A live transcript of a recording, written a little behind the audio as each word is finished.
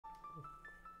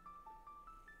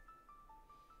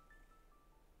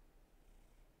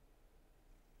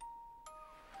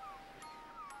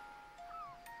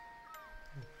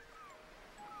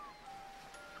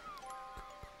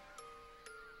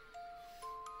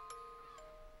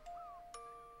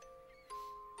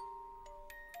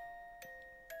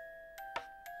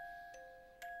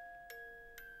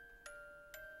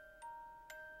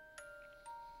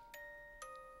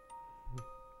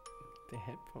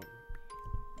headphone.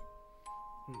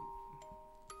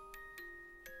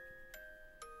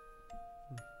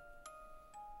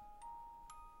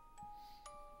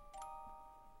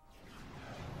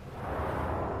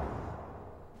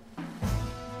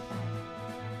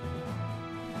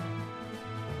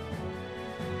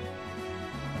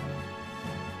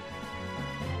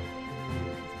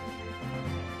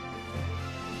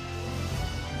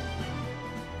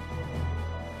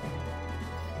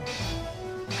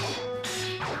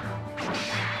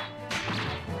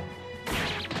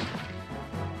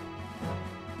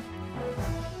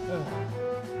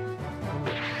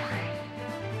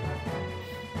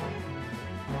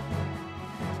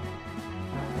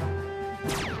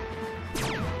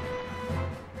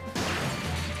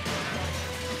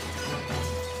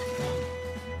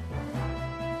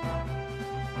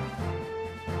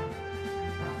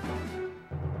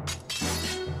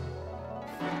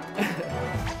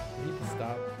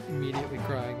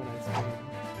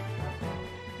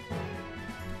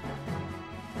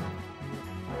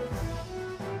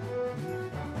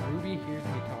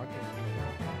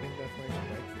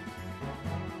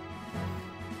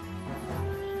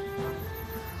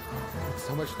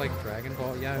 So much like Dragon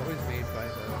Ball. Yeah, it was made by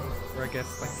the, or I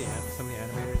guess like some of the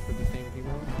animators were the same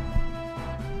people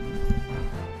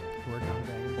who worked on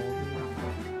Dragon Ball.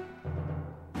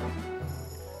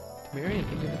 Marion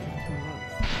can do that for 2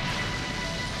 months.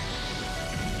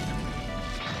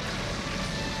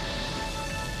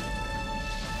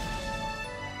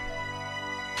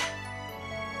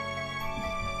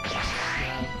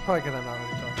 Yeah, probably because I'm not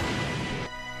really talking.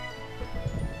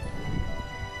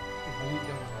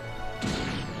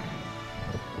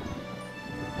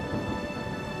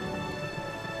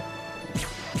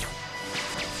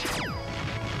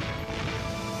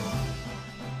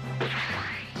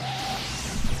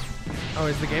 Oh,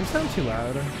 is the game sound too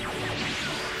loud?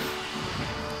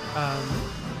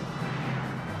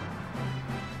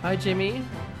 Hi Jimmy.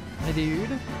 Hi dude.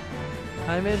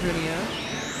 Hi Madrinia.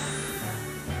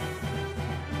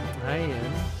 Hi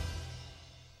Ian.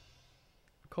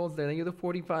 Cole's there. Thank you the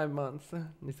 45 months.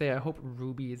 They say I hope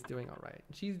Ruby is doing alright.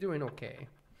 She's doing okay.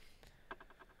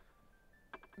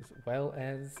 As well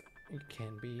as it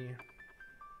can be.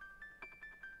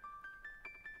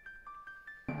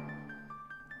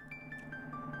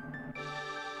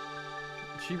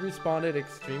 She responded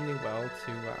extremely well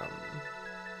to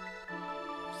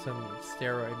some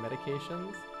steroid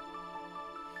medications,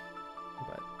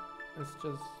 but it's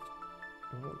just,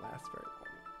 it won't last very long.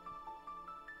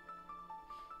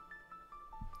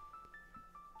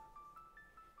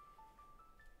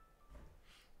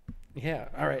 Yeah,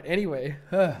 alright, anyway.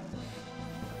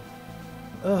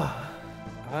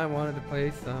 I wanted to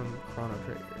play some Chrono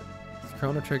Trigger.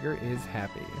 Chrono Trigger is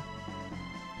happy.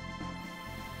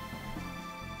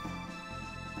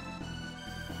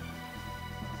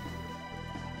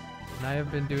 And I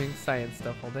have been doing science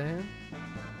stuff all day.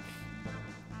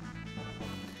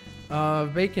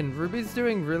 Bacon, Ruby's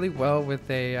doing really well with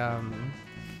a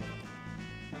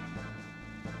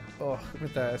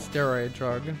with a steroid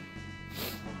drug.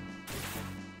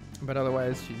 But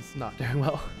otherwise she's not doing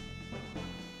well.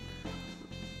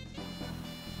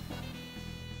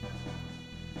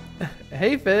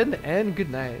 Hey Finn, and good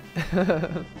night.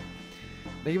 Thank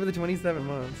you for the 27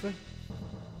 months.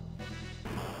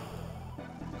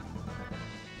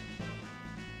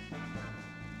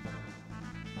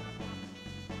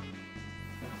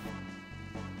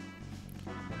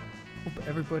 Hope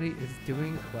everybody is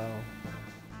doing well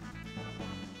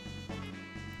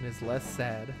and is less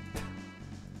sad.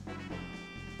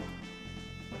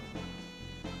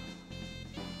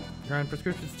 You're on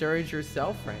prescription steroids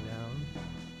yourself right now.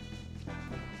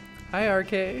 Hi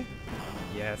RK.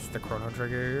 Yes, the Chrono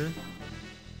Trigger.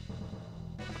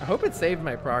 I hope it saved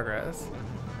my progress.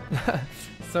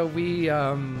 So we we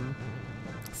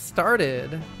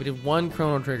did one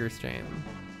Chrono Trigger stream.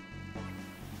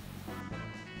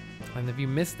 And if you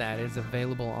missed that, it's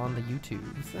available on the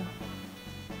YouTubes.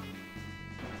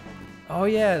 Oh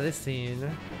yeah, this scene.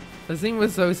 This scene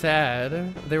was so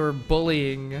sad. They were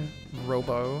bullying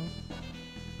Robo.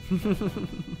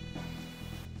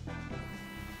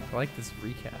 I like this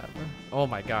recap. Oh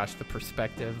my gosh, the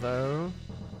perspective though.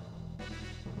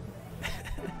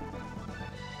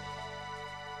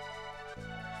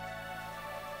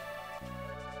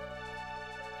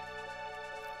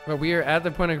 But we are at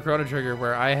the point of Chrono Trigger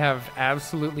where I have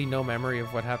absolutely no memory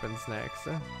of what happens next.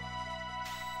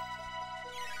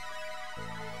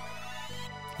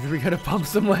 We gotta pump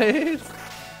some ways.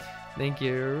 Thank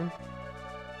you.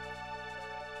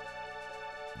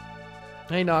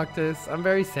 Hey Noctis, I'm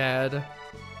very sad.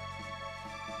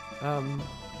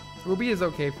 Ruby is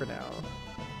okay for now.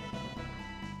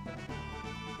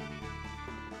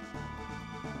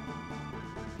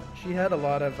 She had a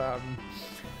lot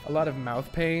of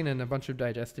mouth pain and a bunch of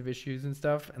digestive issues and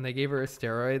stuff, and they gave her a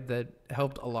steroid that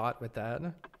helped a lot with that.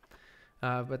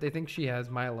 But they think she has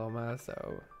myeloma,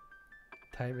 so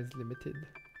time is limited.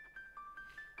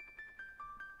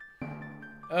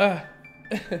 Okay,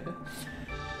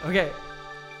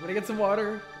 I'm gonna get some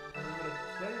water. I'm gonna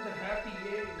play the happy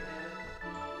game, man.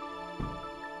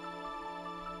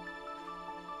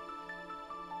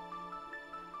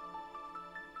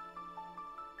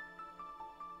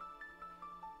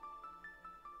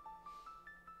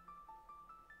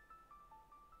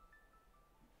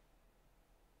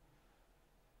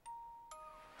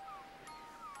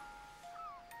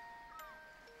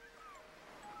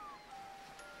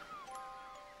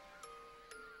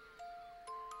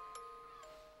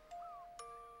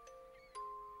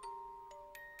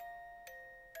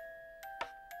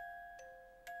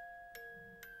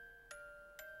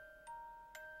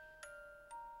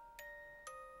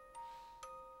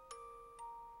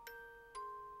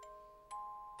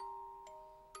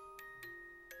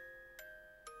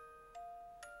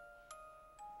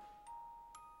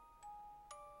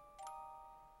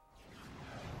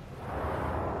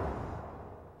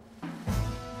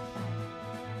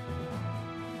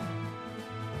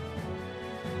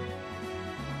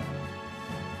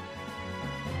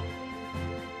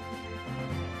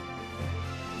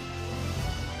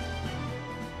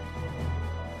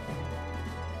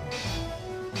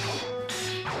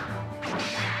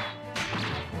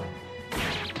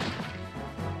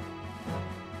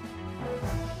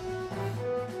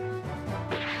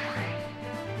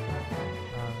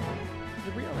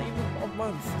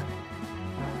 Months.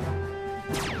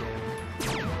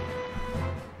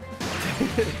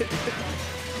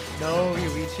 No,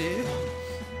 Yuichi.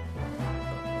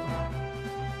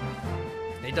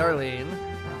 Hey, Darlene.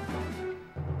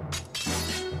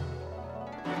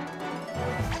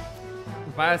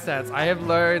 Biostats, I have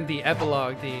learned the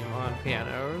epilogue theme on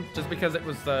piano just because it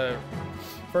was the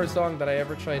first song that I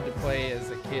ever tried to play as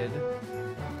a kid.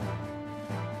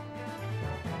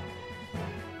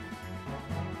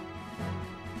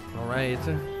 Alright.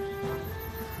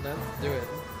 Let's do it.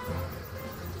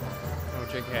 Oh,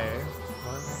 JK.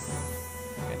 What?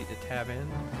 I need to tab in.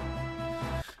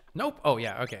 Nope. Oh,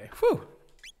 yeah. Okay. Whew.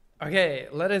 Okay,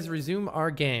 let us resume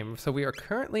our game. So we are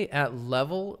currently at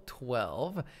level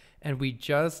 12, and we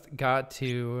just got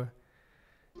to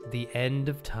the end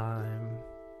of time.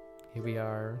 Here we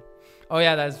are. Oh,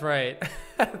 yeah, that's right.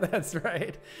 That's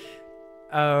right.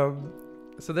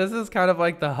 So this is kind of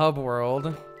like the hub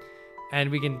world. And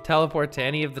we can teleport to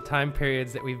any of the time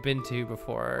periods that we've been to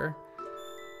before.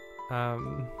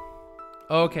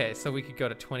 Okay, so we could go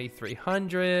to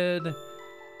 2300.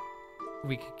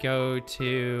 We could go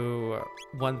to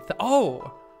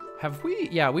oh, have we?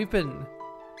 Yeah, we've been.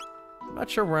 I'm not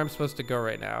sure where I'm supposed to go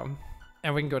right now.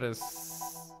 And we can go to.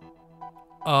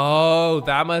 Oh,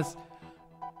 that must.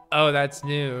 Oh, that's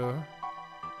new.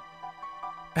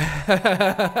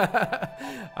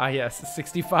 Ah, yes,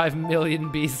 65 million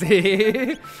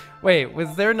BC. Wait,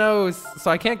 was there no...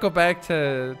 So I can't go back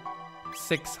to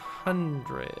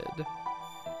 600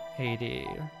 AD.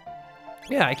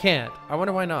 Yeah, I can't. I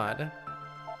wonder why not.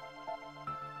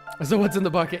 So what's in the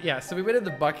bucket? Yeah, so we went in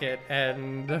the bucket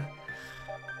and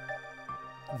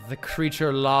the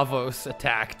creature Lavos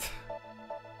attacked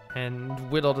and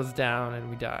whittled us down and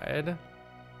we died.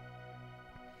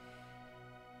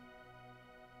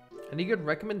 Any good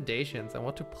recommendations? I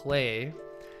want to play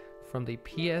from the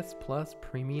PS Plus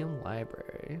Premium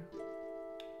Library.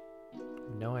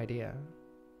 No idea.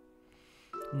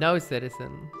 No,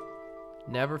 Citizen.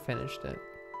 Never finished it.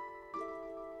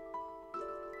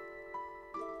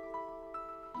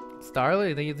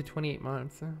 Starlight, they use the 28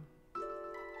 months.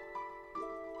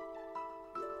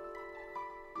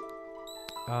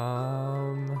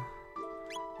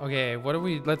 Okay, what do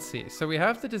we, let's see. So we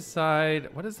have to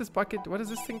decide, what is this bucket, what does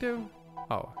this thing do?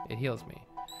 Oh, it heals me.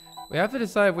 We have to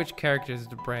decide which characters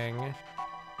to bring.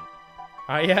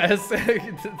 Ah, yes,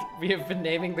 we have been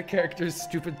naming the characters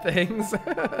stupid things.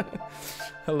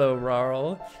 Hello,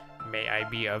 Rarl. May I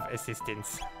be of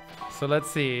assistance? So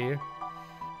let's see.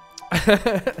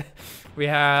 We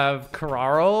have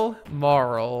Kararl,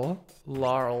 Marl,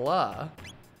 Larla,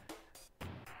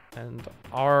 and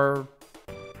R-4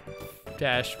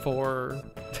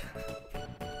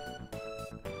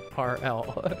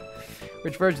 RL.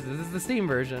 Which version? This is the Steam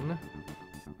version.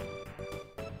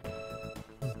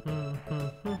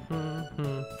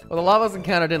 Well, the Lavos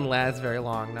encounter didn't last very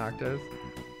long, Noctis.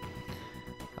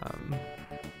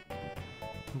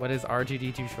 What is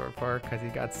RGD too short for? Because he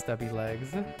got stubby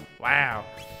legs. Wow.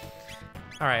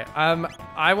 All right.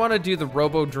 I want to do the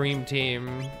Robo Dream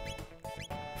Team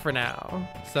for now.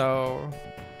 So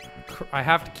I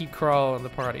have to keep Krull in the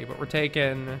party, but we're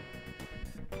taking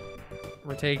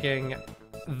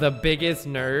the biggest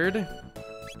nerd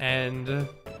and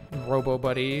Robo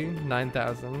Buddy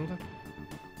 9000.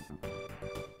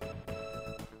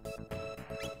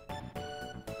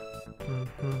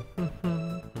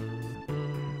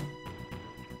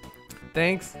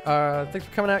 Thanks. Thanks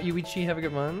for coming out, Yuichi. Have a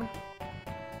good one.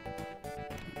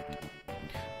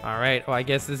 All right. Well, I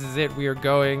guess this is it. We are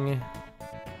going.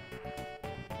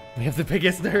 We have the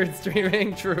biggest nerd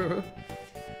streaming. True.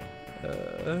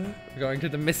 We're going to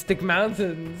the Mystic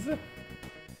Mountains.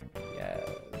 Yes.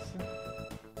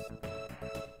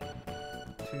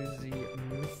 To the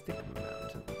Mystic Mountains.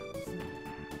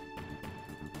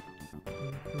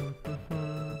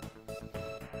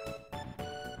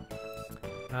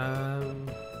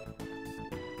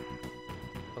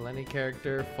 Will any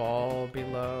character fall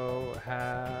below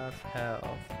half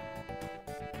health?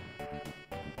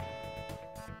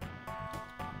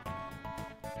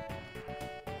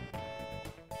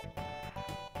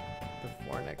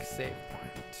 Before next save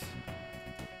point.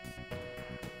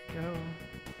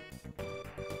 Go.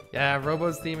 Yeah,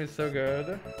 Robo's theme is so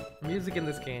good. Music in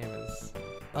this game is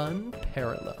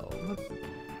unparalleled.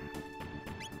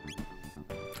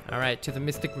 All right, to the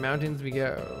Mystic Mountains we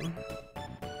go.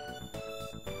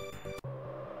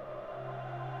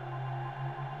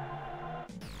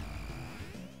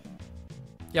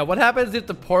 Yeah, what happens if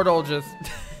the portal just...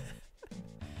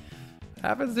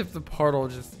 happens if the portal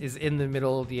just is in the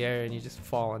middle of the air and you just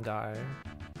fall and die?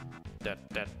 Da,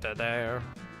 da, da, da.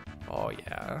 Oh,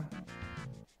 yeah.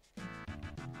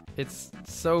 It's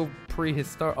so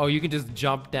prehistoric. Oh, you can just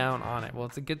jump down on it. Well,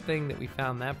 it's a good thing that we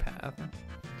found that path.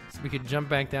 So we could jump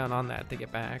back down on that to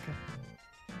get back.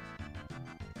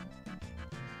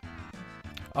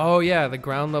 Oh, yeah, the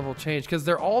ground level changed. Because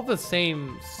they're all the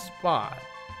same spot,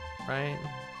 right?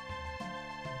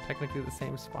 Technically the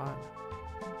same spot.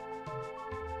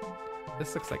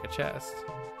 This looks like a chest.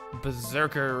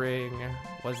 Berserker ring.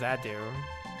 What does that do?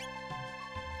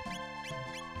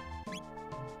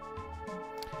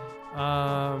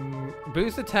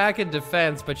 Boost attack and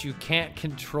defense, but you can't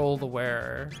control the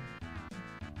wearer.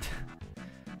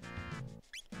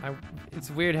 It's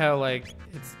weird how like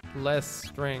it's less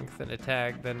strength and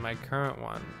attack than my current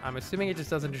one. I'm assuming it just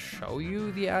doesn't show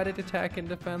you the added attack and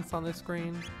defense on the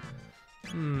screen.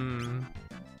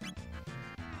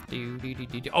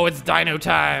 Oh, it's dino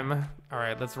time. All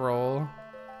right, let's roll.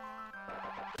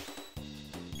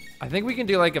 I think we can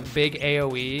do like a big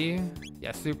AoE.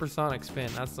 Yeah, supersonic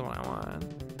spin. That's the one I want.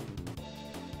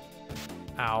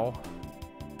 Ow.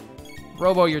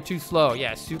 Robo, you're too slow.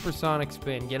 Yeah, supersonic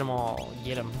spin. Get them all.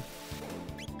 Get them.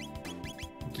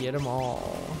 Get them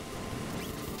all.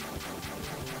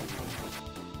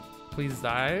 Please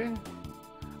die.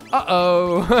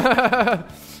 Uh-oh.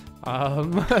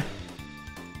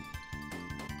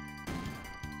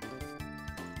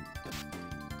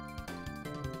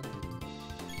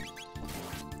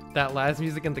 That last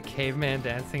music and the caveman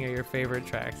dancing are your favorite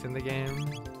tracks in the game.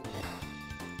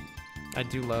 I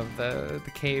do love the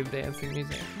cave dancing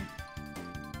music.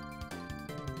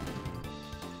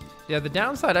 Yeah, the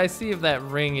downside I see of that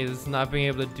ring is not being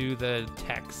able to do the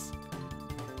text.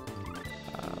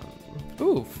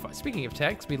 Ooh, speaking of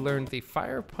text, we learned the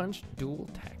Fire Punch dual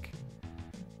tech.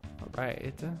 All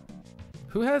right.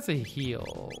 Who has a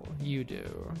heal? You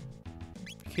do.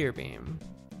 Cure Beam.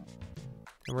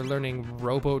 And we're learning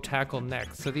Robo Tackle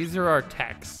next. So these are our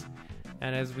techs.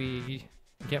 And as we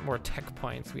get more tech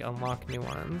points, we unlock new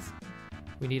ones.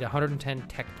 We need 110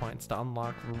 tech points to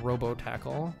unlock Robo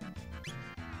Tackle.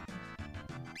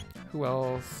 Who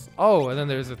else? Oh, and then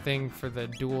there's a thing for the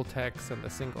dual techs and the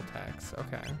single techs.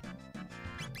 Okay.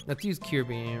 Let's use Cure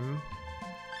Beam.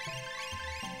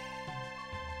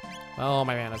 Oh,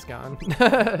 my mana's gone.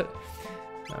 No,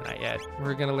 not yet.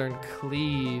 We're gonna learn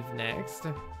Cleave next.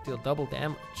 Deal double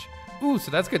damage. Ooh, so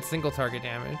that's good single target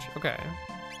damage. Okay.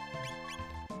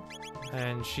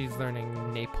 And she's learning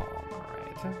Napalm, all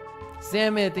right.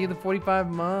 Samet, thank you the 45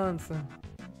 months.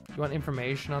 You want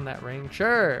information on that ring?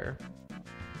 Sure.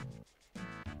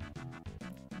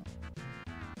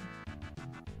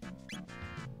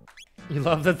 You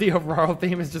love that the Aurora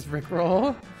theme is just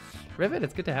Rickroll? Rivet,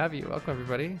 it's good to have you. Welcome,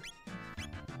 everybody.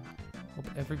 Hope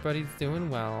everybody's doing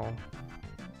well.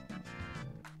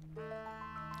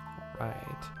 All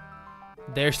right.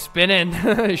 They're spinning.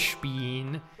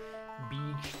 Speen.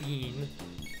 Big speen.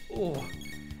 Oh.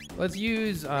 Let's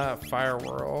use Fire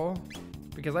Whirl.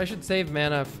 Because I should save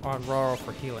mana on Roro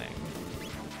for healing.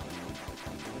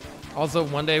 Also,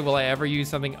 one day will I ever use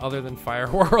something other than Fire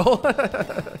Whirl?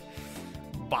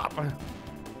 Bop.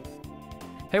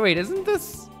 Hey, wait, isn't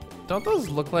this... Don't those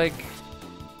look like...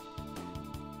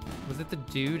 Was it the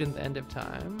dude in the End of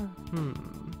Time?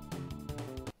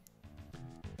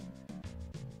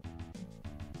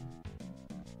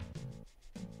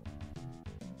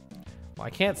 Well, I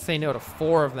can't say no to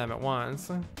 4 of them at once.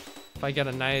 If I get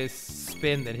a nice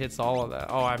spin that hits all of that.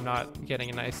 Oh, I'm not getting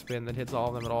a nice spin that hits all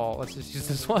of them at all. Let's just use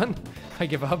this one. I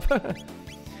give up.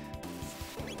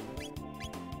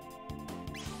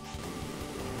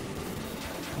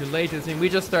 You're late, Disney. We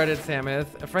just started,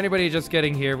 Samuth. For anybody just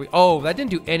getting here, oh, that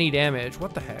didn't do any damage.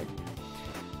 What the heck?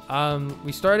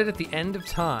 We started at the end of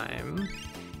time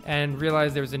and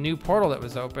realized there was a new portal that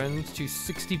was opened to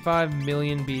 65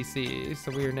 million BC.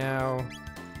 So we are now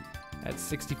at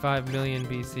 65 million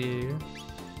BC.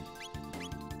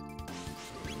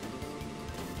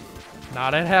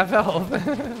 Not at half health.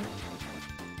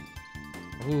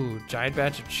 Ooh, giant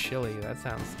batch of chili. That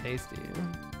sounds tasty.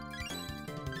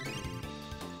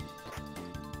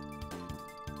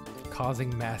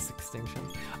 Causing mass extinction.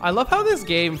 I love how this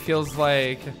game feels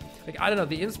like I don't know,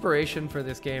 the inspiration for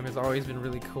this game has always been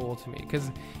really cool to me,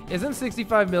 because isn't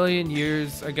 65 million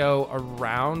years ago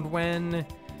around when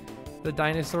the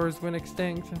dinosaurs went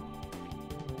extinct?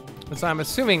 So I'm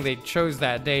assuming they chose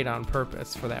that date on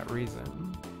purpose for that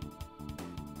reason.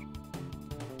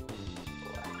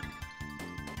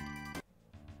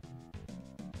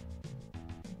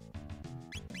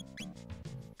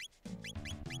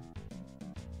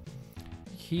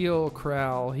 Heal,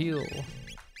 Kral, heal.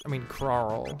 I mean,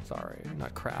 Kral, sorry,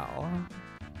 not Kral.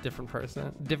 Different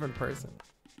person, different person.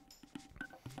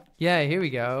 Yeah, here we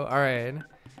go. All right.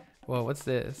 Whoa, what's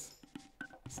this?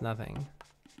 It's nothing.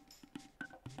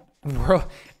 World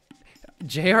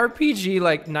JRPG,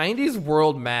 like 90s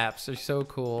world maps are so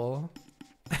cool.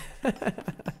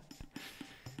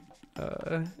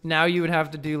 Now you would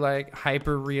have to do like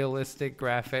hyper realistic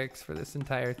graphics for this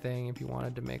entire thing if you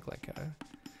wanted to make like a,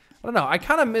 I don't know, I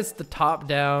kind of miss the top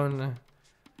down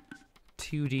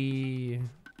 2D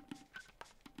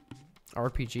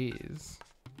RPGs.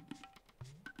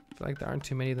 I feel like there aren't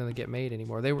too many of them that get made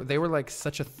anymore. They were like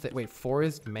such a wait,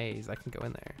 Forest Maze, I can go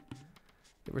in there.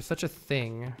 They were such a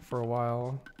thing for a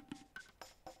while.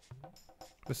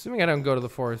 Assuming I don't go to the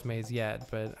Forest Maze yet,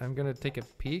 but I'm gonna take a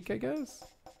peek, I guess.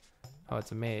 Oh,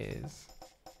 it's a maze.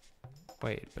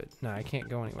 Wait, but no, I can't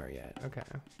go anywhere yet. Okay.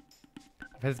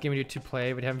 I've had this game to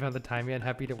play, but haven't found the time yet.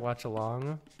 Happy to watch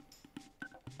along.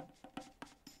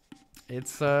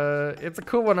 It's a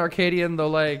cool one, Arcadian, though.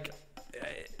 Like,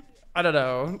 I don't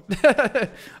know.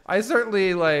 I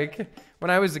certainly, like, when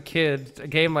I was a kid, a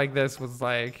game like this was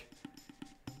like,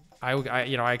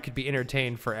 I could be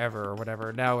entertained forever or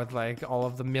whatever. Now with like all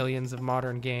of the millions of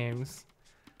modern games,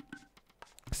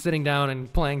 sitting down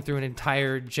and playing through an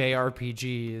entire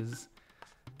JRPG is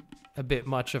a bit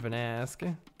much of an ask.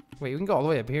 Wait, we can go all the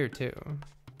way up here too.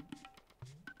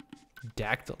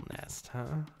 Dactyl nest, huh?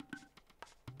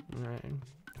 All right.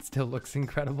 It still looks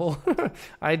incredible.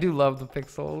 I do love the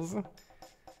pixels.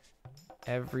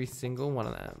 Every single one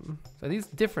of them. So are these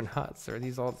different huts, or are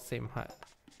these all the same hut?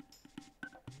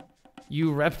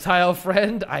 You reptile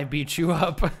friend, I beat you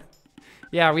up.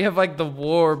 Yeah, we have like the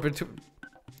war between...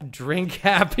 Drink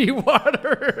happy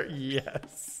water.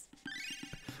 Yes.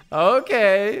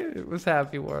 Okay, it was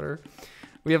happy water.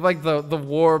 We have like the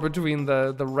war between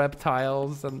the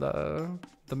reptiles and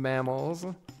the mammals.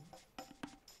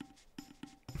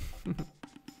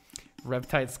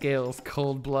 Reptile scales,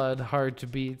 cold blood, hard to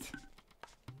beat.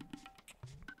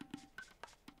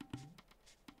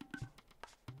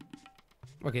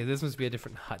 Okay, this must be a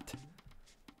different hut.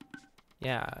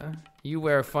 Yeah, you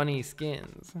wear funny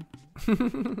skins.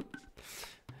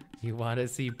 You want to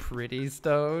see pretty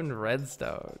stone?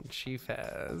 Redstone. Chief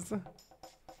has.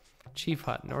 Chief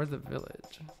hut, north of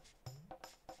village.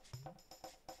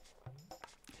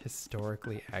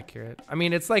 Historically accurate. I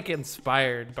mean, it's like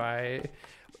inspired by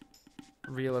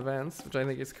real events, which I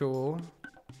think is cool.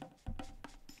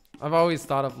 I've always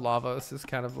thought of Lavos as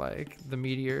kind of like the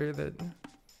meteor that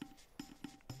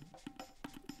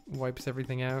wipes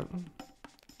everything out.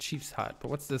 Chief's hut, but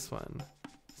what's this one?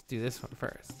 Let's do this one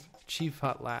first. Chief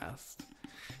hut last.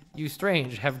 You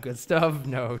strange, have good stuff?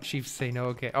 No, chiefs say no.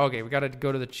 Okay, okay, we gotta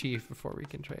go to the chief before we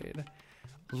can trade.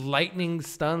 Lightning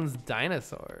stuns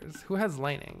dinosaurs. Who has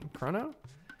lightning? Chrono?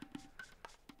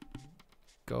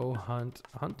 Go hunt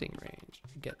hunting range.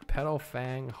 Get petal,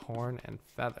 fang, horn, and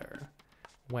feather.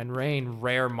 When rain,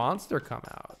 rare monster come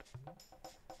out.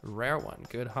 Rare one,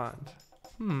 good hunt.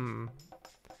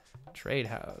 Trade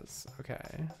house.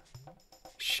 Okay.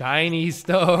 Shiny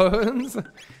stones.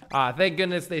 Ah, thank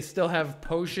goodness they still have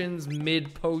potions,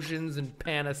 mid potions, and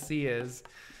panaceas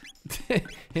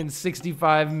in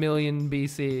 65 million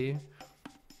BC.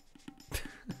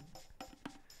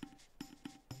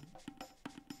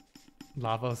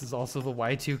 Lavos is also the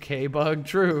Y2K bug.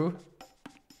 True.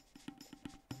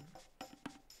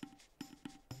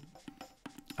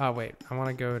 Oh, wait. I want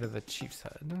to go to the chief's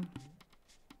head.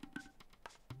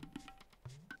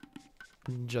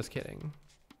 Just kidding.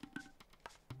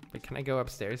 Wait, can I go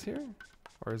upstairs here?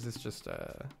 Or is this just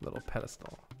a little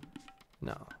pedestal?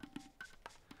 No.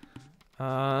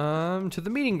 To the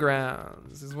meeting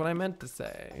grounds is what I meant to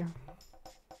say.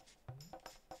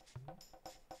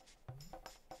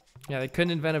 Yeah, they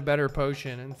couldn't invent a better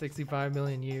potion in 65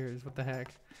 million years. What the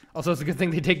heck? Also, it's a good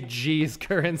thing they take G as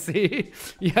currency.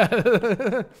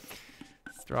 Yeah.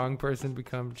 Strong person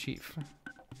become chief.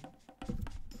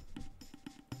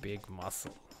 Big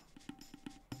muscle.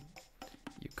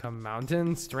 You come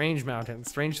mountain? Strange mountain.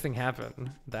 Strange thing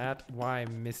happened. That why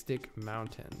Mystic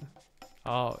Mountain.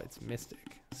 Oh, it's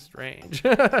mystic. Strange.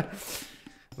 The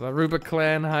Aruba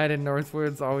clan hide in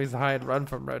Northwoods. Always hide. Run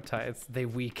from reptiles. They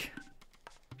weak.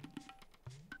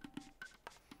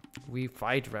 We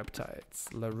fight reptiles.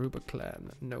 Laruba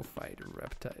clan, no fight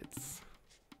reptiles.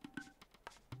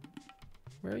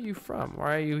 Where are you from?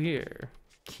 Why are you here?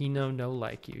 Kino no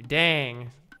like you.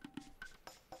 Dang.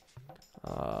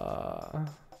 Oh,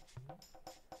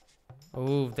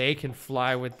 they can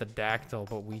fly with the dactyl,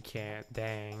 but we can't.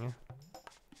 Dang.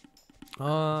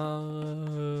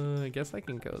 I guess I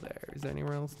can go there. Is there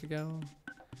anywhere else to go?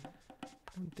 I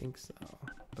don't think so.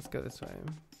 Let's go this way.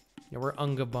 Yeah, we're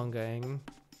unga bungaing.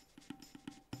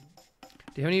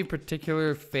 Do you have any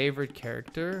particular favorite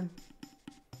character?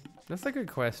 That's a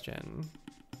good question.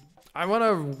 I want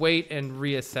to wait and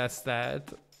reassess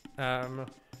that.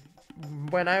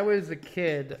 When I was a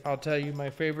kid, I'll tell you my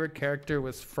favorite character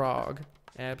was Frog.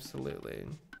 Absolutely.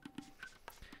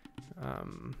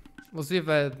 We'll see if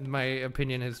my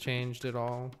opinion has changed at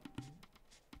all.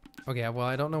 Okay, well,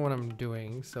 I don't know what I'm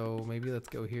doing, so maybe let's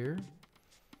go here.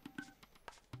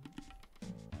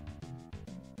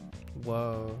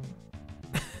 Whoa.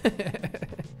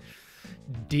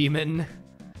 Demon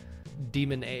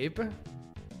ape.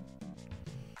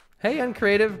 Hey,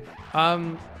 Uncreative.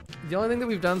 The only thing that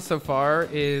we've done so far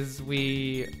is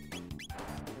we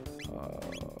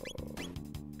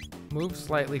move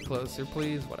slightly closer,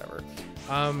 please. Whatever.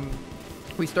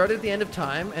 We started at the end of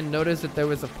time and noticed that there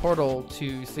was a portal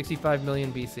to 65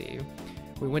 million BC.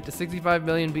 We went to 65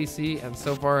 million BC and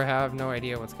so far have no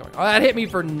idea what's going on. Oh, that hit me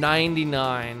for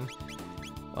 99.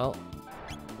 Well.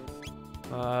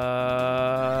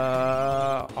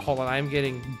 Hold on, I'm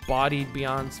getting bodied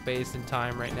beyond space and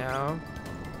time right now.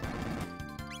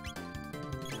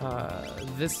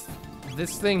 This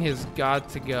thing has got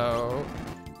to go.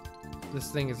 This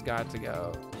thing has got to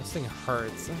go. This thing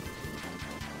hurts.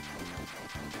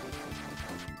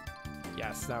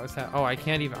 Yes, that was oh, I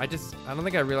can't even, I don't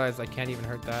think I realized I can't even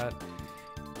hurt that.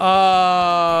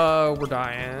 We're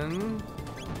dying.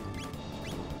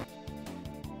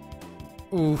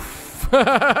 Oof.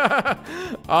 How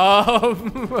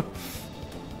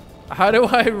do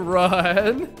I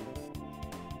run?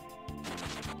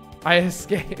 I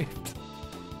escaped.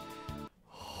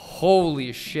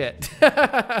 Holy shit.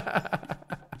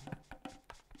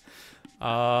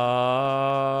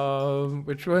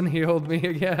 Which one healed me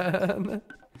again?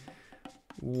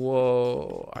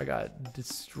 Whoa, I got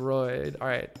destroyed. All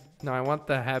right, now I want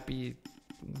the happy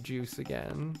juice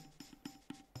again.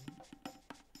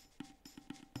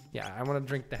 Yeah, I want to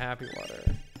drink the happy water.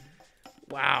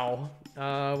 Wow.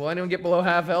 Will anyone get below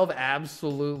half health?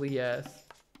 Absolutely yes.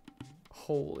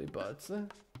 Holy butts.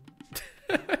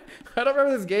 I don't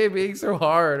remember this game being so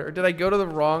hard, or did I go to the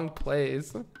wrong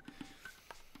place?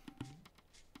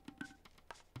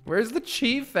 Where's the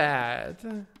chief at?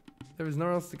 There was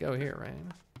nowhere else to go here, right?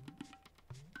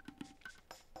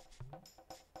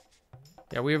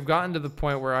 Yeah, we have gotten to the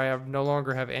point where I no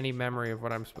longer have any memory of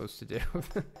what I'm supposed to do.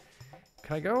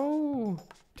 Can I go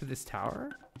to this tower?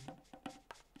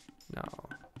 No.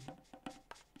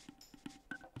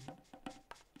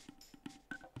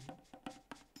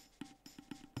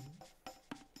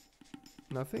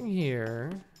 Nothing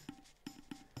here.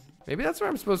 Maybe that's where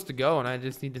I'm supposed to go and I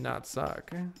just need to not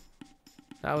suck.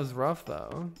 That was rough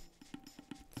though.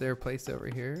 Is there a place over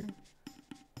here?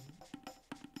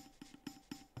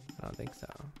 I don't think so.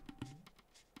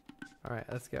 All right,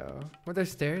 let's go. Were there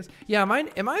stairs? Yeah, am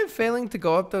I failing to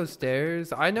go up those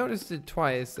stairs? I noticed it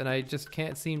twice and I just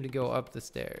can't seem to go up the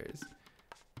stairs.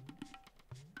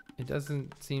 It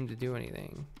doesn't seem to do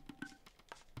anything.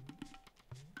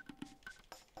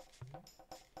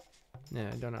 Yeah,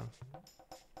 I don't know.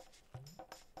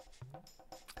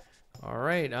 All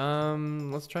right,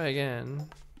 let's try again.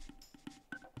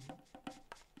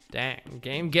 Dang,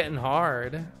 game getting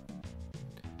hard.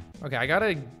 Okay, I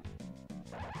gotta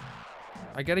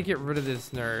get rid of this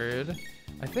nerd.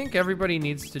 I think everybody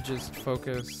needs to just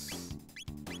focus.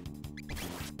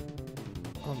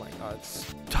 Oh my god,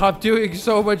 stop doing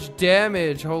so much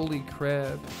damage, holy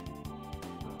crap.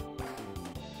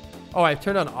 Oh, I've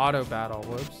turned on auto battle,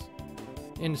 whoops.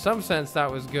 In some sense, that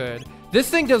was good. This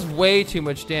thing does way too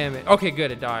much damage. Okay,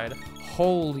 good, it died.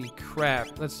 Holy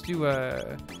crap, let's do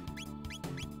a...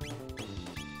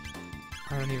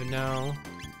 I don't even know.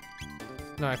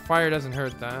 No, fire doesn't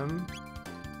hurt them.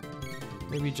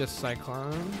 Maybe just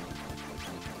cyclone.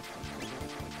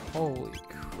 Holy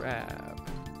crap.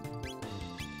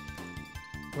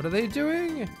 What are they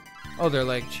doing? Oh, they're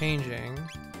like changing.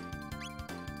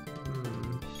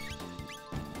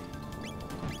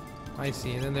 I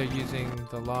see, and then they're using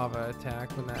the lava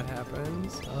attack when that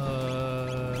happens.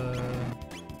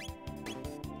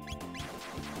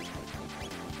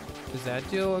 Does that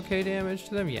deal okay damage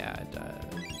to them? Yeah, it does.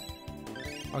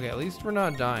 Okay, at least we're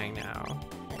not dying now.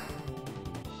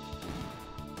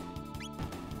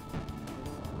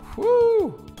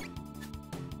 Whoo!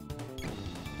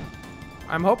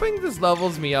 I'm hoping this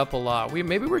levels me up a lot.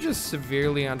 Maybe we're just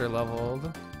severely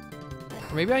underleveled.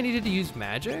 Or maybe I needed to use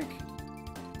magic?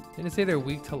 Didn't it say they're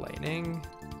weak to lightning?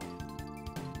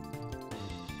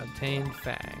 Obtained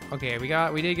Fang. Okay,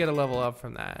 we did get a level up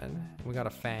from that. We got a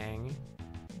Fang.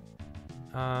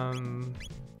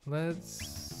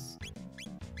 Let's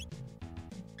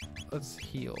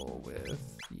heal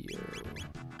with you.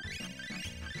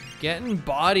 Getting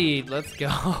bodied, let's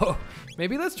go.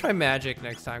 Maybe let's try magic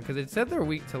next time, because it said they're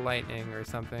weak to lightning or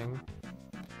something.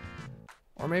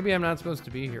 Or maybe I'm not supposed to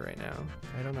be here right now.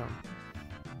 I don't know.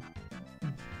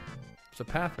 There's a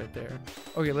path right there.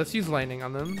 Okay, let's use lightning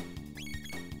on them.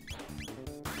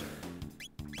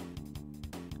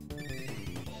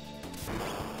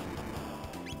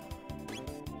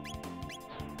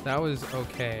 That was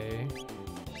okay.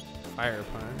 Fire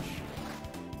punch.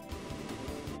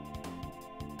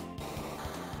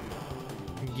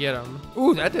 Get him.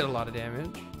 Ooh, that did a lot of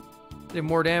damage. Did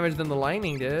more damage than the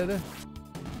lightning did.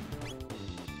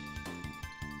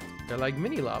 They're like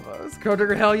mini lavas.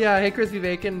 Chrono, hell yeah. Hey, Crispy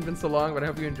Bacon. Been so long, but I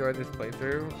hope you enjoyed this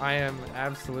playthrough. I am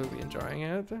absolutely enjoying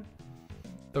it.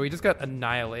 Though we just got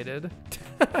annihilated.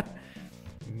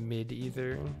 Mid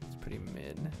either. It's pretty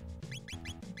mid.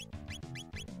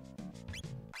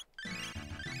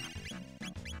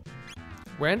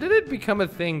 When did it become a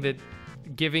thing that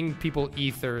giving people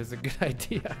ether is a good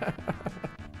idea?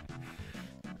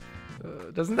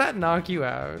 Doesn't that knock you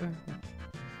out?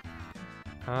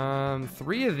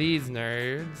 3 of these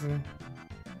nerds.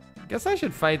 Guess I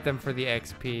should fight them for the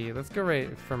XP. Let's go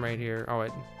right here. Oh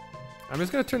wait. I'm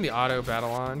just gonna turn the auto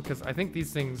battle on because I think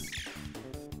these things,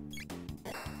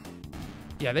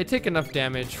 yeah, they take enough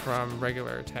damage from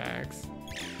regular attacks.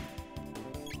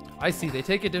 I see, they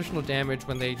take additional damage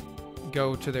when they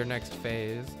go to their next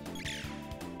phase.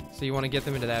 So you want to get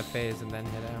them into that phase and then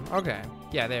hit him. Okay,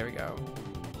 yeah, there we go.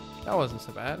 That wasn't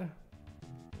so bad.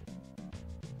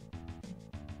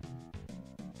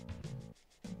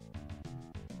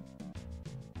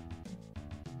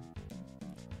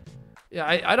 Yeah,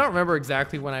 I don't remember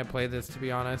exactly when I played this, to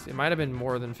be honest. It might have been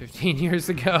more than 15 years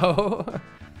ago.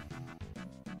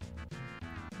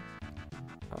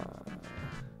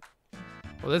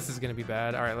 Well, this is gonna be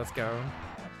bad. All right, let's go.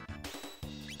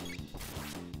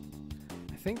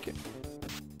 I think...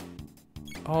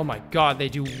 Oh my god, they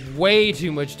do way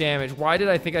too much damage. Why did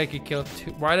I think I could kill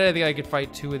two? Why did I think I could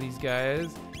fight 2 of these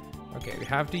guys? Okay, we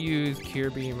have to use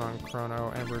Cure Beam on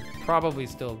Chrono, and we're probably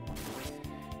still...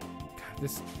 God,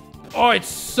 this... Oh, it's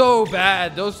so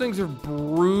bad. Those things are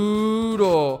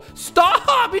brutal.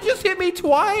 Stop! It just hit me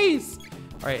twice!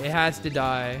 Alright, it has to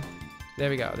die. There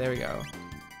we go, there we go.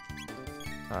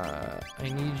 I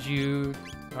need you...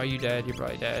 Oh, you dead? You're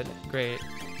probably dead. Great.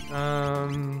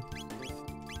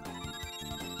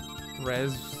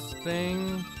 Res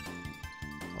thing.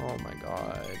 Oh my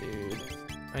god, dude.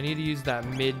 I need to use that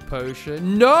mid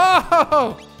potion.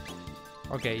 No!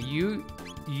 Okay, you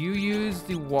use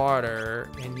the water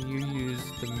and you use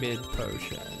the mid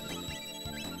potion.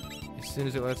 As soon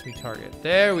as it lets me target.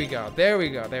 There we go. There we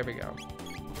go. There we go.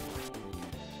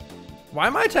 Why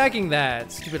am I attacking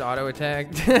that? Stupid auto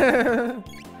attack.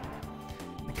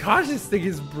 Gosh, this thing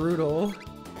is brutal.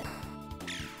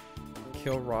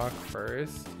 Kill rock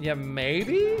first. Yeah,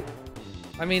 maybe?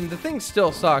 I mean, the thing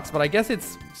still sucks, but I guess it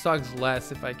sucks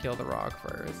less if I kill the rock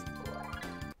first.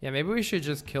 Yeah, maybe we should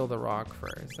just kill the rock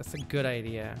first. That's a good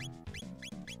idea.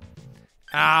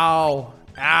 Ow!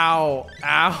 Ow!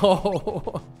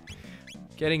 Ow!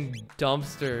 Getting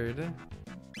dumpstered.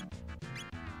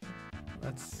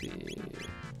 Let's see.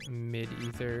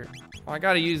 Mid-ether. Oh, I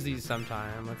gotta use these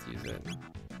sometime. Let's use it.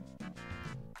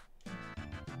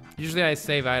 Usually I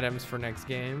save items for next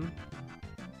game.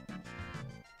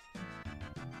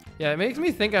 Yeah, it makes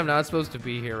me think I'm not supposed to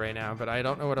be here right now, but I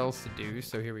don't know what else to do,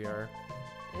 so here we are.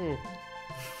 Ooh.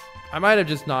 I might have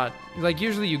just not, like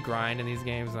usually you grind in these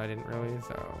games and I didn't really,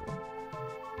 so.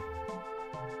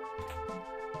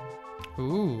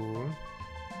 Ooh.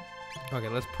 Okay,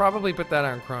 let's probably put that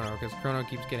on Chrono because Chrono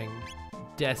keeps getting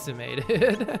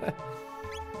decimated.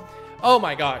 Oh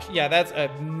my gosh, yeah, that's a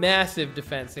massive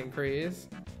defense increase.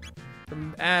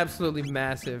 Absolutely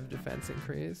massive defense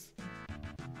increase.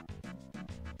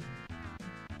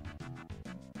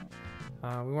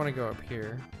 We want to go up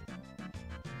here.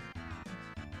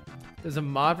 There's a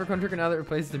mod for Chrono Trigger now that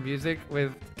replaces the music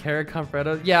with Cara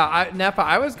Completo. Yeah, Nappa,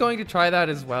 I was going to try that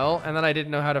as well, and then I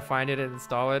didn't know how to find it and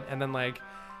install it, and then like,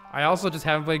 I also just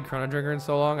haven't played Chrono Trigger in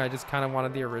so long. I just kind of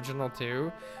wanted the original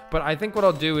too. But I think what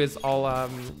I'll do is I'll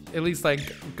at least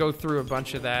like go through a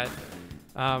bunch of that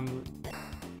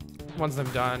once I'm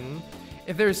done.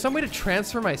 If there's some way to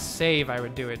transfer my save, I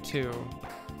would do it too.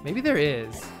 Maybe there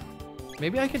is.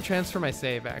 Maybe I can transfer my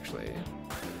save actually.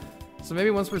 So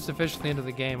maybe once we're sufficiently into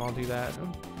the game, I'll do that.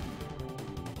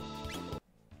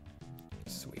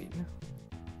 Sweet.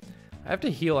 I have to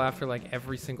heal after like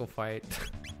every single fight.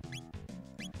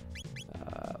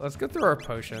 Let's go through our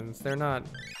potions. They're not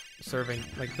serving,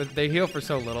 like they heal for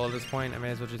so little at this point. I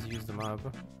may as well just use them up.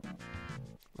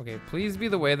 Okay, please be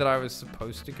the way that I was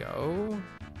supposed to go.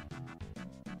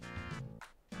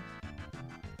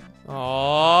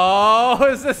 Oh,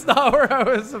 is this not where I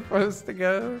was supposed to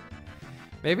go?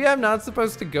 Maybe I'm not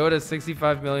supposed to go to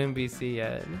 65 million BC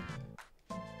yet.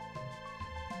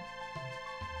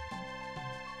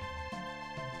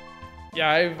 Yeah,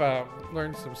 I've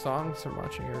learned some songs from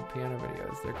watching your piano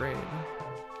videos. They're great.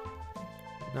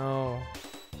 No.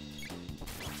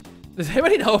 Does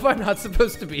anybody know if I'm not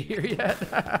supposed to be here yet?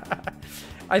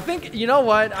 I think, you know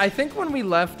what? I think when we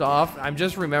left off, I'm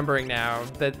just remembering now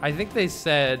that I think they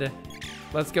said,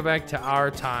 let's go back to our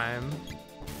time.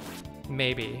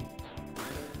 Maybe.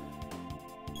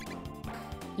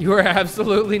 You are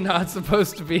absolutely not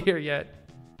supposed to be here yet.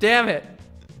 Damn it.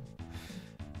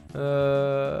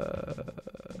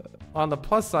 On the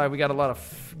plus side, we got a lot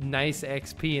of nice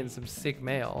XP and some sick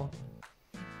mail.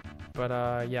 But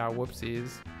yeah,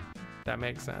 whoopsies. That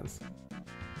makes sense.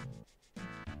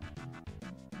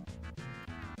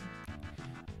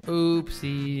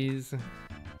 Oopsies.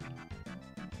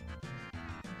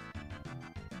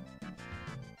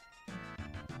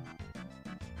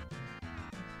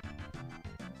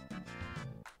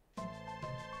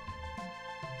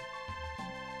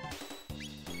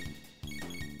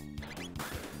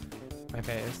 My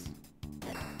face.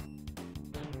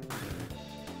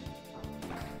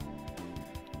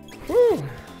 Whew.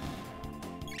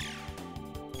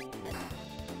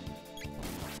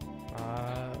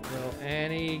 Will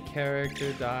any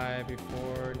character die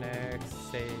before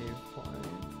next save point?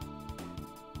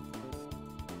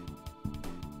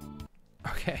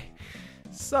 Okay.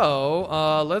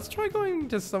 So, let's try going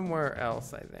to somewhere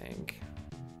else, I think.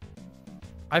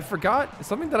 I forgot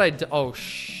something that I did. Oh,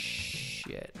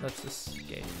 shit. Let's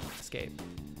escape. Escape.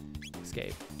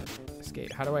 Escape.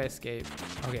 Escape. How do I escape?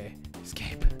 Okay.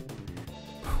 Escape.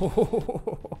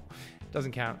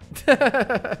 Doesn't count.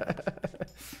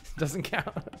 Doesn't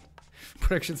count.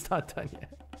 Production's not done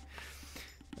yet.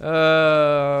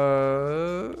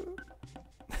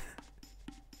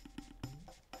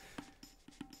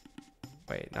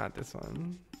 Wait, not this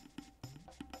one.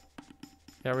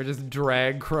 Yeah, we just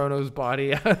drag Chrono's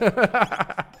body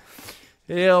out.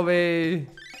 Heal me.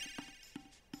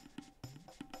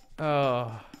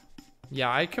 Oh.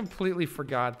 Yeah, I completely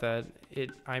forgot that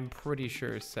I'm pretty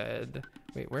sure said,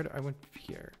 wait, I went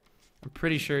here. I'm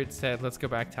pretty sure it said, let's go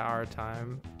back to our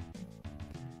time.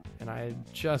 And I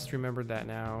just remembered that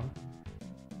now.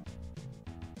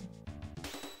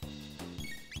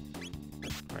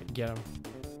 All right, get him.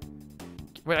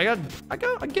 Wait, I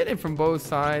get it from both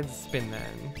sides. Spin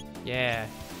then. Yeah.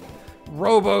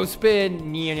 Robo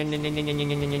spin.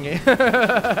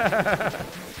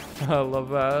 I love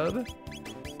that.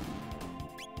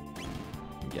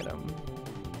 Get him.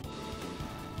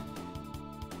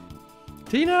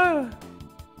 Tina!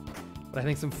 I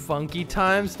think some funky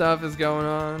time stuff is going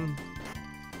on.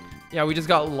 Yeah, we just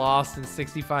got lost in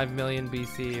 65 million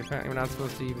BC. Apparently we're not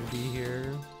supposed to even be here.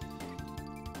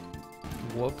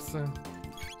 Whoops.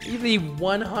 Easy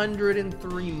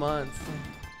 103 months.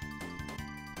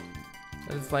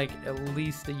 It's like at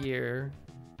least a year.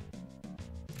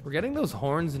 We're getting those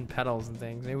horns and petals and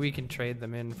things. Maybe we can trade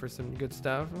them in for some good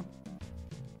stuff.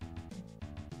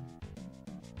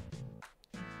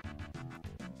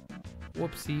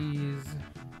 Whoopsies.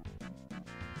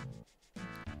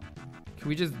 Can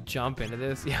we just jump into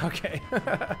this? Yeah, okay.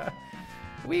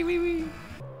 Wee.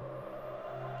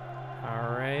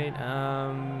 All right.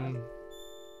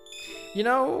 You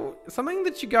know, something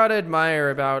that you gotta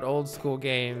admire about old school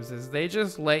games is they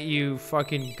just let you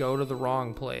fucking go to the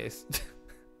wrong place.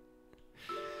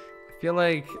 I feel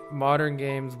like modern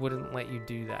games wouldn't let you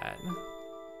do that.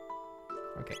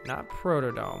 Okay, not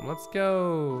Protodome. Let's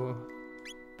go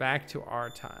back to our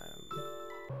time.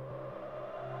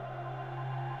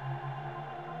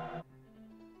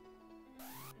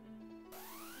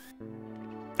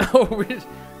 Oh,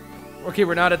 okay,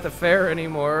 we're not at the fair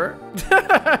anymore.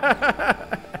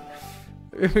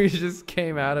 We just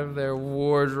came out of their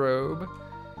wardrobe.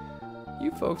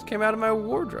 You folks came out of my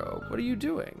wardrobe. What are you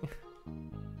doing?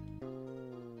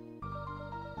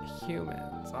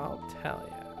 Humans, I'll tell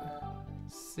ya.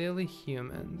 Silly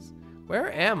humans.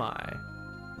 Where am I?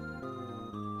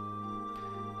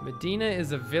 Medina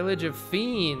is a village of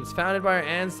fiends founded by our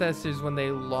ancestors when they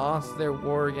lost their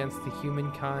war against the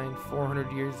humankind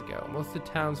 400 years ago. Most of the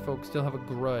townsfolk still have a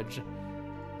grudge.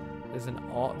 There's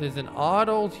an odd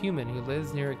old human who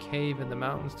lives near a cave in the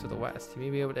mountains to the west. He may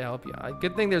be able to help you.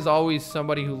 Good thing there's always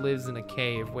somebody who lives in a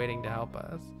cave waiting to help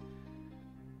us.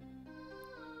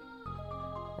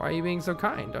 Why are you being so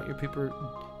kind?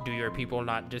 Do your people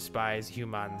not despise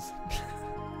humans?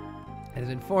 It has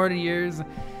been 400 years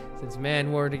since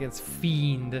man warred against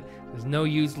fiend. There's no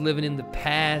use living in the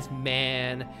past,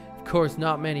 man. Of course,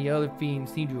 not many other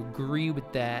fiends seem to agree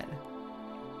with that.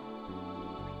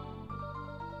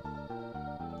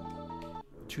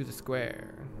 To the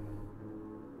square.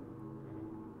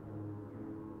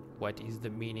 What is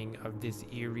the meaning of this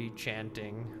eerie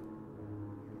chanting?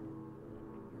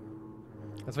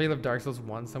 That's why you love Dark Souls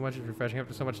 1 so much. It's refreshing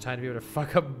after so much time to be able to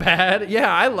fuck up bad.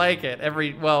 Yeah, I like it.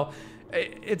 Well,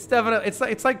 it's definitely,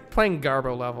 it's like playing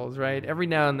Garbo levels, right? Every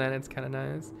now and then it's kind of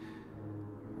nice.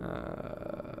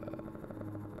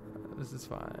 This is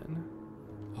fine.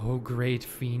 Oh, great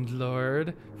fiend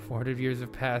lord. 400 years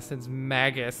have passed since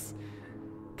Magus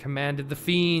commanded the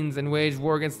fiends and waged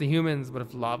war against the humans. But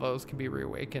if Lavos can be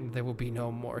reawakened, there will be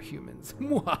no more humans.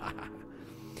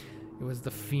 It was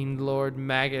the fiend lord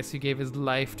Magus who gave his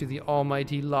life to the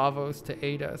almighty Lavos to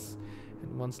aid us.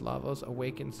 And once Lavos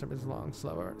awakens from his long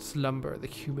slumber, the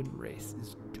human race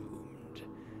is doomed.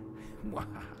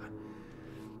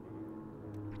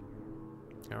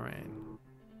 All right.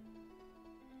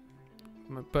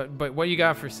 But what you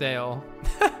got for sale?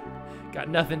 Got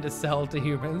nothing to sell to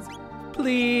humans.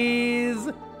 Please.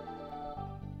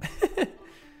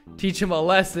 Teach him a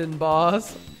lesson,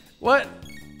 boss. What?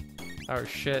 Oh,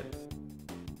 shit.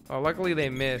 Oh, luckily they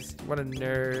missed. What a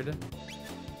nerd.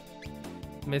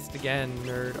 Missed again,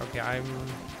 nerd. Okay, I'm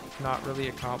not really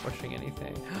accomplishing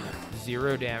anything.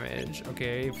 0 damage.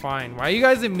 Okay, fine. Why are you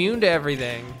guys immune to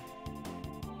everything?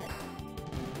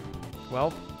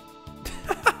 Well,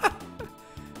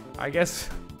 I guess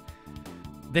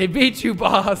they beat you,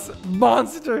 boss.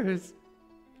 Monsters.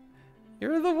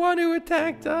 You're the one who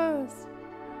attacked us.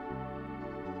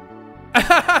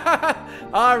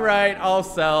 All right, I'll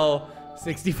sell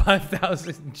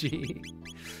 65,000 G.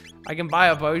 I can buy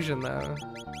a potion though.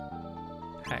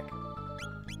 Heck.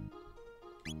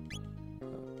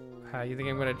 How you think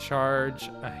I'm gonna charge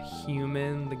a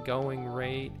human the going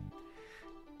rate?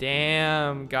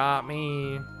 Damn, got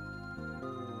me.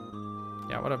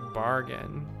 Yeah, what a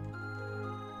bargain.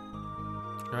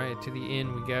 All right, to the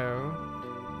inn we go.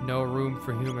 No room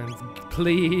for humans.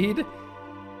 Plead.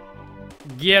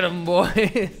 Get 'em,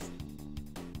 boys.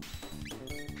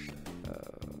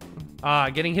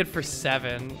 Getting hit for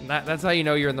 7. That's how you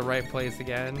know you're in the right place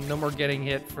again. No more getting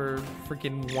hit for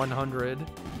freaking 100.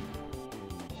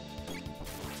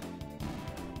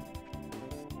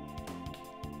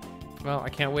 Well, I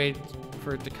can't wait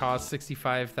for it to cost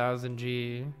 65,000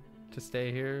 G to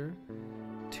stay here.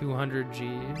 200 G.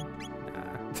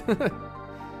 Nah.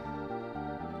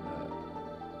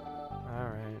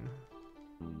 Alright.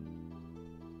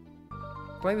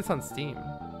 Playing this on Steam.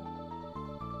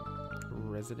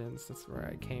 Residence, that's where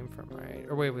I came from, right?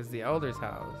 Or wait, it was the Elder's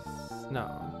house? No.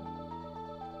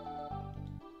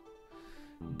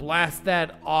 Blast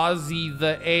that Aussie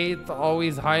the 8th,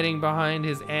 always hiding behind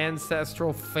his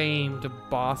ancestral fame to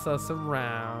boss us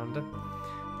around.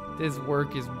 This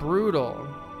work is brutal.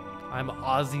 I'm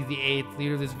Ozzy the Eighth,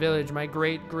 leader of this village. My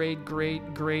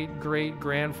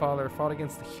great-great-great-great-great-grandfather fought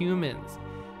against the humans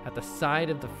at the side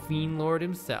of the Fiend Lord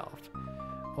himself.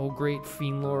 Oh, great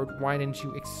Fiend Lord, why didn't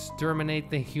you exterminate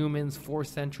the humans 4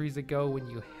 centuries ago when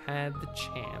you had the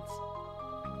chance?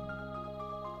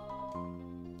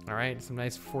 All right, some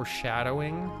nice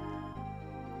foreshadowing.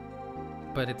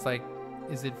 But it's like,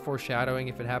 is it foreshadowing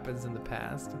if it happens in the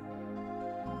past?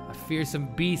 A fearsome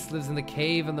beast lives in the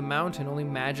cave on the mountain. Only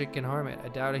magic can harm it. I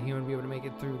doubt a human will be able to make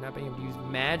it through, not being able to use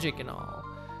magic and all.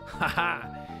 Haha!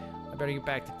 I better get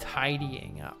back to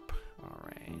tidying up. All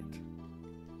right.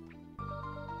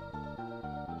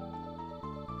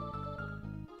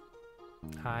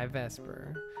 Hi,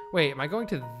 Vesper. Wait, am I going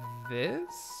to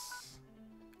this?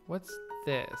 What's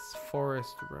this?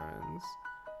 Forest ruins.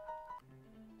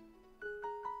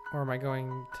 Or am I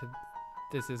going to...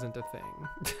 This isn't a thing.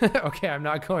 Okay, I'm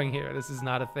not going here. This is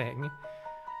not a thing.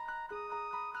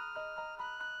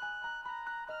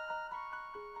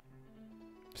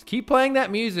 Just keep playing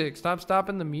that music. Stop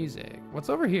stopping the music. What's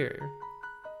over here?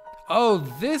 Oh,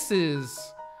 this is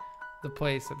the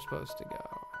place I'm supposed to go.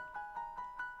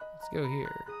 Let's go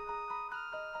here.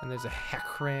 And there's a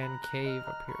Hekran cave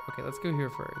up here. Okay, let's go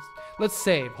here first. Let's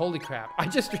save. Holy crap. I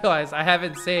just realized I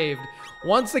haven't saved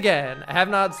once again. I have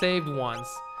not saved once.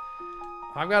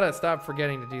 I've got to stop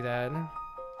forgetting to do that. There's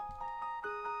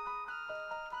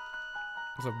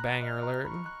a banger alert.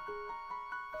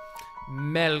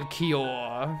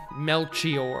 Melchior.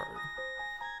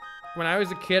 When I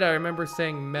was a kid, I remember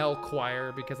saying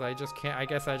Melchoir because I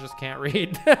guess I just can't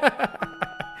read. I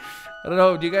don't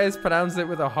know, do you guys pronounce it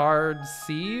with a hard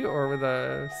C or with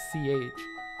a CH?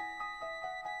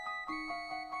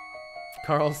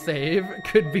 Carl save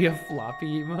could be a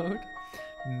floppy emote.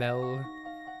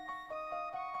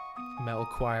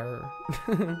 Melchior.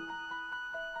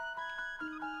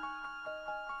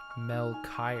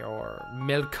 Melchior.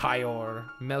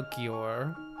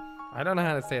 I don't know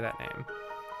how to say that name.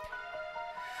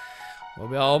 Well,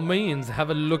 by all means, have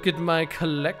a look at my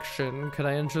collection. Could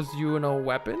I interest you in a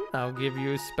weapon? I'll give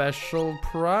you a special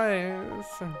prize.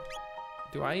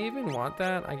 Do I even want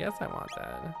that? I guess I want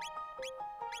that.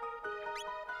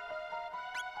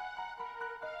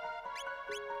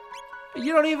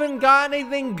 You don't even got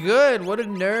anything good. What a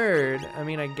nerd. I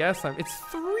mean, I guess it's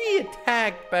 3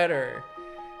 attack better.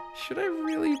 Should I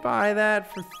really buy that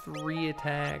for 3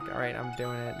 attack? All right, I'm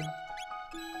doing it.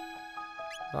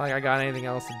 Not like I got anything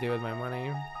else to do with my money.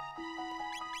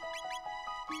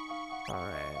 All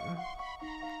right.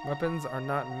 Weapons are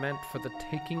not meant for the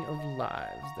taking of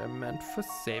lives. They're meant for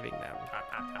saving them.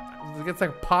 It's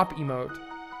like a pop emote.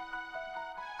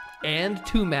 And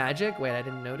 2 magic? Wait, I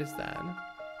didn't notice that.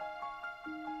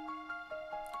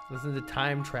 Listen to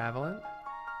time traveling.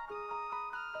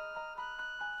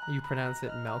 You pronounce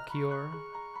it Melchior?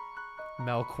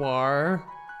 Melchior?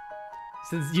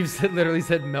 Since you literally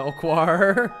said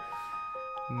Melchior.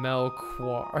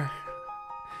 Melchior.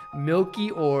 Milky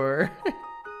or.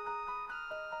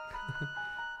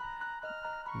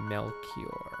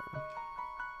 Melchior.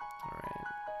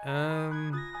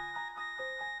 Alright.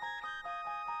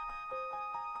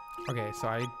 Okay, so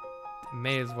I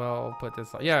may as well put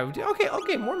this on. Yeah,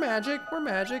 okay, more magic.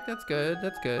 That's good.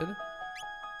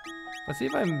 Let's see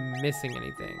if I'm missing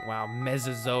anything. Wow,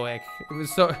 Mesozoic. It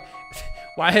was so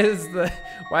why does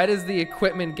the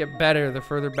equipment get better the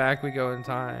further back we go in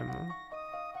time?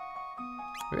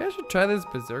 Maybe I should try this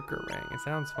Berserker ring. It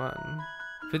sounds fun.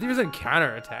 50%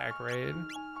 counterattack, right?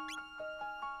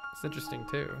 It's interesting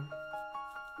too.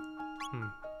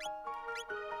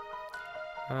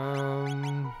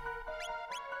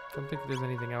 Don't think there's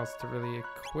anything else to really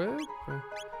equip,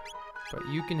 but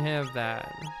you can have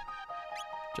that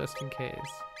just in case.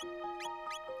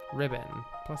 Ribbon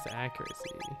plus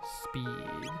accuracy,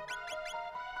 speed,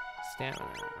 stamina.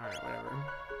 All right, whatever.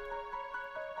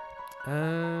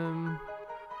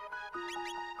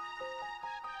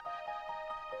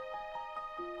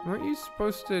 Weren't you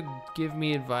supposed to give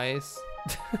me advice?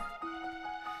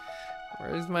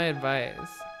 Where's my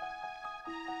advice?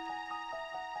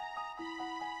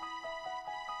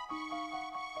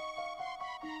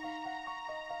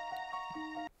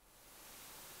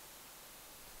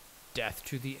 Death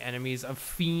to the enemies of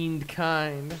fiend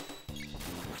kind.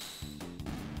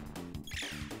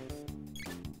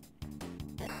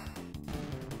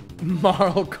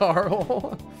 Marl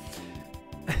Carl.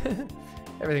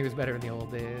 Everything was better in the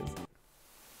old days.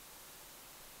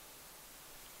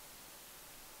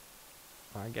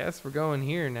 I guess we're going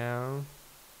here now.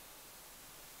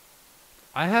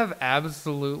 I have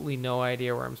absolutely no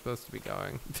idea where I'm supposed to be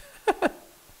going.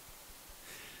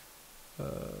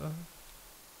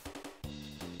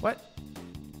 What?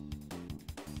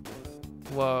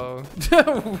 Whoa.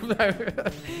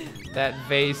 That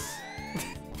vase.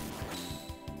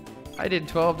 I did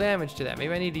 12 damage to that.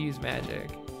 Maybe I need to use magic.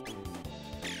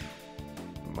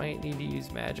 Might need to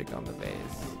use magic on the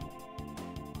vase.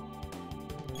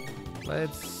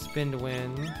 Let's spin to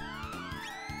win.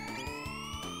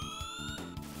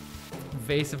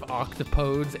 Vase of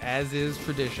octopodes, as is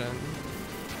tradition.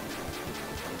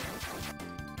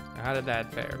 How did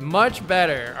that fare? Much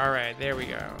better. All right, there we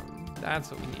go.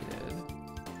 That's what we needed.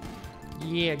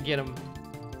 Yeah, get him.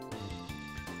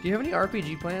 Do you have any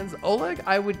RPG plans? Oleg,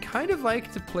 I would kind of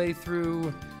like to play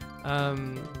through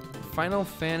Final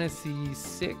Fantasy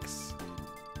VI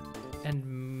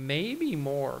and maybe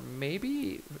more.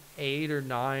 Maybe 8 or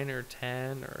 9 or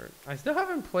 10 or... I still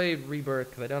haven't played Rebirth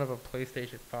because I don't have a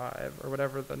PlayStation 5 or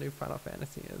whatever the new Final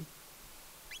Fantasy is.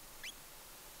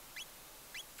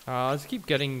 Let's keep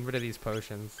getting rid of these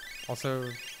potions. Also,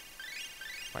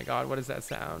 my god, what is that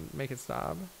sound? Make it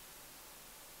stop.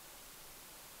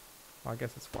 Oh, I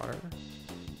guess it's water.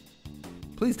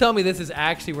 Please tell me this is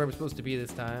actually where I'm supposed to be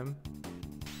this time.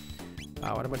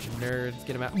 Oh, what a bunch of nerds.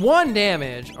 Get him out. 1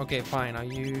 damage! Okay, fine. I'll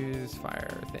use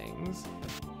fire things.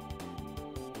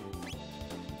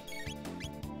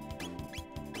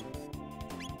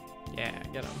 Yeah,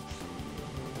 get him.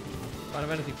 Final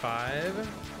Fantasy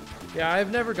 5. Yeah,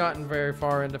 I've never gotten very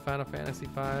far into Final Fantasy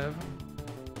 5.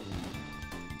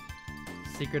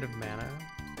 Secret of Mana.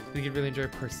 You could really enjoy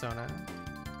Persona.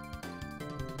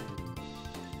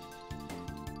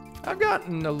 I've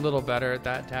gotten a little better at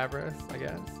that, Tabris, I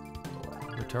guess.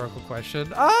 Rhetorical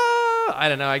question. I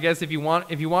don't know. I guess if you want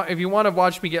to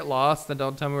watch me get lost, then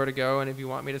don't tell me where to go. And if you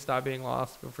want me to stop being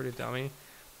lost, feel free to tell me.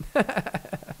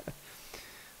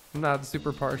 I'm not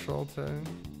super partial to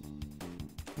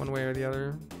one way or the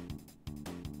other.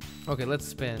 Okay, let's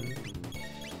spin.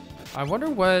 I wonder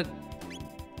what...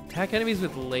 Attack enemies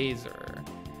with laser.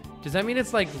 Does that mean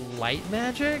it's like light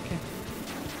magic?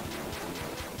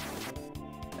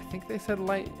 I think they said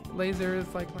laser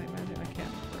is like light magic. I can't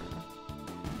remember.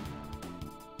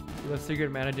 You have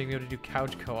secret managing to be able to do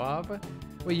couch co-op.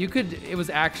 Wait, you could... It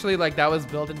was actually like that was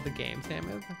built into the game,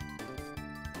 Samuel.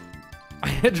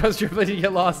 I trust your ability to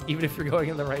get lost even if you're going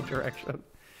in the right direction.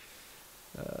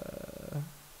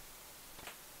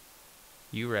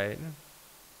 You right.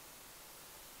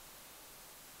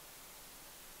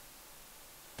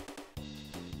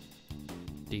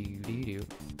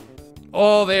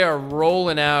 Oh, they are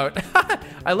rolling out.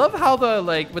 I love how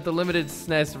with the limited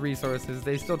SNES resources,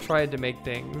 they still tried to make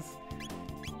things,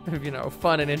 you know,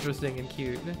 fun and interesting and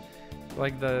cute.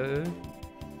 Like the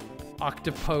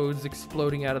octopodes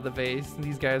exploding out of the vase and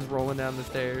these guys rolling down the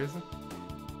stairs.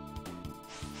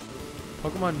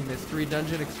 Pokemon Mystery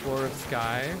Dungeon Explorer of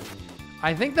Sky.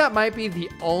 I think that might be the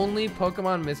only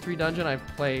Pokemon Mystery Dungeon I've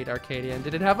played, Arcadian.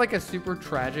 Did it have like a super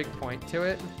tragic point to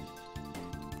it?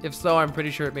 If so, I'm pretty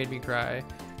sure it made me cry.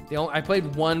 I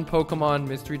played one Pokemon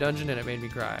Mystery Dungeon and it made me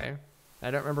cry.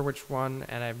 I don't remember which one,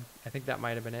 and I think that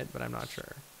might have been it, but I'm not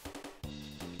sure.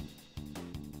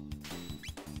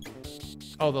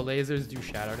 Oh, the lasers do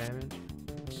shadow damage.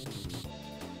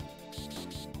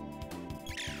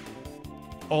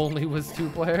 Only was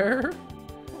 2-player?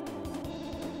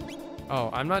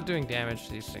 Oh, I'm not doing damage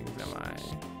to these things, am I?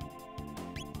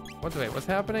 What's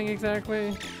happening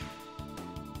exactly?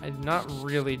 I'm not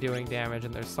really doing damage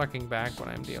and they're sucking back what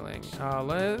I'm dealing.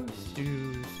 Let's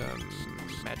do some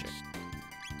magic.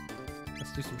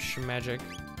 Let's do some shmagic.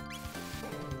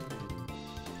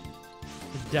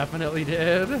 It definitely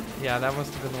did. Yeah, that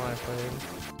must have been the one I played.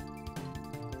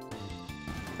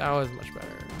 That was much better.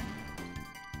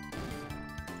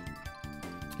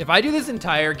 If I do this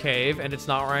entire cave and it's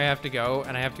not where I have to go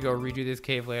and I have to go redo this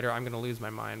cave later, I'm gonna lose my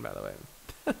mind, by the way.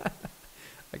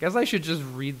 I guess I should just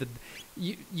read the...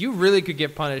 You really could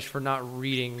get punished for not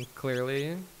reading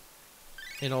clearly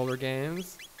in older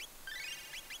games.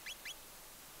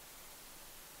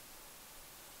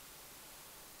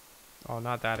 Oh,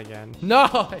 not that again. No,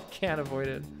 I can't avoid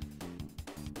it.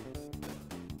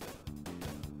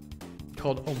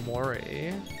 Called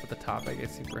Omori, but the topic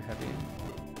is super heavy.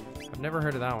 I've never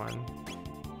heard of that one.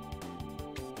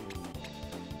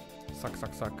 Suck,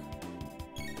 suck, suck.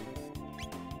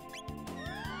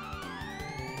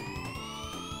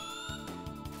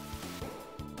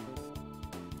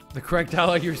 The correct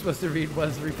dialogue you were supposed to read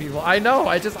was repeatable. I know.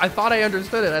 I thought I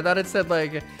understood it. I thought it said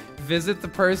like, visit the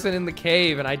person in the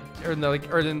cave, and or in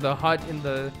the hut in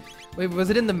the. Wait, was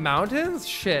it in the mountains?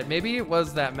 Shit, maybe it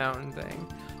was that mountain thing.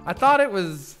 I thought it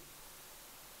was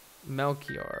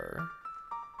Melchior,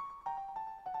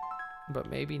 but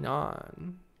maybe not.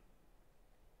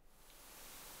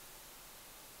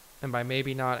 And by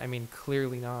maybe not, I mean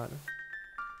clearly not.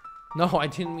 No, I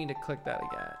didn't mean to click that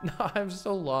again. No, I'm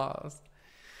so lost.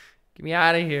 Get me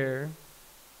out of here.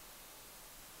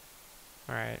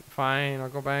 Alright, fine. I'll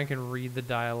go back and read the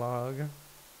dialogue.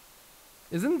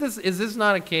 Is this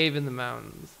not a cave in the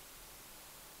mountains?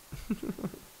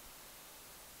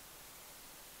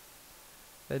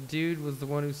 That dude was the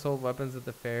one who sold weapons at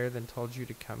the fair, then told you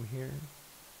to come here.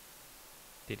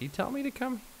 Did he tell me to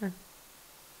come here?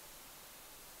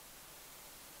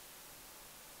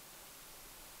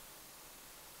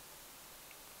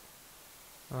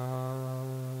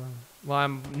 Well,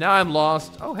 now I'm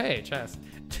lost. Oh, hey, chest.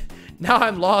 Now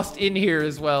I'm lost in here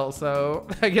as well, so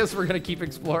I guess we're gonna keep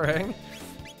exploring.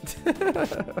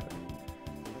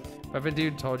 Weapon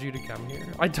dude told you to come here.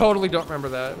 I totally don't remember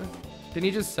that. Didn't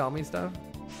he just sell me stuff?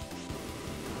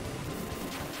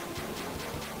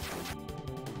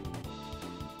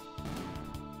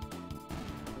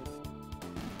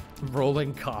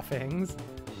 Rolling coughings.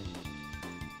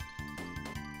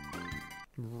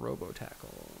 Robo-tackle.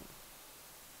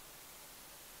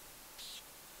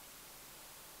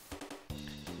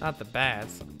 Not the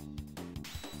bats.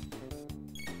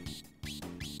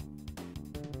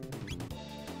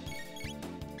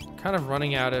 Kind of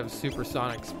running out of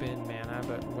supersonic spin mana,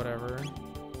 but whatever.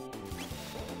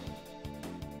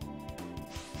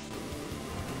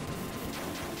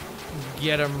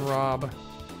 Get him, Rob.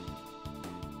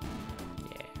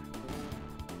 Yeah.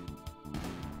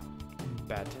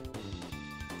 Bet.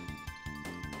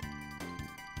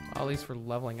 Well, at least we're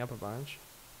leveling up a bunch.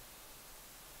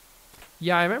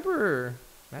 Yeah, I remember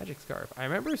Magic Scarf. I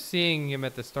remember seeing him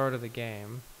at the start of the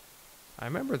game. I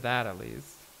remember that at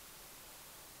least.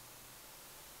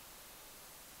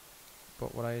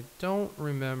 But what I don't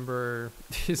remember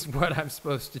is what I'm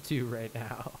supposed to do right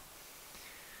now.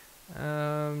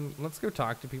 Let's go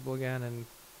talk to people again and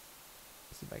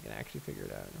see if I can actually figure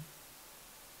it out.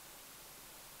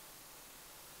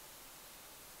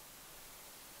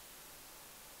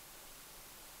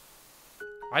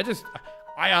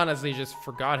 I honestly just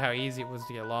forgot how easy it was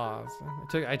to get lost.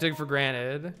 I took for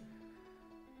granted.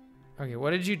 Okay,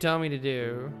 what did you tell me to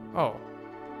do? Oh.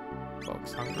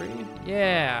 Folks hungry?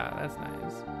 Yeah, that's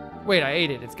nice. Wait, I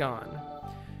ate it. It's gone.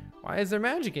 Why is there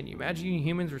magic in you? Magic in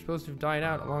humans were supposed to have died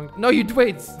out a long... No, you...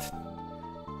 Wait.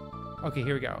 Okay,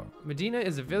 here we go. Medina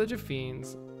is a village of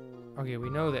fiends. Okay, we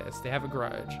know this. They have a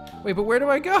grudge. Wait, but where do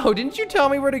I go? Didn't you tell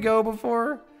me where to go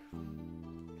before?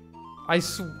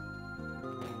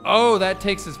 Oh, that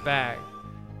takes us back.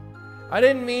 I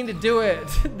didn't mean to do it.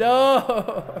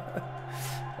 No.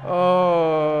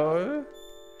 Oh.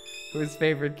 Whose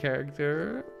favorite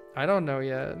character? I don't know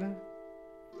yet.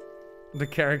 The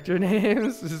character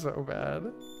names is so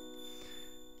bad.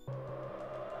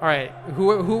 All right,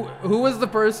 who was the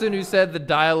person who said the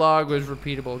dialogue was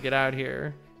repeatable? Get out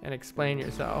here and explain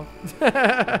yourself.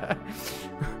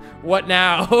 What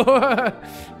now?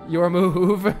 Your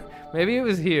move. Maybe it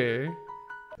was here.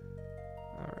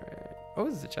 All right. Oh,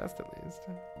 this is a chest at least.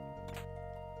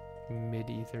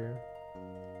 Mid-ether.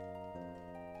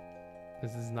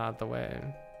 This is not the way.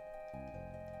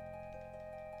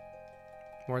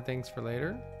 More things for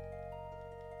later?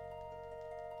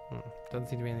 Doesn't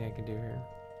seem to be anything I can do here.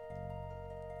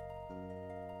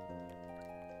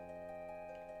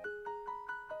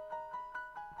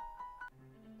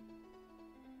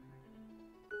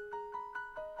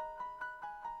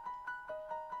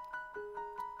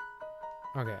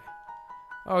 Okay.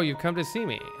 Oh, you've come to see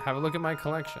me. Have a look at my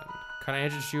collection. Can I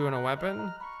interest you in a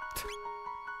weapon?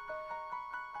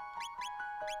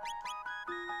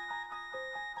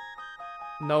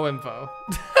 No info.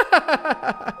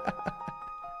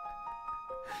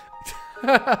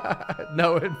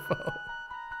 No info.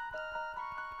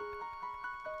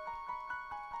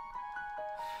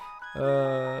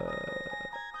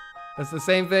 That's the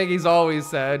same thing he's always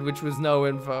said, which was no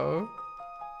info.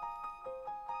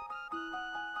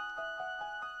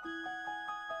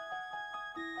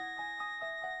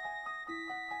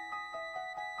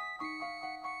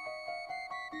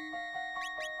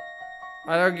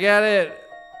 I don't get it.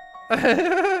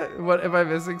 What, am I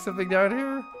missing something down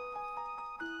here?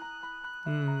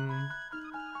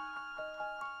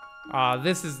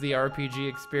 This is the RPG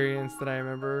experience that I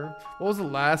remember. What was the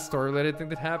last story-related thing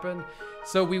that happened?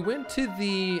 So we went to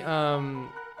the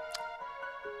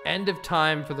end of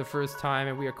time for the first time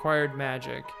and we acquired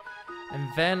magic. And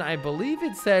then I believe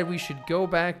it said we should go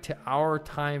back to our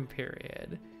time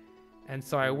period. And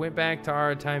so I went back to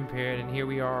our time period and here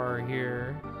we are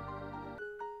here.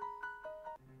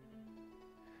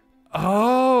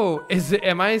 Oh, is it,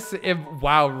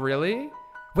 wow, really?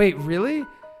 Wait, really?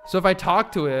 So if I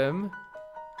talk to him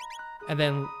and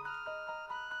then,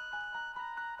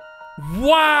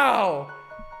 Wow!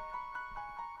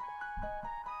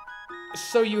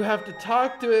 So you have to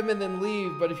talk to him and then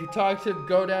leave, but if you talk to him,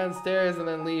 go downstairs and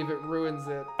then leave, it ruins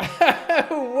it.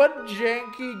 What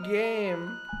janky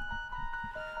game.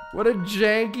 What a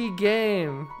janky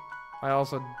game. I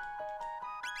also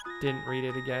didn't read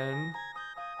it again.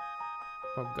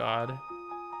 Oh God.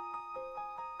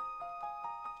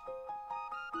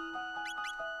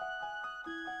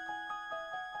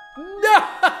 No!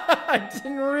 I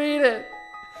didn't read it.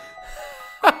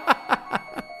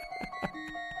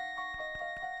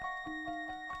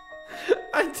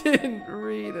 I didn't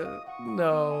read it.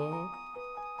 No.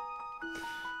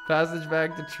 Passage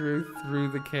back to truth through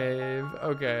the cave.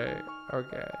 Okay.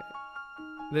 Okay.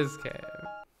 This cave.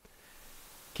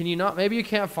 Can you not? Maybe you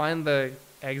can't find the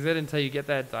exit until you get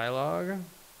that dialogue?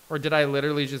 Or did I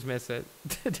literally just miss it?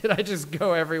 Did I just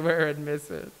go everywhere and miss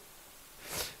it?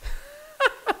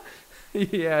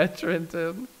 Yeah,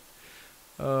 Trenton.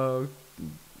 Oh.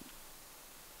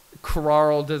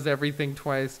 Carl does everything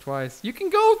twice. You can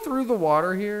go through the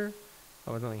water here.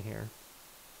 Oh, it's only here.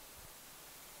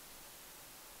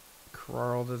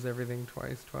 Carl does everything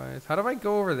twice. How do I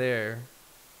go over there?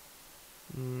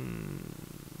 You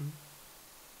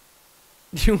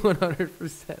 100%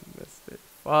 missed it.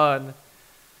 Fun.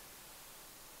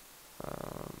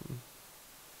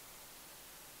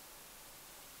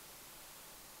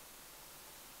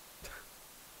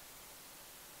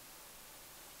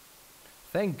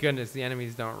 Thank goodness the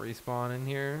enemies don't respawn in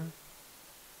here.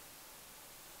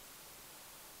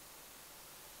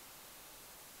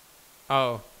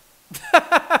 Oh.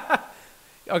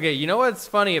 Okay, you know what's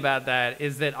funny about that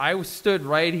is that I stood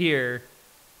right here.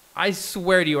 I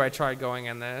swear to you I tried going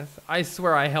in this. I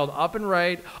swear I held up and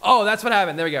right. Oh, that's what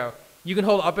happened. There we go. You can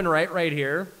hold up and right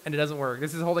here, and it doesn't work.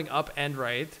 This is holding up and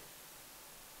right.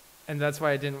 And that's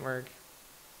why it didn't work.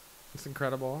 It's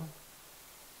incredible.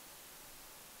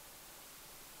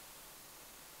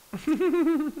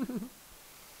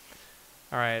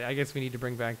 Alright, I guess we need to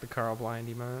bring back the Carl blind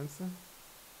emotes.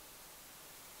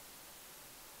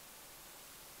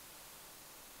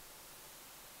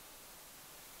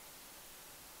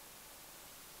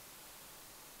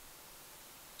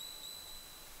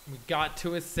 We got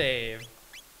to a save.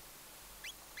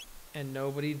 And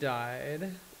nobody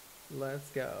died. Let's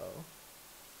go.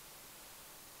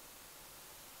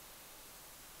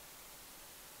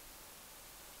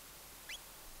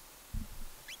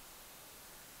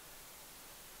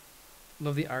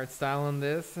 Love the art style on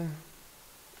this.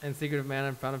 And Secret of Mana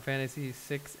and Final Fantasy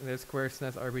VI and their Square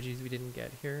SNES RPGs we didn't get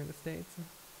here in the States.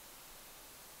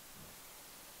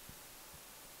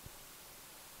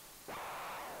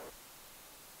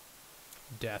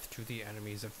 Death to the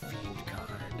enemies of fiend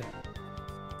kind.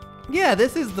 Yeah,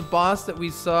 this is the boss that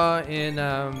we saw in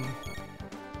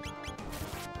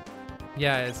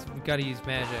yeah, we gotta use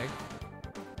magic.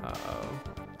 Uh-oh.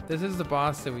 This is the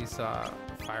boss that we saw.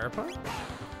 Fire Punch?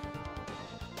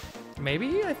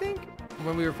 Maybe, I think?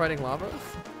 When we were fighting lavas?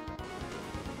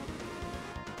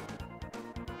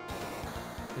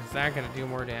 Is that gonna do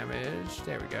more damage?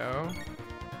 There we go.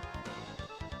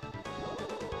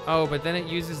 Oh, but then it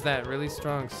uses that really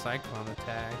strong cyclone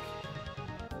attack.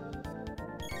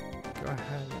 Go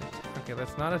ahead. Okay,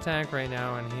 let's not attack right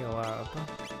now and heal up.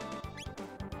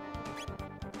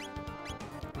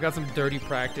 We got some dirty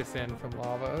practice in from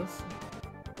lavas.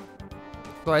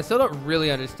 So I still don't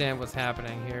really understand what's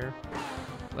happening here.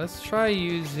 Let's try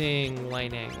using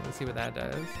lightning and see what that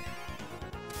does.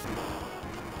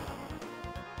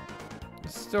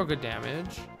 It's still good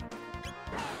damage.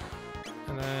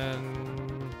 And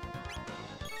then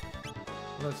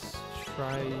let's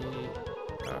try.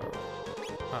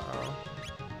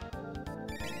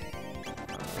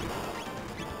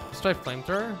 Let's try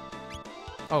flamethrower.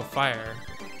 Oh, fire.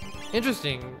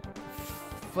 Interesting.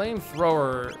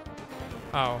 Flamethrower.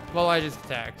 Oh, well, I just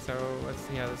attacked, so let's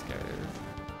see how this goes.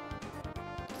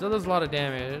 Still does a lot of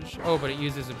damage. Oh, but it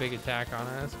uses a big attack on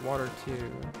us. Water 2.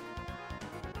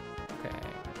 Okay.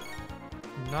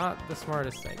 Not the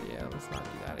smartest idea. Let's not do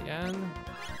that again.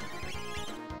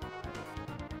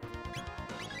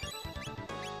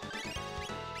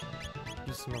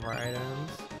 Just some of our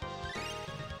items.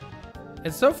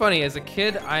 It's so funny. As a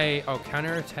kid, oh,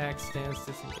 counterattack stance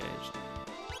disengaged.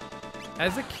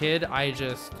 As a kid, I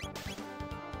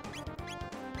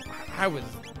was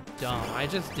dumb. I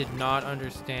just did not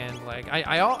understand. Like,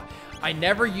 I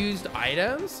never used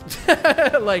items,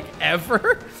 like,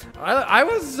 ever. I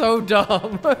was so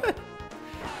dumb.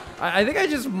 I think I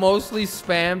just mostly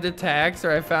spammed attacks, or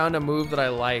I found a move that I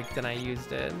liked and I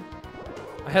used it.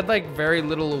 I had, like, very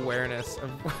little awareness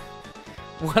of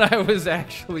what I was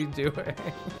actually doing.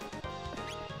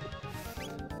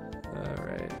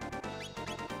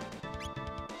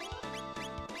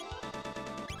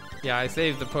 Yeah, I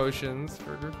saved the potions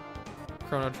for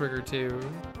Chrono Trigger 2.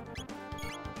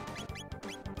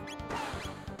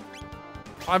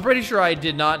 I'm pretty sure I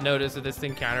did not notice that this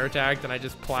thing counterattacked, and I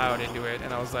just plowed into it,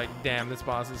 and I was like, damn, this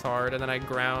boss is hard. And then I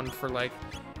ground for like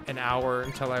an hour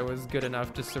until I was good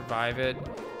enough to survive it,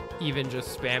 even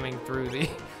just spamming through the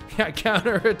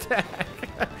counterattack.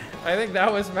 I think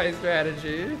that was my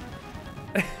strategy.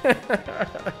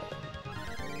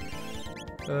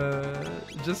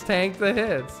 Just tank the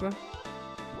hits.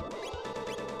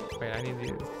 Wait, I need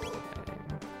these.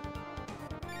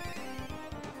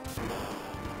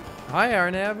 Hi,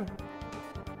 Arnab.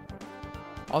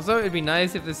 Also, it'd be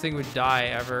nice if this thing would die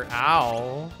ever.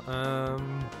 Ow.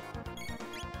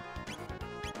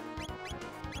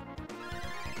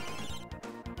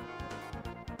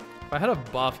 If I had a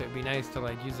buff, it'd be nice to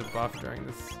like use a buff during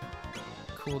this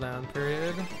cooldown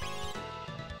period.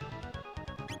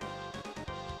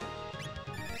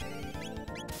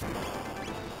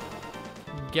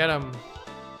 Get him.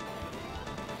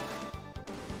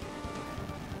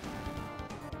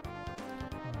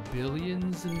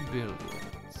 Billions and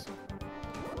billions.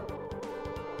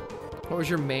 What was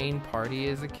your main party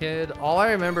as a kid? All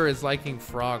I remember is liking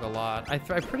Frog a lot. I'm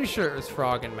pretty sure it was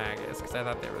Frog and Magus because I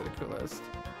thought they were the coolest.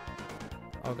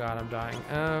 Oh god, I'm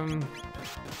dying.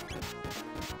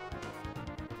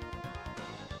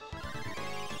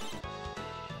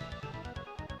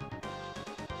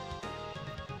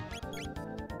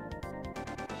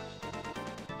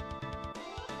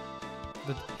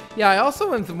 Yeah, I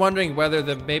also am wondering whether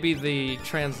maybe the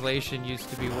translation used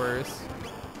to be worse.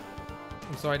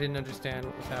 And so I didn't understand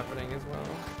what was happening as well.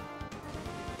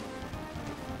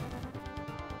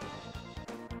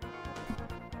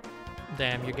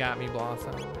 Damn, you got me,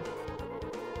 Blossom.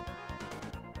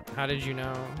 How did you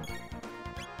know?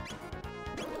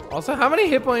 Also, how many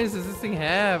hit points does this thing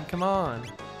have? Come on.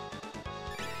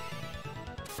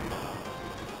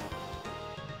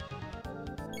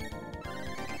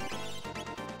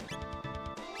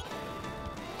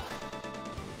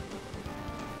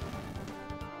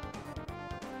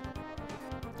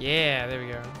 Yeah, there we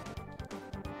go.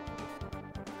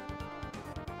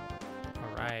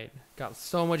 All right, got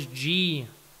so much G.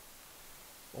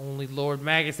 Only Lord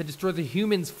Magus had destroyed the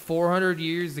humans 400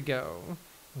 years ago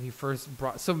when he first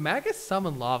brought. So Magus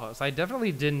summoned Lavos. I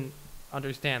definitely didn't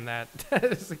understand that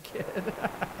as a kid.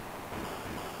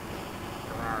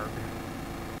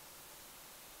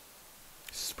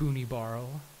 Spoony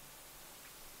Barrel.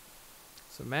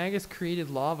 So Magus created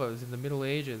Lavos in the Middle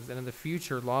Ages, and in the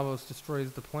future, Lavos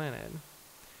destroys the planet.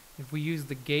 If we use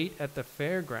the gate at the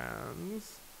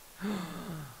fairgrounds...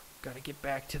 Gotta get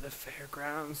back to the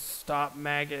fairgrounds. Stop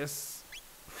Magus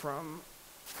from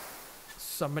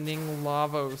summoning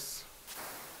Lavos.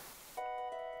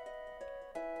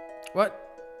 What?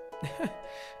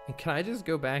 And can I just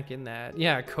go back in that?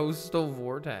 Yeah, Coastal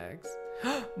Vortex.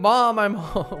 Mom, I'm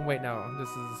home. Wait, no, this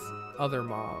is other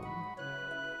mom.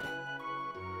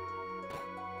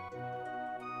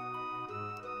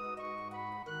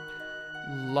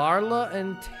 Larla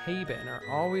and Tabin are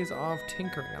always off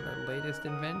tinkering on their latest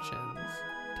inventions.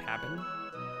 Tabin?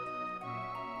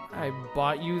 I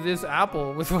bought you this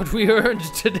apple with what we earned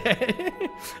today.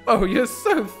 Oh, you're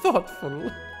so thoughtful.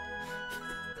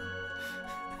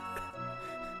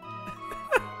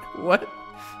 What?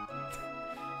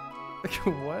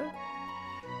 What?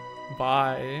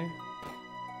 Bye.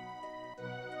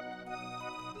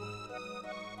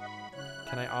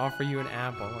 Can I offer you an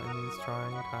apple in these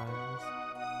trying times?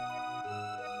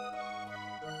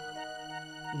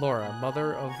 Laura,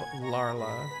 mother of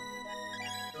Larla.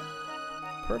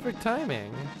 Perfect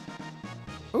timing.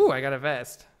 Ooh, I got a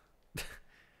vest.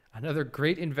 Another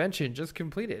great invention just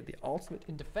completed. The ultimate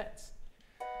in defense.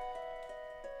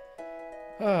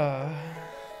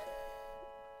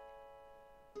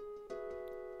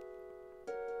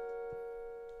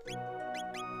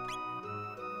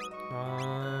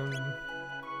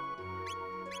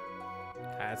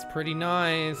 That's pretty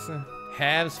nice.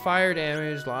 Halves fire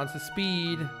damage, lots of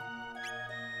speed.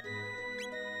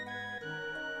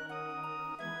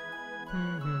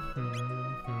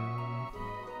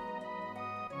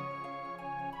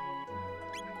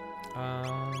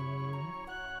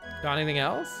 Got anything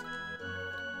else?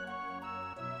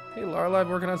 Hey Larla, I'm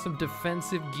working on some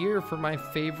defensive gear for my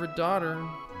favorite daughter.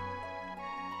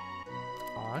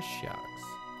 Aw, shucks.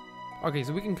 Okay,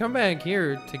 so we can come back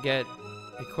here to get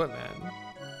equipment.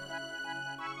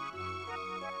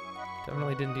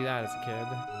 Definitely didn't do that as a kid.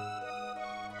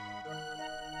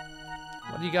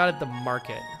 What do you got at the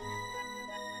market?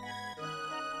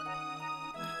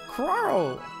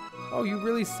 Carl! Oh, you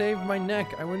really saved my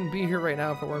neck. I wouldn't be here right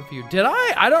now if it weren't for you. Did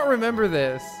I? I don't remember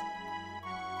this.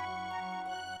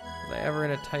 Was I ever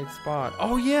in a tight spot?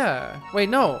 Oh yeah! Wait,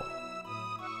 no!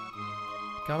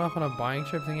 Got off on a buying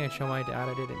trip thinking I'd show my dad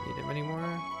I didn't need him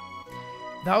anymore.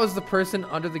 That was the person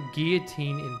under the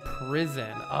guillotine in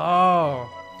prison. Oh!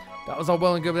 That was all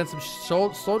well and good, but then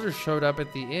some soldiers showed up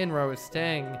at the inn where I was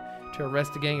staying to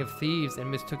arrest a gang of thieves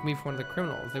and mistook me for one of the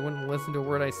criminals. They wouldn't listen to a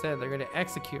word I said. They're going to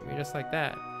execute me just like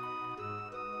that.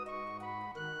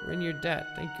 We're in your debt.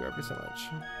 Thank you ever so much.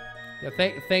 Yeah,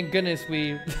 thank goodness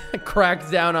we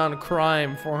cracked down on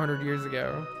crime 400 years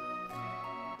ago.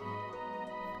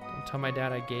 Don't tell my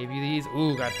dad I gave you these.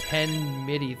 Ooh, got 10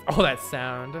 middies. Oh, that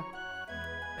sound.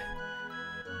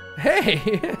 Hey!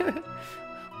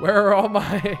 Where are all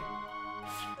my...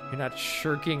 You're not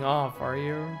shirking off, are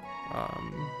you? Of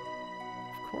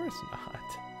course not.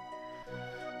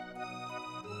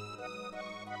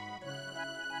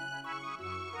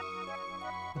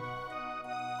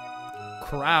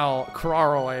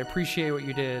 Carl, I appreciate what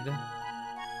you did.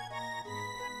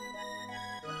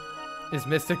 Is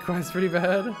Mystic Quest pretty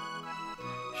bad?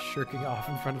 Shirking off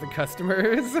in front of the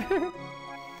customers.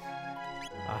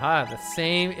 Aha, the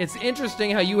same. It's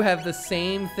interesting how you have the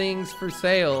same things for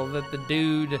sale that the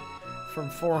dude from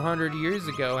 400 years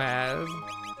ago has.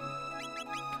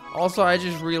 Also, I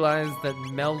just realized that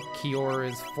Melchior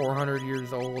is 400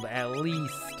 years old at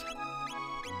least.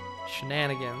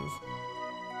 Shenanigans.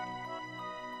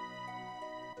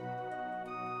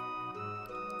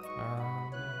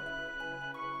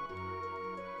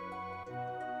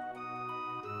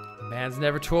 Man's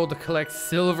never too old to collect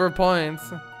silver points.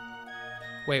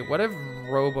 Wait, what if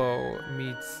Robo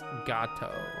meets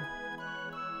Gato?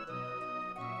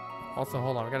 Also,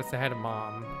 hold on, I gotta say hi to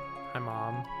Mom. Hi,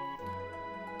 Mom.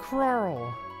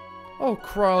 Carl. Oh,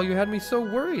 Carl, you had me so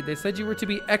worried. They said you were to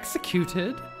be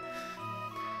executed.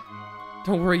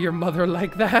 Don't worry your mother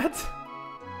like that.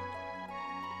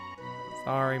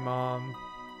 Sorry, Mom.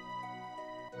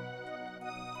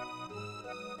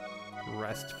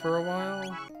 Rest for a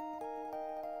while?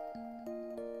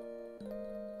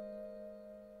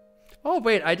 Oh,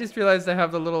 wait, I just realized I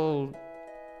have the little...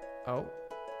 Oh.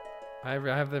 I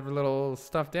have the little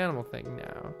stuffed animal thing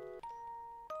now.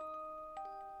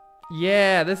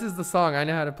 Yeah, this is the song. I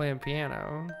know how to play on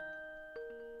piano.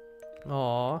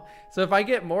 Aw. So if I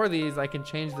get more of these, I can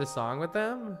change the song with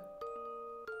them?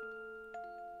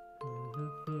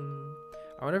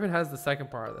 I wonder if it has the second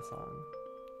part of the song.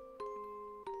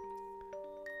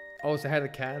 Oh, so I had the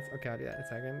cats? Okay, I'll do that in a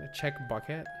second. Check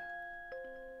bucket.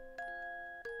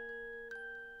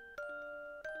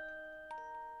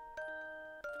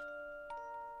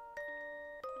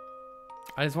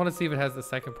 I just want to see if it has the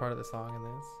second part of the song in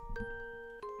this.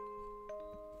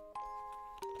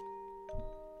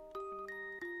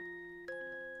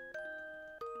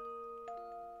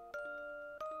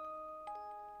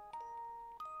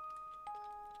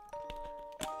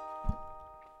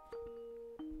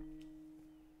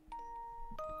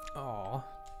 Aw.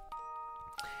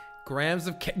 Grams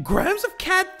of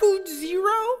cat food 0?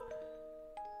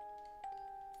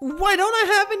 Why don't I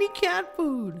have any cat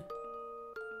food?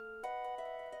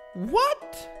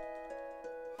 What?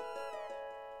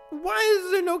 Why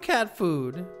is there no cat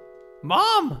food?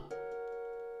 Mom!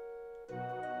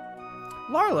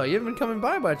 Larla, you haven't been coming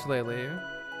by much lately.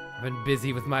 I've been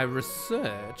busy with my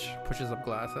research. Pushes up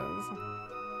glasses.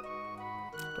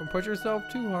 Don't push yourself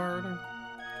too hard.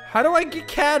 How do I get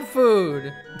cat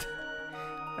food?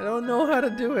 I don't know how to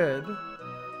do it.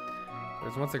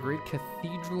 There's once a great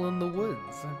cathedral in the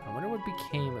woods. I wonder what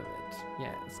became of it.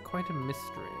 Yeah, it's quite a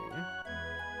mystery.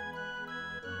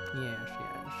 Yes,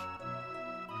 yes.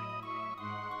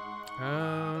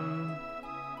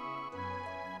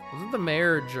 Wasn't the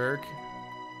mayor a jerk?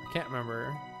 I can't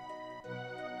remember.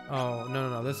 Oh,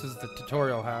 no. This is the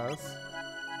tutorial house.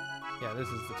 Yeah, this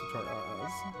is the tutorial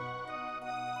house.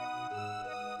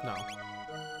 No.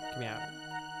 Get me out.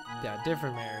 Yeah,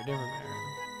 different mayor,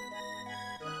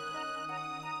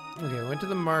 Okay, went to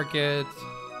the market.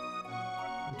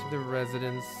 Went to the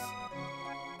residence.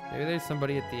 Maybe there's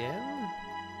somebody at the inn?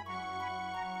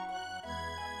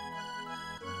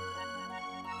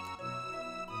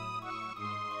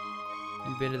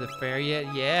 You been to the fair yet?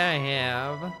 Yeah, I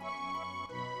have.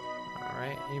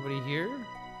 Alright, anybody here?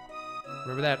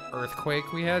 Remember that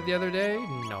earthquake we had the other day?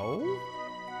 No?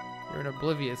 You're an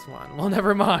oblivious one. Well,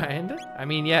 never mind. I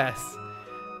mean, yes.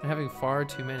 I'm having far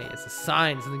too many. It's a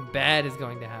sign something bad is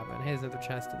going to happen. Hey, there's another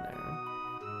chest in there.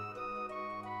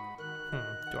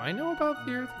 Do I know about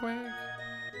the earthquake?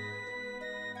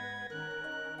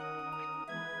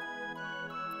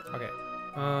 Okay.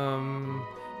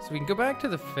 So we can go back to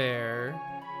the fair.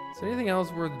 Is there anything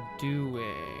else worth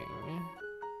doing?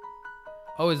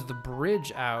 Oh, is the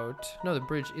bridge out? No, the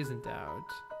bridge isn't out.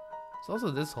 It's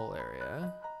also this whole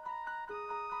area.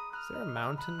 Is there a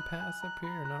mountain pass up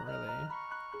here or not really?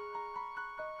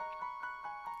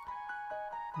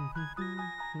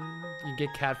 You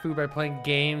get cat food by playing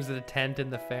games at a tent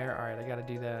in the fair. All right, I gotta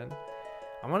do that.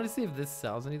 I wanted to see if this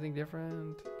sells anything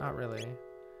different. Not really.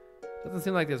 Doesn't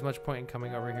seem like there's much point in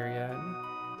coming over here yet.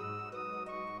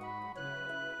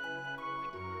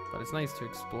 But it's nice to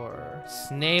explore.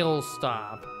 Snail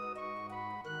stop.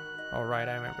 All right,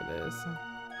 I remember this.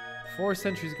 4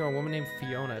 centuries ago, a woman named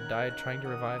Fiona died trying to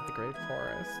revive the Great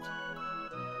Forest.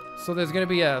 So there's gonna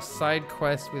be a side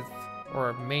quest with, or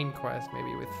a main quest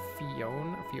maybe with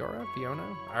Fiona? I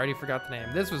already forgot the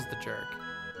name. This was the jerk.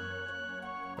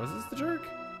 Was this the jerk?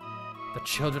 The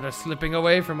children are slipping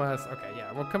away from us. Okay,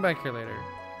 yeah, we'll come back here later.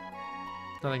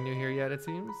 Nothing new here yet, it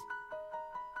seems.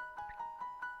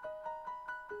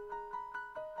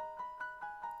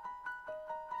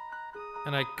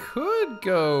 And I could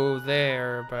go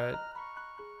there, but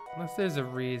unless there's a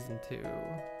reason to.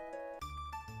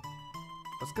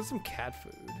 Let's get some cat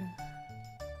food.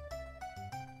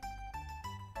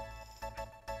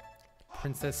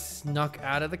 Princess snuck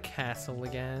out of the castle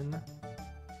again.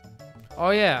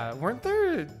 Oh yeah, weren't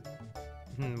there...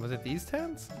 was it these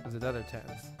tents? Or was it other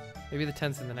tents? Maybe the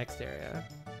tents in the next area.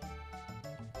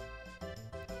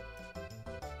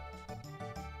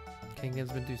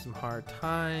 Kingdom's been through some hard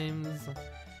times.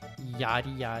 Yada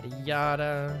yada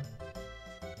yada.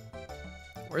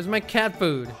 Where's my cat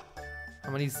food?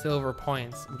 How many silver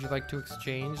points? Would you like to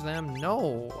exchange them?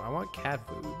 No, I want cat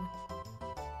food.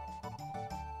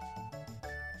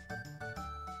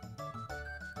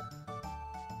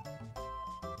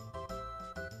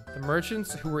 The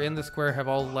merchants who were in the square have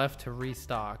all left to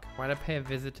restock. Why not pay a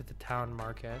visit to the town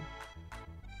market?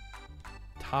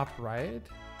 Top right?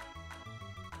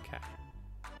 Okay.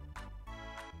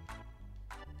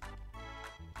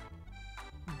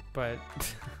 But...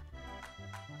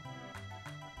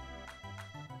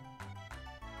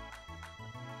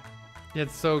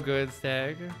 it's so good,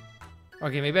 Stag.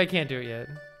 Okay, maybe I can't do it yet.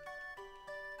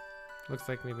 Looks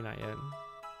like maybe not yet.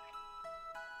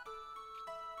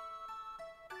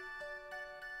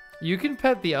 You can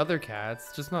pet the other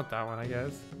cats, just not that one, I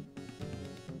guess.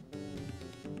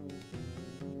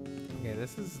 Okay,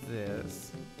 this is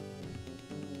this.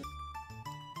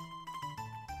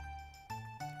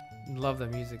 Love the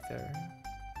music there.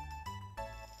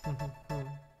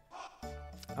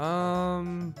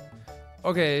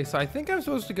 Okay, so I think I'm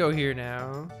supposed to go here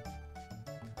now.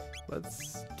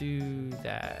 Let's do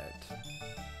that.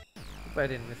 Hope I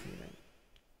didn't miss anything.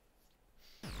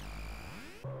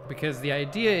 Because the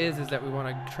idea is that we want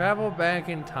to travel back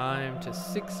in time to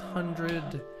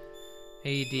 600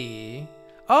 AD.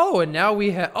 Oh, and now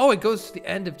we have, oh, it goes to the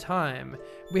end of time.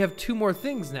 We have 2 more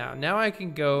things now. Now I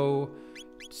can go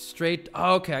straight,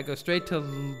 oh, okay, I go straight to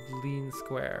Lean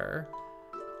Square.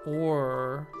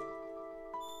 Or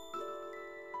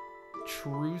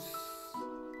Truce.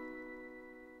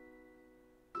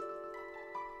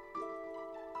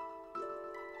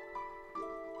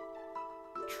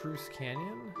 Truce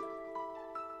Canyon?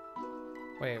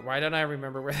 Wait, why don't I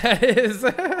remember where that is?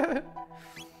 Where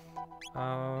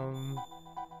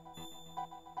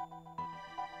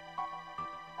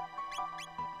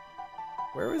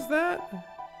was that?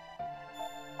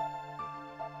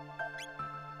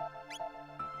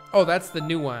 Oh, that's the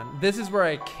new one. This is where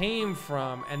I came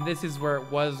from, and this is where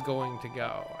it was going to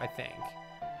go, I think.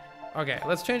 Okay,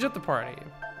 let's change up the party.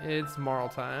 It's Marl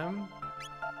time.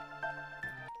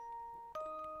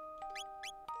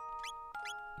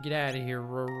 Get out of here,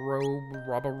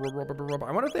 Rob. I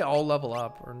wonder if they all level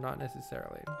up or not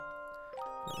necessarily.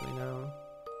 Don't really know.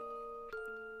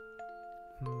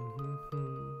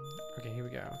 Okay, here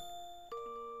we go.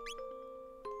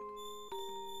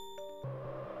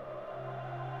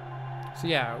 So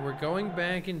yeah, we're going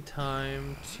back in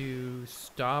time to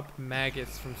stop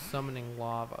maggots from summoning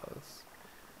lavas.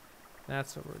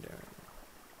 That's what we're doing.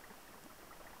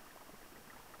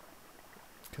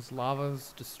 Because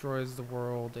lavas destroys the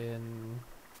world in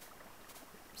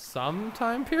some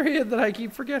time period that I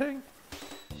keep forgetting.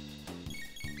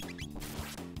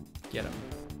 Get him.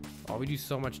 Oh, we do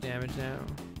so much damage now.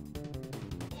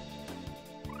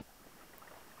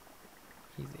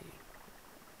 Easy.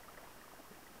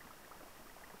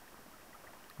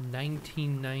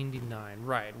 1999.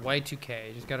 Right,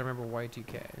 Y2K. Just gotta remember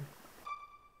Y2K.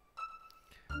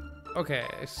 Okay,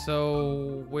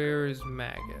 so where's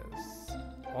Magus?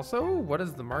 Also, what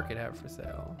does the market have for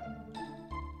sale?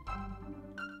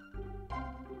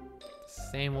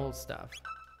 Same old stuff.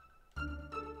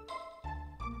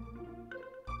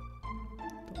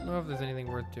 Don't know if there's anything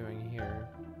worth doing here.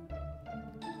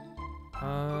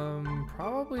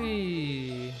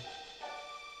 Probably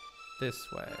this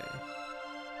way.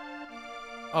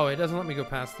 Oh, it doesn't let me go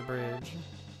past the bridge.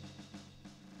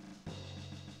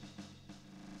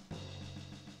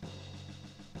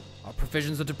 Our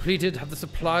provisions are depleted. Have the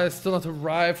supplies still not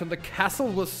arrived, and the castle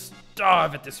will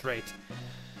starve at this rate.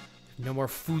 No more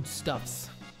foodstuffs.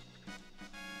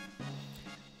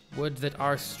 Would that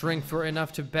our strength were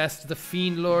enough to best the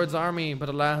Fiend Lord's army, but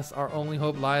alas, our only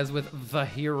hope lies with the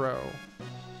hero.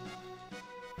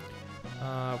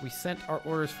 We sent our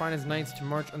orders fine as knights to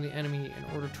march on the enemy in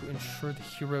order to ensure the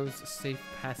hero's safe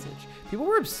passage. People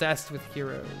were obsessed with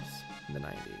heroes in the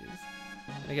 90s.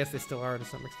 And I guess they still are to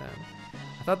some extent.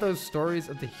 I thought those stories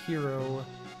of the hero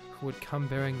who would come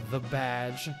bearing the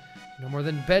badge no more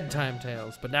than bedtime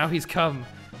tales, but now he's come.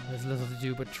 There's little to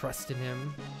do but trust in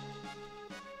him.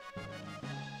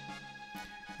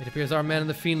 It appears our men and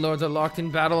the Fiend Lords are locked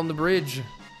in battle on the bridge.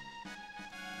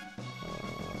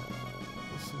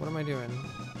 So what am I doing?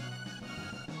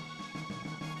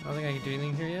 I don't think I can do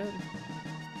anything here yet.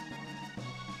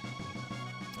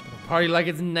 Party like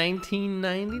it's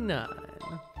 1999.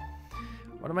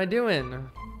 What am I doing?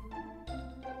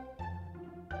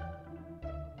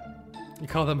 You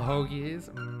call them hoagies?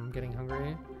 I'm getting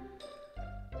hungry.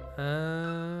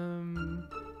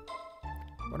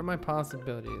 What are my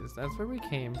possibilities? That's where we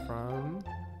came from.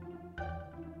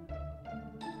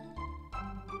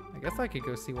 I guess I could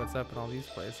go see what's up in all these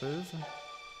places.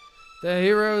 The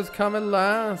heroes come at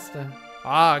last.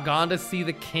 Ah, gone to see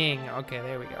the king. Okay,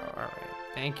 there we go. All right.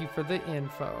 Thank you for the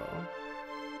info.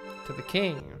 To the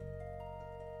king.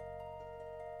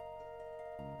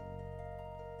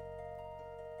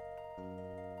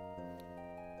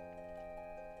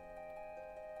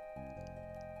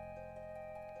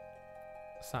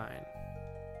 Sign.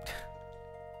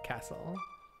 Castle.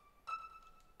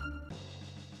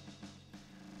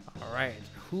 All right.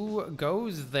 Who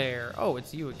goes there? Oh,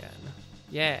 it's you again.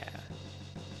 Yeah.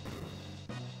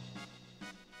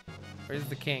 Where's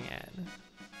the king at?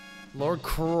 Lord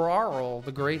Chrono,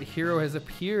 the great hero, has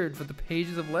appeared for the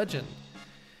pages of legend.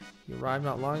 He arrived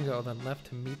not long ago, then left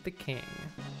to meet the king.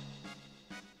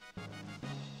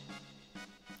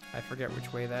 I forget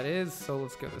which way that is, so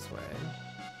let's go this way.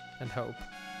 And hope.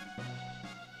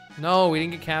 No, we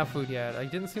didn't get cat food yet.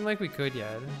 It didn't seem like we could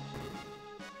yet.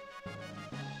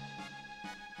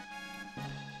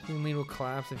 Queen Lee will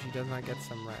collapse if she does not get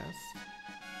some rest.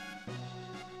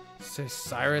 Sir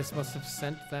Cyrus must have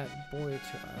sent that boy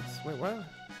to us. Wait, what?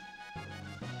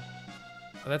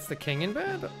 Oh, that's the king in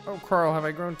bed? Oh, Carl, have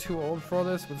I grown too old for all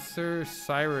this? With Sir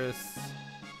Cyrus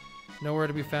nowhere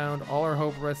to be found, all our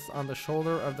hope rests on the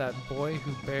shoulder of that boy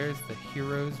who bears the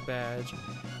hero's badge.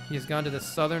 He has gone to the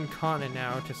southern continent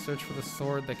now to search for the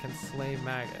sword that can slay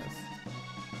Magus.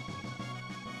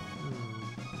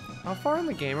 How far in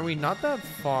the game are we? Not that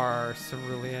far,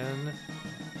 Cerulean.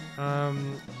 I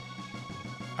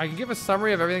can give a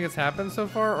summary of everything that's happened so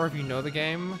far, or if you know the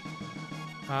game.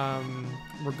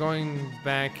 We're going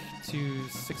back to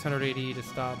 680 to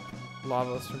stop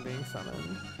Lavos from being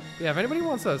summoned. Yeah, if anybody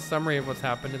wants a summary of what's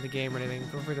happened in the game or anything,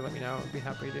 feel free to let me know. I'd be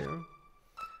happy to.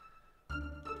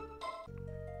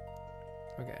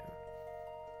 Okay.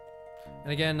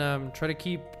 And again, try to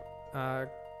keep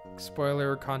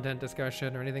spoiler content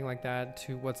discussion or anything like that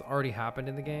to what's already happened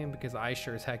in the game, because I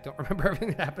sure as heck don't remember everything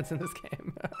that happens in this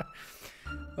game.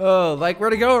 Oh, like where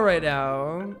to go right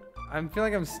now? I feel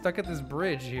like I'm stuck at this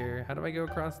bridge here. How do I go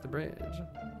across the bridge?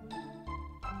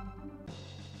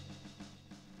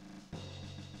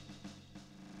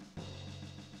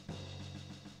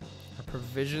 Our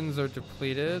provisions are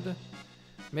depleted.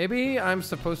 Maybe I'm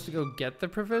supposed to go get the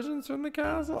provisions from the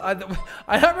castle? I don't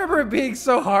remember it being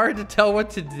so hard to tell what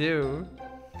to do.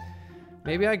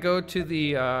 Maybe I go to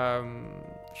the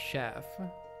chef.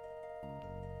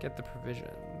 Get the provisions.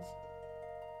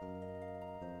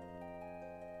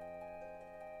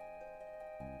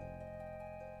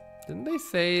 Didn't they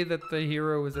say that the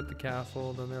hero was at the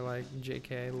castle? Then they're like,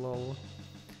 JK, lol.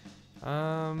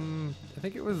 I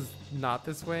think it was not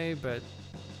this way, but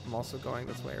I'm also going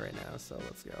this way right now, so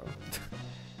let's go.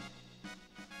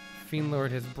 Fiend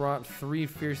Lord has brought 3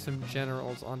 fearsome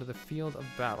generals onto the field of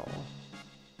battle.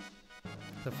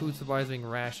 The food supply is being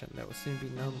rationed. There will soon be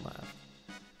none left.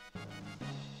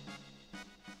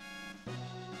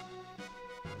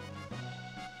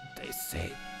 They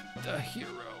say the hero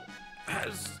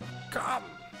has come.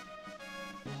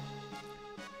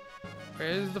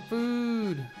 Where's the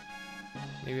food?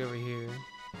 Maybe over here.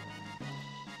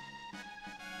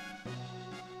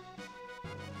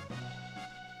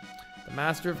 The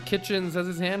master of kitchens has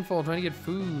his hand full trying to get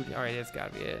food. All right, that's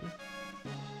gotta be it.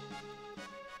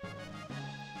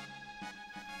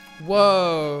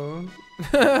 Whoa.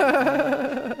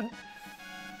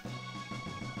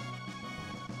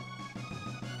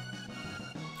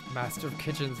 Master of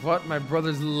kitchens. What? My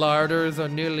brother's larders are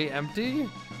nearly empty?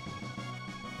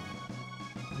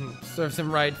 Serves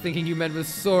him right, thinking you men with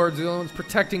swords are the only ones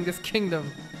protecting this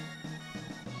kingdom.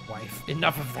 Wife,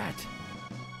 enough of that.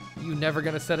 You never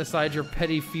gonna set aside your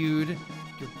petty feud?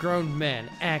 You're grown men.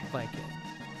 Act like it.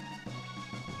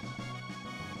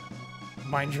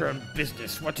 Mind your own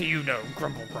business. What do you know?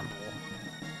 Grumble, grumble.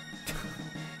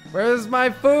 Where's my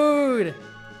food?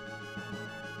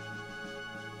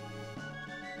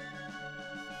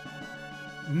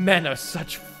 Men are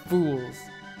such fools.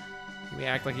 He may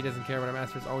act like he doesn't care, but our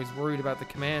master is always worried about the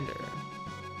commander.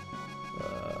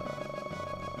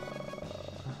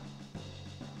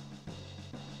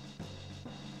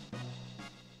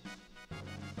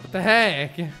 What the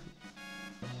heck?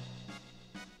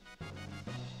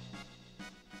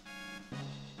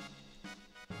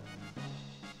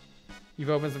 You've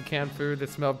opened some canned food that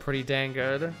smelled pretty dang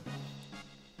good.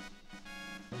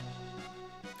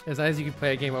 As nice as you can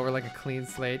play a game over like a clean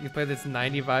slate. You play this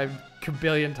 95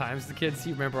 billion times the kids,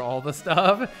 you remember all the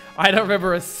stuff. I don't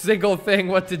remember a single thing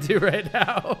what to do right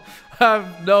now. I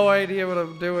have no idea what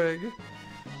I'm doing.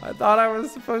 I thought I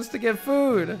was supposed to get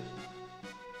food.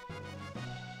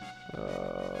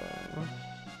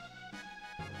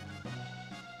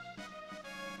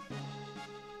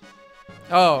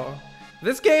 Oh,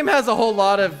 this game has a whole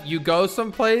lot of you go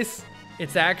someplace,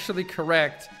 it's actually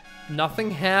correct,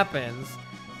 nothing happens.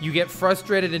 You get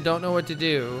frustrated and don't know what to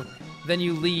do. Then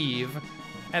you leave.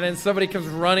 And then somebody comes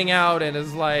running out and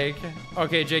is like,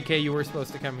 okay, JK, you were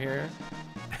supposed to come here.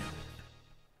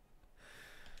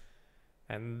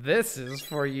 And this is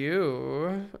for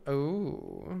you.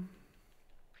 Ooh.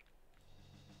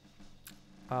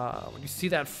 When you see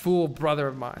that fool brother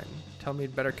of mine, tell me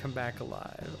he'd better come back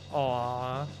alive.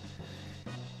 Aw.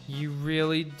 You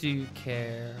really do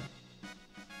care.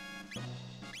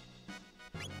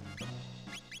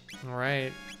 All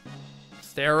right,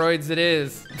 steroids it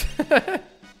is.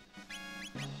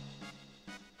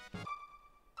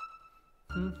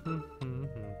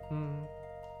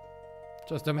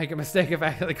 Just don't make a mistake of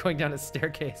actually going down a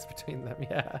staircase between them,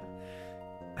 yeah.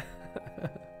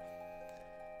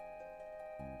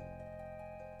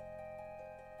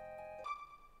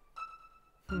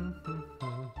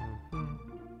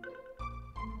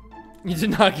 You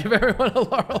did not give everyone a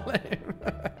laurel name.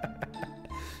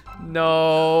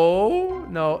 No,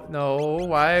 no, no.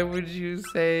 Why would you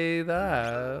say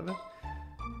that?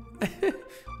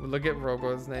 Look at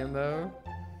Robo's name though.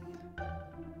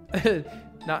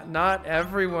 Not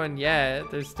everyone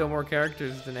yet. There's still more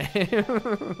characters to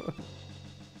name.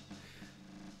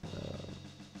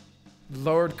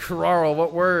 Lord Chrono,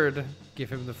 what word?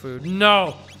 Give him the food.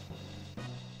 No!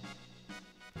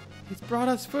 He's brought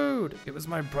us food. It was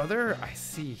my brother? I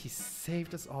see. He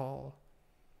saved us all.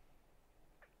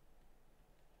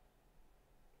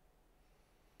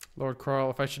 Lord Chrono,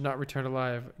 if I should not return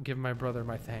alive, give my brother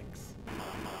my thanks.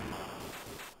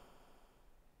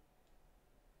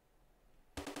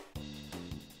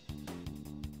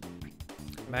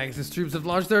 Magus' troops have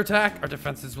launched their attack. Our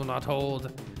defenses will not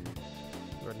hold.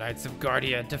 We're Knights of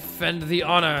Guardia. Defend the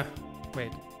honor.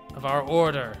 Wait, of our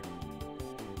order.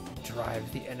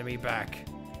 Drive the enemy back.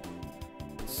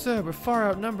 Sir, we're far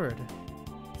outnumbered.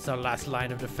 It's our last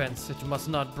line of defense. It must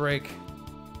not break.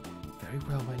 Very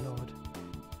well, my lord.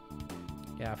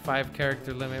 Yeah, 5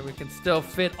 character limit. We can still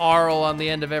fit Arl on the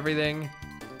end of everything.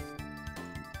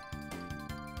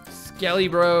 Skelly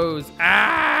Bros.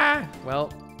 Ah!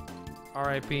 Well,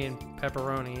 R.I.P. and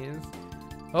pepperonis.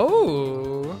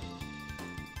 Oh!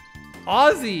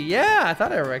 Ozzy! Yeah, I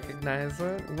thought I recognized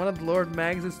it. One of Lord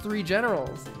Mags' 3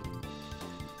 generals.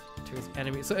 To his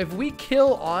enemy. So if we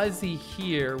kill Ozzy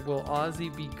here, will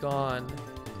Ozzy be gone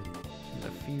in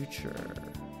the future?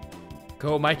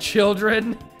 Go, my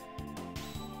children!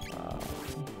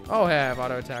 Oh, yeah, I have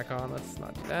auto attack on. Let's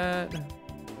not do that.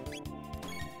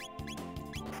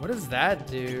 What does that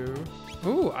do?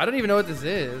 Ooh, I don't even know what this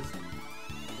is.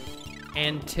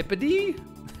 Antipode?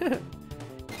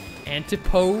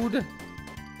 Antipode?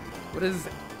 What is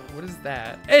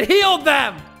that? It healed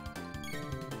them!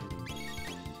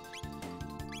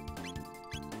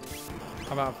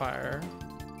 How about fire?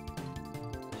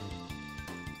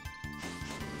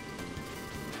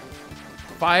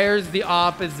 Fire's the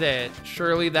opposite.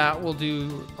 Surely that will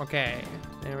do. Okay,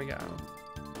 there we go.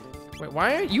 Wait,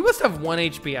 why are you must have 1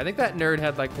 HP. I think that nerd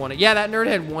had like 1. Yeah, that nerd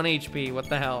had 1 HP. What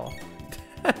the hell?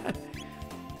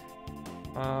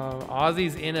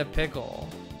 Ozzy's in a pickle.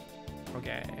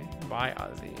 Okay, bye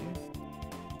Ozzy.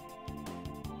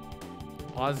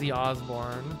 Ozzy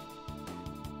Osbourne.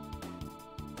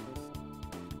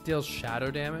 Deals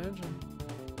shadow damage.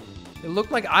 It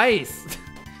looked like ice.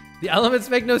 The elements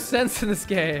make no sense in this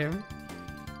game.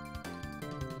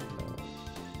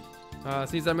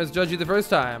 Since I misjudged you the first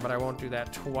time, but I won't do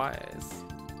that twice.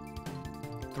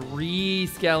 3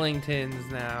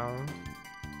 skeletons now.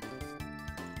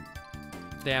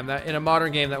 Damn, that in a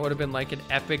modern game that would have been like an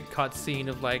epic cutscene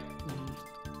of like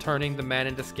turning the men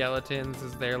into skeletons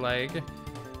as their like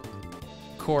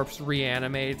corpse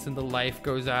reanimates and the life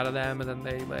goes out of them, and then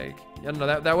they like, I don't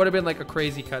know, that would have been like a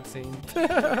crazy cutscene.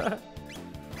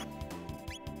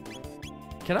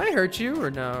 Can I hurt you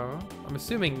or no? I'm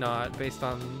assuming not based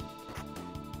on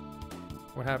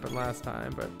what happened last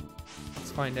time, but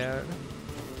let's find out.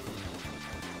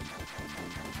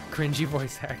 Cringy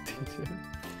voice acting too.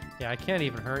 Yeah, I can't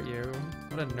even hurt you.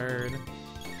 What a nerd.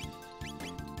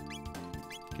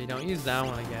 Okay, don't use that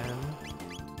one again.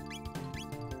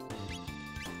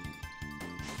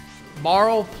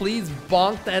 Marl, please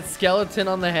bonk that skeleton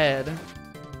on the head.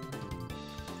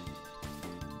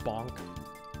 Bonk.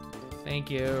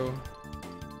 Thank you.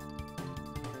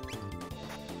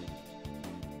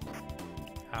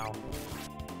 Ow.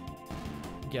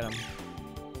 Get him.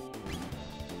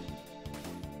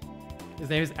 His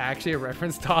name is actually a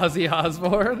reference to Ozzy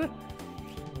Osbourne.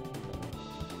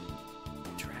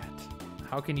 Drat.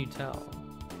 How can you tell?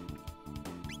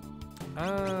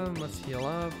 Let's heal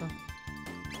up.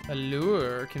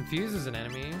 Allure confuses an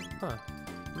enemy. Huh.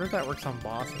 I wonder if that works on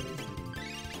bosses.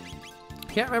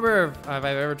 Can't remember if I've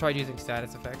ever tried using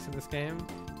status effects in this game.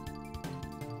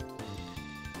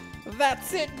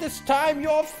 That's it this time,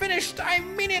 you're finished, I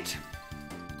mean it!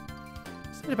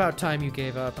 Isn't it about time you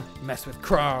gave up? Mess with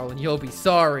Carl and you'll be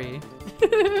sorry.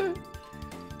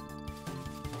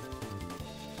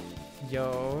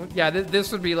 Yo, yeah,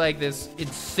 this would be like this,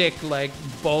 it's sick, like,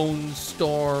 Bone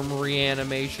Storm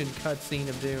reanimation cutscene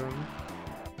of Doom.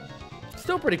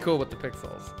 Still pretty cool with the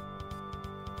pixels.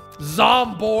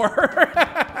 Zombor!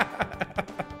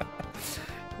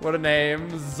 What a name,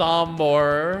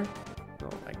 Zombor. Oh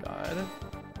my god.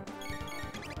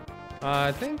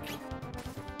 I think...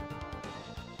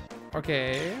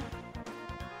 Okay.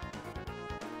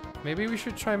 Maybe we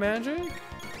should try magic?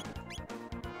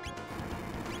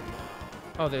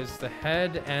 Oh, there's the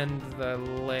head and the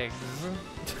legs.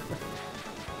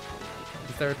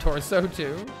 Is there a torso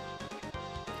too?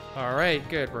 Alright,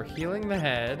 good. We're healing the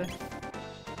head.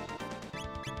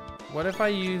 What if I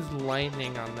use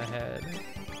lightning on the head?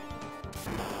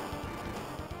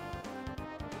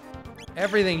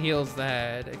 Everything heals the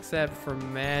head except for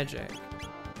magic.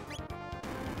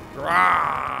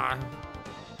 Rah!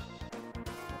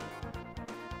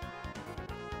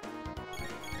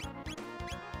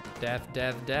 Death,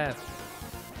 death, death.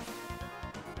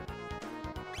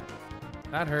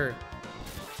 That hurt.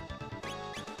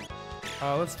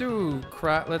 Oh, let's do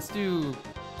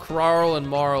Krarl and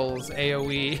Marl's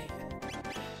AoE.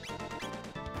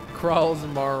 Krarls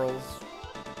and Marls.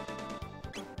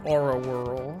 Aura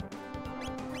Whirl.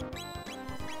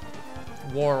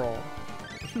 Whirl.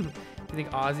 Do you think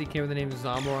Ozzy came with the name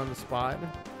Zombor on the spot?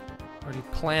 Or did he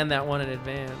plan that one in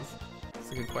advance?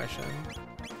 That's a good question.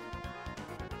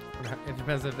 It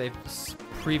depends if they've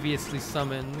previously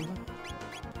summoned.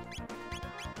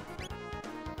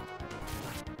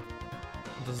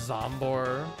 The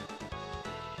Zombor.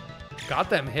 Got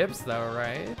them hips though,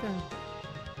 right?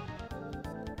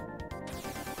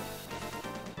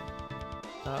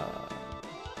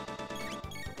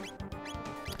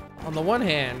 On the one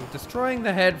hand, destroying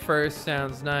the head first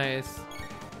sounds nice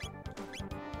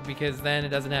because then it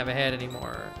doesn't have a head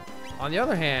anymore. On the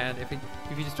other hand, if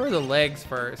you destroy the legs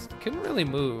first, it couldn't really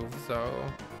move, so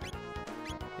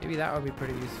maybe that would be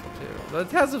pretty useful too. But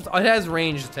it has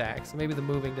ranged attacks, so maybe the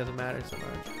moving doesn't matter so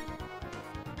much.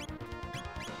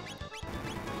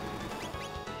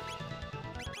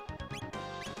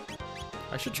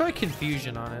 I should try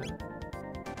confusion on it.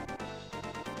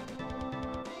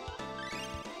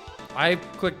 I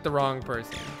clicked the wrong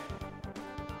person.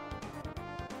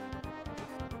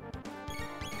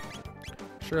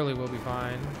 Surely we'll be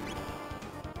fine.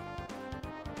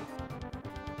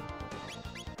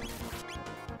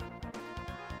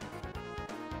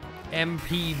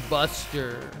 MP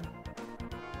Buster.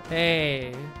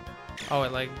 Hey. Oh,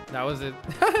 it like, that was it.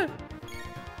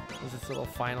 Was this little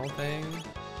final thing?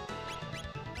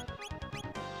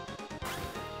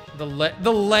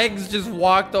 The legs just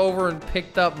walked over and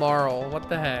picked up Marl. What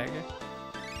the heck?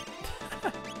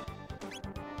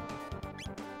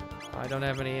 I don't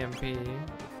have any MP.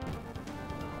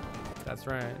 That's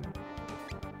right.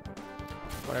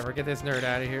 Whatever, get this nerd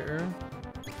out of here.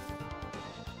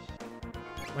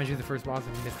 Mind you, the first boss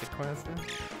of Mystic Quest.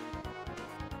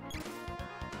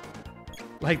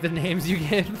 Like the names you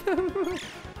give them.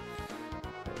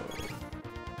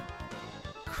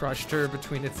 Crushed her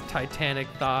between its titanic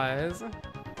thighs.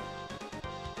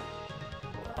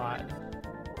 Hot.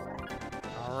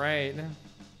 Alright.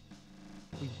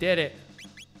 We did it.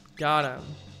 Got him.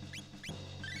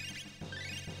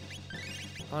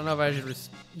 I don't know if I should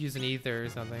use an ether or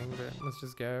something, but let's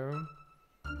just go.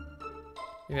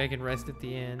 Maybe I can rest at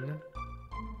the inn.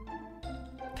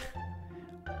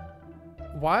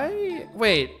 Why?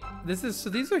 Wait, so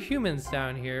these are humans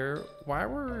down here. Why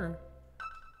were...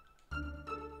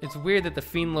 It's weird that the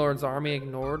Fiend Lord's army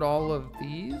ignored all of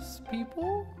these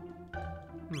people?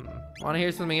 Wanna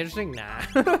hear something interesting? Nah.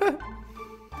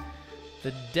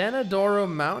 The Denadoro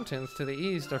Mountains to the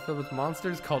east are filled with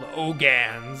monsters called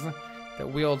Ogans that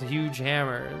wield huge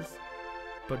hammers,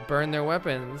 but burn their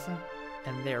weapons,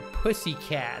 and they're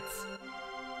pussycats.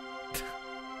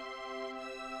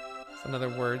 It's another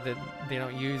word that they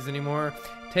don't use anymore.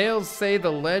 Tales say the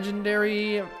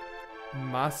legendary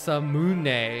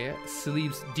Masamune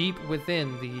sleeps deep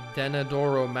within the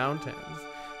Denadoro Mountains,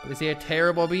 but they say a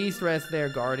terrible beast rests there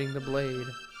guarding the blade.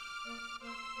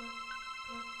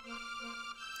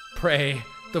 Pray,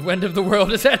 the end of the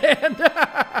world is at hand.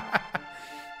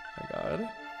 My God.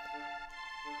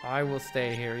 I will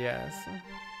stay here, yes.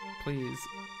 Please,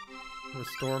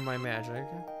 restore my magic.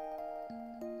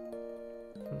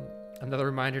 Another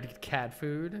reminder to get cat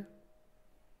food.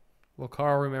 Will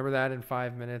Carl remember that in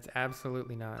 5 minutes?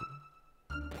 Absolutely not.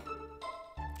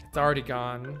 It's already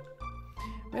gone.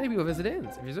 Many people visit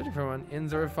inns. If you're searching for one,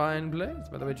 inns are a fine place.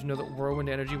 By the way, did you know that whirlwind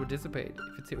energy would dissipate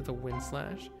if it's hit with a wind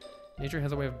slash? Nature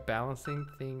has a way of balancing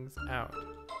things out.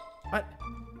 What?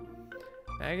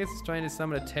 Magus is trying to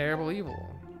summon a terrible evil.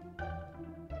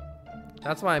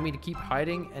 That's why I mean to keep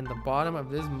hiding in the bottom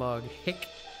of this mug. Hick.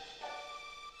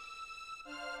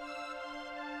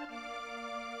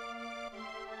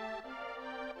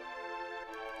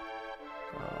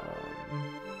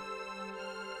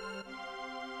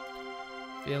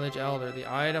 Village Elder.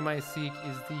 The item I seek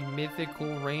is the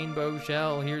mythical rainbow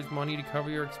shell. Here's money to cover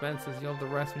your expenses. You'll have the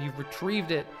rest when you've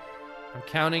retrieved it. I'm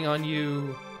counting on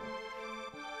you.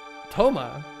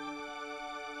 Toma.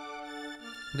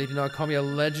 They do not call me a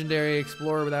legendary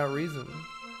explorer without reason.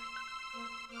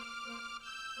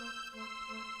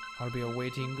 I'll be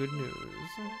awaiting good news.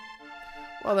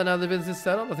 Well, then now the business is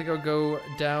settled. I think I'll go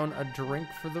down a drink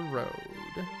for the road.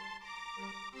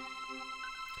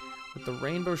 With the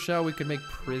rainbow shell, we could make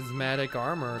prismatic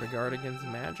armor to guard against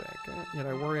magic. Yet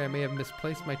I worry I may have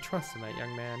misplaced my trust in that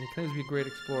young man. He claims to be a great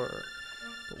explorer.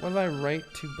 But was I right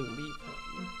to believe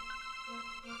him?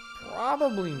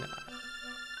 Probably not.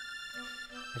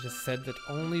 I just said that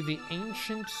only the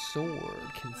ancient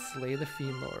sword can slay the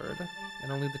Fiend Lord,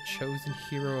 and only the chosen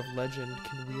hero of legend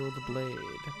can wield the blade.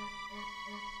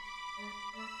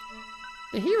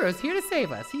 The hero's here to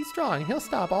save us. He's strong, and he'll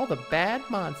stop all the bad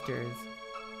monsters.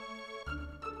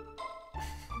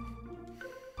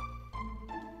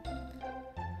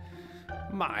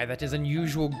 My, that is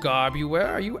unusual garb you wear.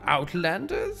 Are you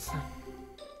outlanders?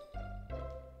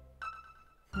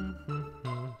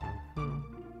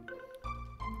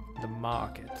 The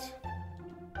market.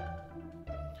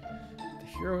 The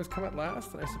hero has come at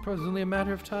last, and I suppose it's only a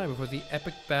matter of time before the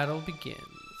epic battle begins.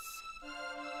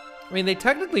 I mean, they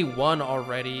technically won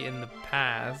already in the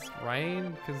past, right?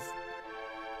 Because...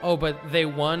 Oh, but they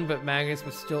won, but Magus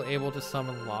was still able to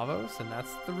summon Lavos, and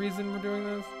that's the reason we're doing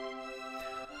this?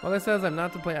 Well, it says I'm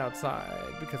not to play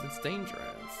outside because it's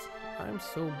dangerous. I'm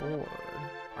so bored.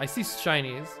 I see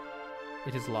shinies.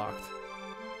 It is locked.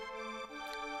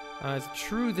 It's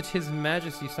true that His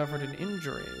Majesty suffered an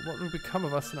injury. What will become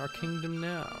of us in our kingdom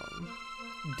now?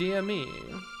 Dear me.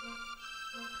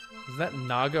 Is that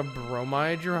Naga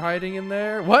bromide you're hiding in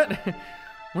there? What?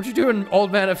 Won't you do an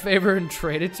old man a favor and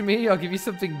trade it to me? I'll give you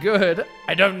something good.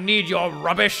 I don't need your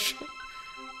rubbish.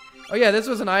 Oh yeah, this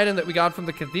was an item that we got from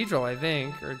the cathedral, I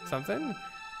think, or something.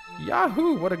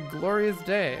 Yahoo, what a glorious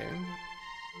day.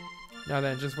 Now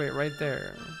then, just wait right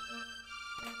there.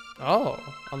 Oh,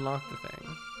 unlock the thing.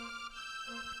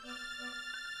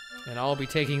 And I'll be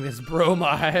taking this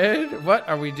bromide. What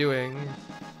are we doing?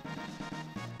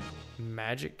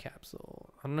 Magic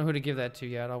capsule. I don't know who to give that to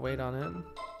yet. I'll wait on it.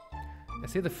 I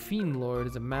say the Fiend Lord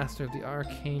is a master of the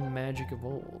arcane magic of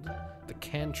old. The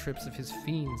cantrips of his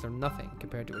fiends are nothing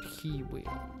compared to what he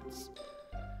wields.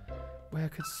 Where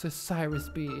could Sir Cyrus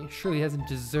be? Surely he hasn't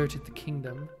deserted the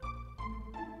kingdom.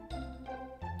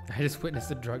 I just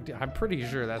witnessed a drug deal. I'm pretty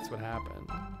sure that's what happened.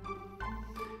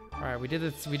 All right, we did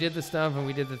this. We did the stuff and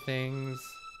we did the things.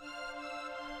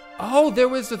 Oh, there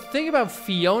was a thing about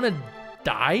Fiona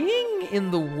dying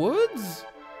in the woods?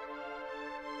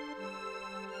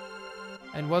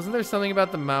 And wasn't there something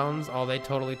about the mountains? Oh, they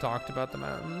totally talked about the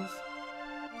mountains.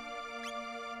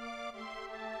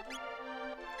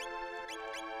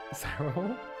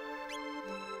 Cyril?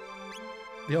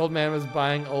 The old man was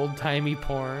buying old-timey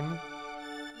porn.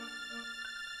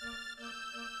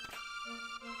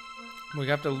 We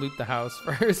have to loot the house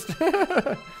first.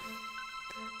 Yeah,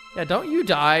 don't you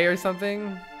die or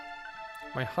something?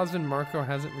 My husband Marco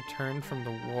hasn't returned from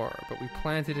the war, but we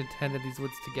planted and tended these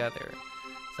woods together.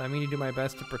 So I mean to do my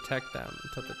best to protect them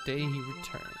until the day he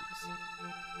returns.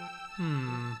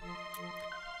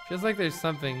 Feels like there's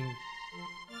something...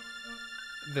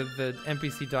 The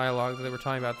NPC dialogue that they were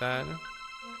talking about that.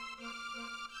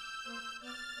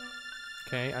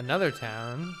 Okay, another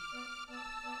town.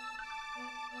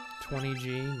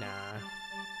 20G? Nah.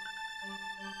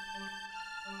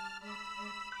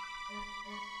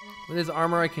 With his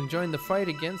armor, I can join the fight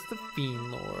against the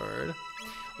Fiend Lord.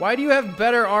 Why do you have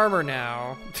better armor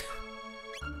now?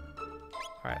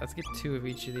 Alright, let's get 2 of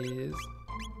each of these.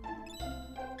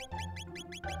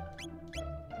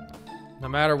 No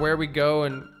matter where we go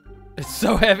and... It's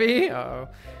so heavy? Uh-oh.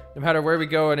 No matter where we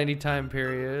go at any time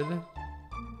period.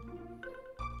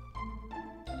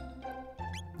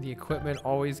 The equipment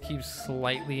always keeps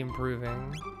slightly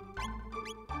improving.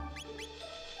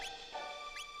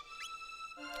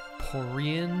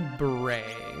 Porian Beret.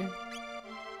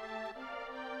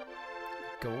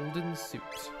 Golden suit.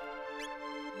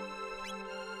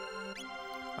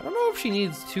 I don't know if she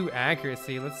needs 2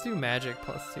 accuracy. Let's do magic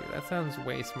 +2. That sounds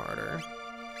way smarter.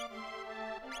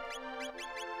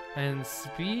 And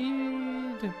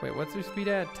speed... Wait, what's her speed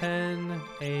at? 10,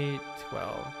 8,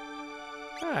 12.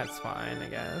 That's fine, I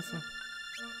guess.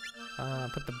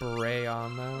 Put the beret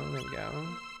on, though. There we go.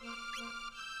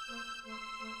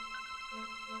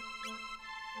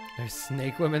 There's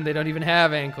snake women. They don't even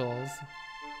have ankles.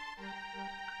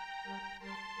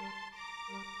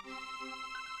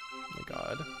 Oh my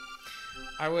god.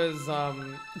 I was,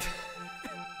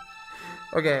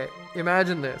 Okay,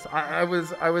 imagine this. I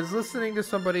was listening to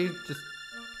somebody just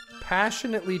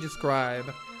passionately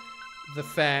describe the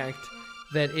fact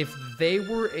that if they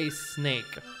were a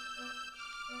snake,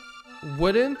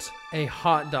 wouldn't a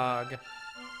hot dog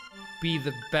be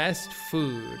the best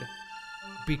food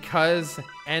because,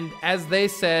 and as they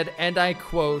said, and I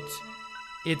quote,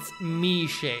 it's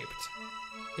me-shaped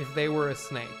if they were a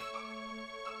snake.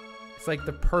 It's like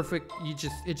the perfect,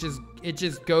 it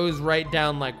just goes right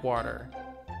down like water.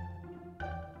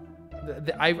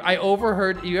 I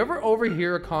overheard, you ever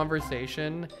overhear a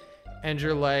conversation and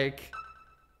you're like,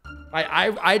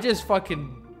 I just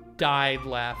fucking died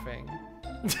laughing.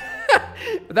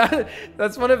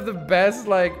 That's one of the best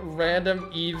like random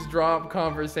eavesdrop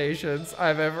conversations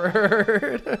I've ever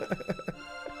heard.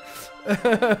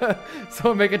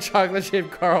 Someone make a chocolate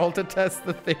shaped Carl to test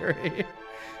the theory.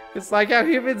 It's like how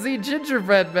humans eat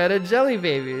gingerbread men and jelly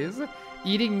babies.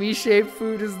 Eating me-shaped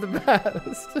food is the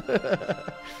best.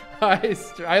 I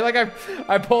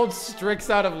pulled Strix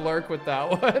out of Lurk with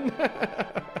that one.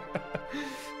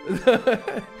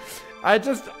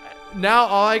 Now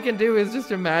all I can do is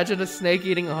just imagine a snake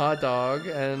eating a hot dog,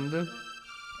 and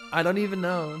I don't even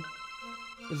know.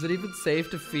 Is it even safe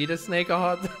to feed a snake a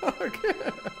hot dog?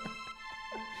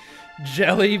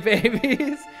 Jelly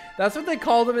babies? That's what they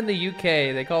call them in the UK.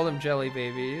 They call them jelly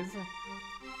babies.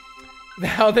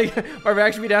 How they, or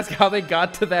actually we'd ask how they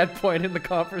got to that point in the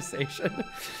conversation.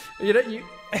 You know,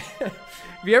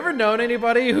 have you ever known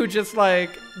anybody who just like,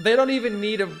 they don't even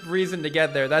need a reason to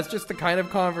get there. That's just the kind of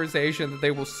conversation that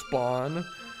they will spawn.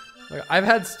 Like, I've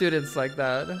had students like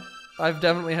that. I've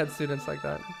definitely had students like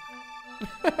that.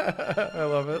 I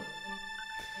love it.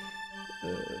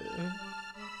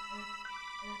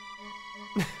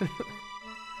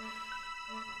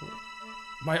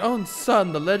 My own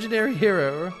son, the legendary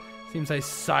hero. Seems I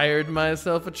sired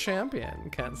myself a champion.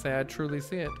 Can't say I truly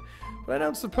see it. But I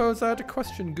don't suppose I had to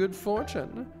question good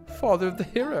fortune. Father of the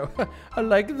hero. I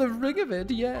like the ring of it,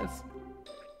 yes.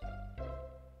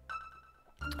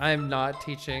 I'm not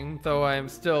teaching, though I am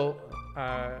still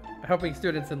helping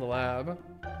students in the lab.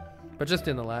 But just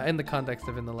in the lab, in the context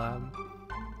of in the lab.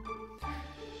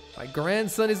 My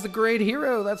grandson is the great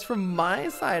hero. That's from my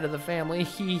side of the family.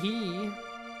 Hee hee.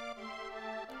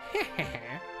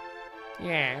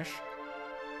 Yes.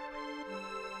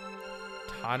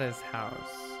 Tada's house.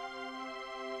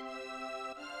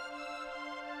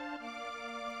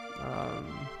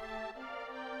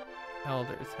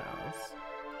 Elder's house.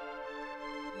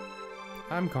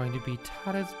 I'm going to be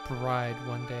Tada's bride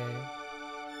one day.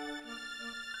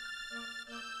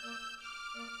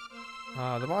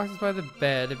 The boxes by the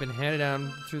bed have been handed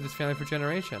down through this family for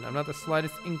generation. I'm not the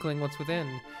slightest inkling what's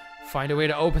within. Find a way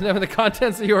to open them and the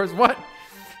contents are yours. What?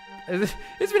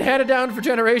 It's been handed down for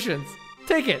generations.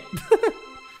 Take it.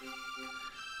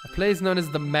 A place known as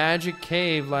the Magic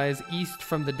Cave lies east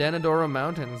from the Denadoro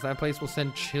Mountains. That place will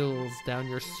send chills down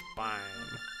your spine.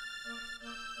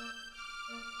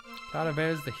 Tada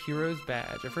bears the hero's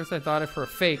badge. At first I thought it for a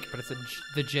fake, but it's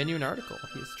the genuine article.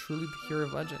 He is truly the hero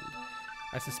of legend.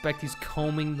 I suspect he's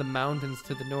combing the mountains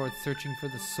to the north, searching for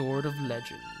the Sword of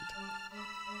Legend.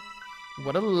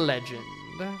 What a legend.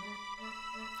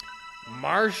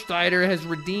 Marshtider has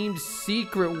redeemed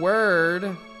Secret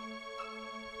Word.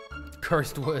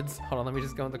 Cursed Woods. Hold on, let me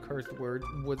just go in the Cursed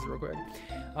Woods real quick.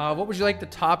 What would you like the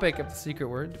topic of the Secret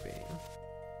Word to be?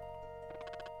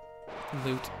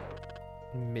 Loot.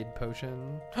 Mid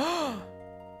potion.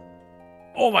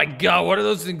 Oh my god, what are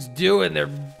those things doing? They're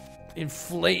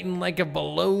inflating like a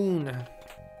balloon.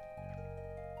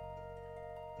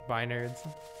 Bye, nerds.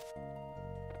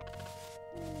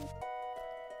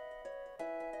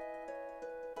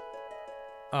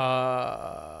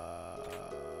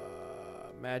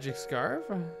 Magic scarf?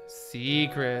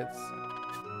 Secrets.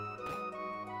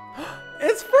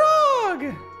 It's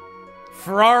Frog!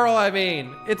 Frarl, I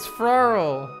mean. It's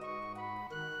Frarl.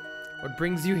 What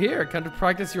brings you here? Come to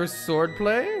practice your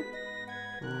swordplay?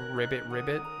 Ribbit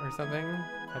or something?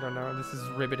 I don't know. This is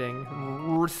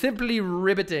ribbiting. Simply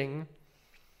ribbiting.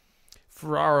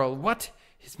 Frarl. What?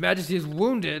 His Majesty is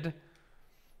wounded.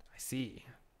 I see.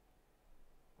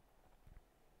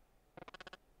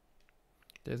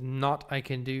 There's naught I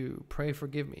can do. Pray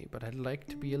forgive me, but I'd like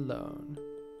to be alone.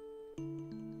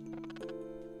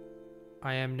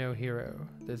 I am no hero.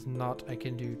 There's naught I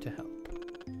can do to help.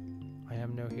 I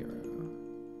am no hero.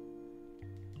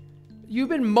 You've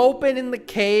been moping in the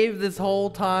cave this whole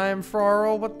time,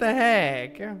 Frarl. What the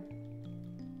heck?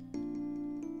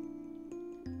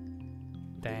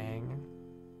 Dang.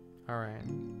 Alright.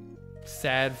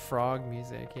 Sad frog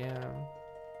music, yeah.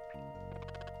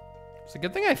 It's a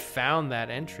good thing I found that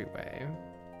entryway.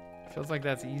 Feels like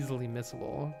that's easily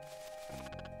missable.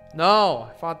 No!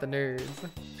 I fought the nerds.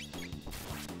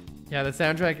 Yeah, the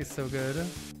soundtrack is so good.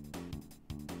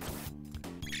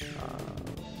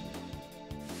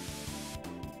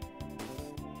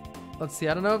 Let's see,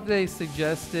 I don't know if they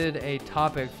suggested a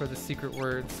topic for the secret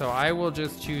word, so I will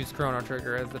just choose Chrono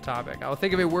Trigger as the topic. I'll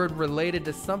think of a word related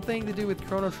to something to do with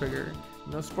Chrono Trigger.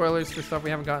 No spoilers for stuff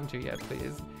we haven't gotten to yet,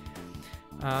 please.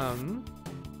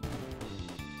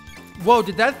 Whoa,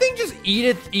 did that thing just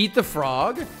eat the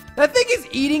frog? That thing is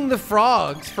eating the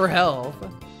frogs for health.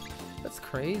 That's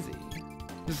crazy.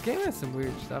 This game has some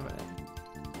weird stuff in it.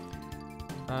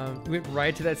 We went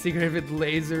right to that secret with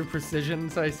laser precision,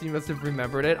 so I assume you must have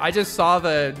remembered it. I just saw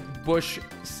the bush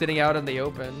sitting out in the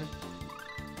open.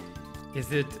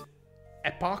 Is it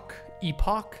epoch?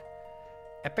 Epoch?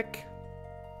 Epic?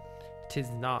 Tis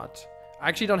not. I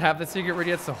actually don't have the secret word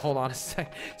yet, so hold on a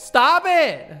sec. Stop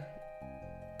it!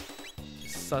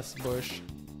 Sus bush.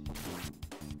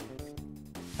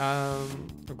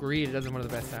 Agreed, it doesn't one of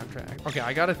the best soundtracks. Okay,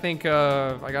 I gotta think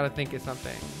of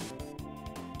something.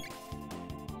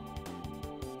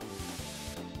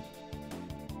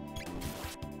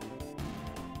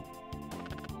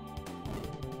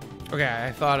 Okay,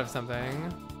 I thought of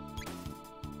something.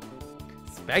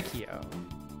 Specchio.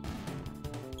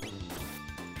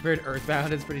 Compared to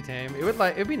Earthbound, it's pretty tame.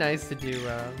 It'd be nice to do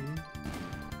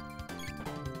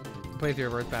playthrough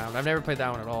of Earthbound. I've never played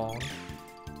that one at all.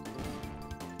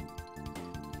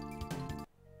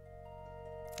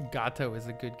 Gato is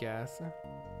a good guess.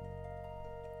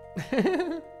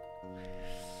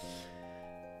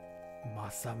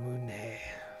 Masamune.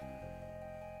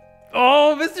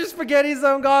 Oh, Mr. Spaghetti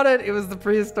Zone got it. It was the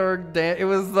prehistoric dance. It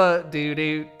was the do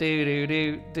do do do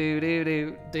do do do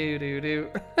do do do do.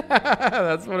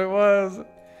 That's what it was.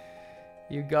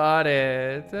 You got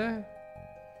it.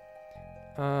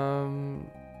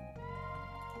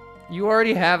 You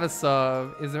already have a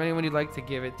sub. Is there anyone you'd like to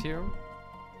give it to?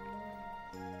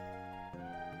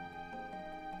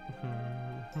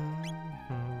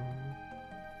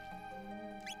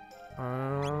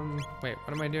 Wait,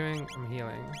 what am I doing? I'm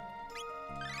healing.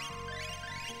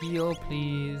 Heal,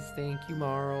 please. Thank you,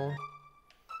 Marl.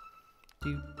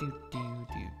 Do, do, do,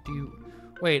 do, do.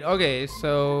 Wait, okay,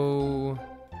 so...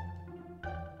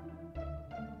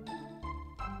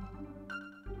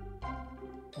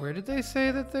 Where did they say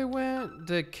that they went?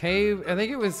 The cave, I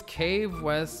think it was cave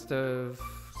west of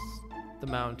the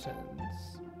mountains.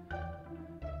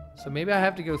 So maybe I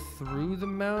have to go through the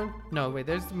mount. No, wait,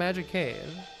 there's the magic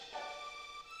cave.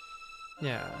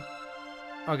 Yeah.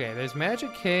 Okay, there's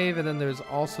magic cave and then there's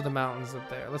also the mountains up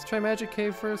there. Let's try magic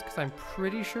cave first because I'm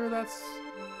pretty sure that's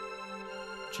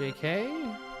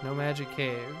JK? No magic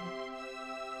cave.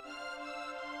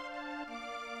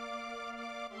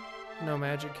 No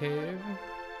magic cave.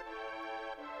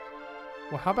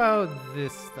 Well, how about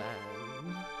this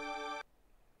then?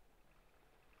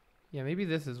 Yeah, maybe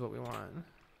this is what we want.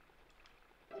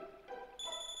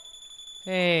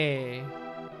 Hey.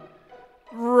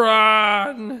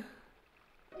 Run!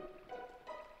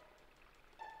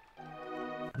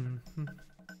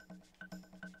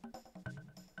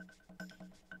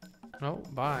 Oh,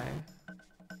 bye.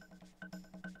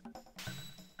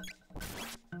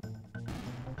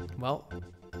 Well.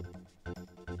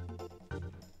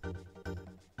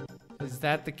 Is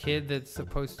that the kid that's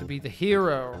supposed to be the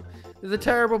hero? It's a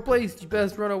terrible place. You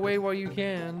best run away while you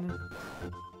can.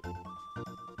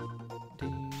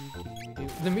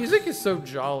 The music is so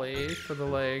jolly for the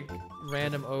like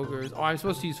random ogres. Oh, I'm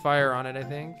supposed to use fire on it, I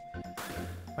think.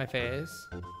 My face.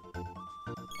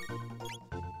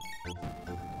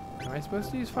 Am I supposed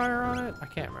to use fire on it? I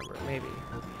can't remember. Maybe.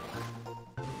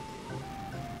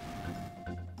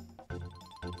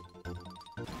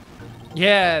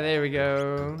 Yeah, there we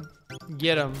go.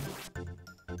 Get him.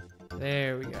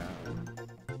 There we go.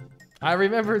 I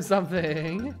remembered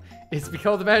something. It's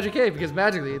called the magic cave because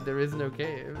magically there is no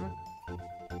cave.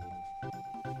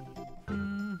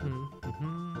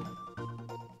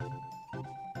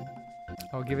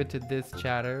 I'll give it to this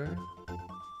chatter.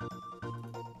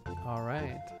 All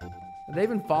right. They've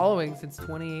been following since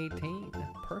 2018.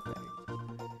 Perfect.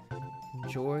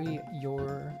 Enjoy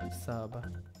your sub.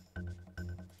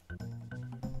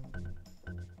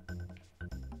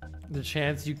 The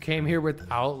chance you came here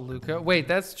without Luca. Wait,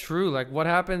 that's true. Like, what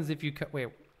happens if you wait?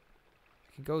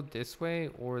 I can go this way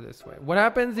or this way. What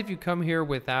happens if you come here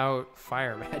without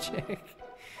fire magic?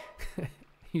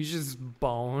 You just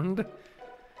boned.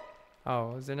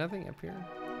 Oh, is there nothing up here?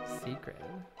 Secret.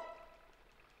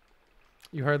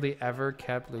 You hardly ever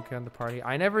kept Luca in the party.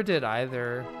 I never did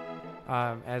either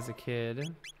as a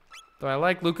kid. Though I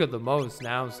like Luca the most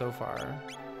now so far.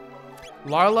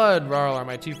 Larla and Rarl are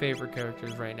my two favorite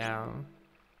characters right now.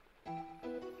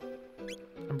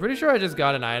 I'm pretty sure I just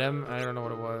got an item. I don't know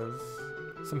what it was.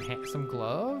 Some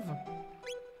glove?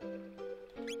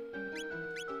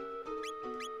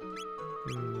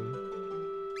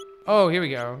 Oh, here we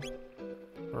go.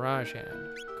 Mirage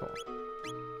hand. Cool.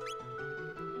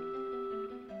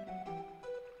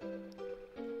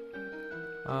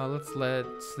 Let's let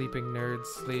sleeping nerds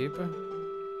sleep.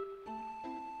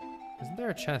 Isn't there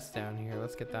a chest down here?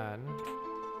 Let's get that.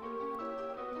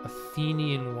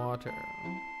 Athenian water.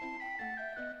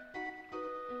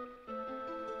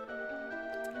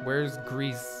 Where's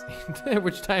Greece?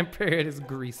 Which time period is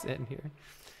Greece in here?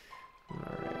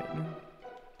 Alright.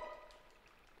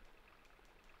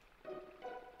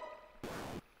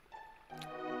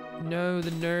 No,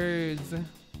 the nerds.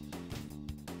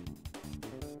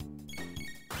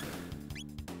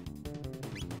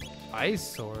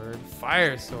 Ice sword,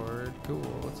 fire sword. Cool,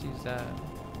 let's use that.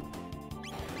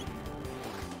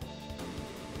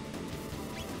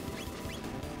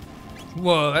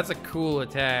 Whoa, that's a cool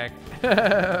attack.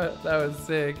 That was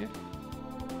sick.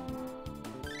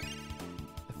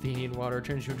 Athenian water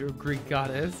turns you into a Greek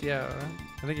goddess. Yeah,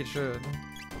 I think it should.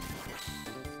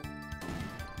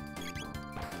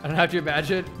 I don't have to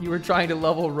imagine you were trying to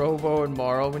level Robo and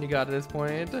Marl when you got to this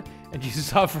point, and you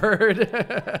suffered.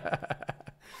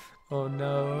 Oh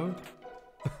no.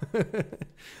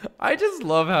 I just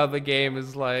love how the game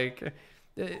is like,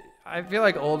 I feel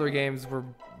like older games were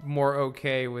more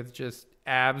okay with just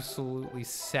absolutely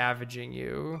savaging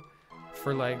you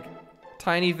for like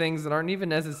tiny things that aren't even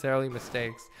necessarily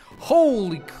mistakes.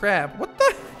 Holy crap, what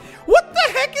the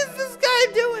heck is this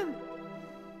guy doing?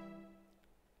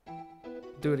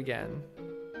 Do it again.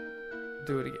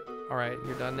 Do it again. All right,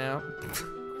 you're done now.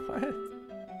 What?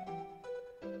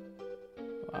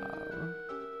 Wow.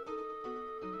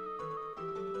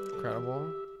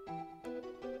 Incredible.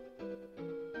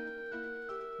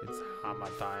 It's Hama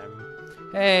time.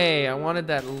 Hey, I wanted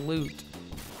that loot.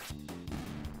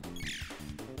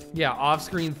 Yeah,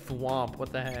 off-screen thwomp.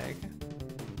 What the heck?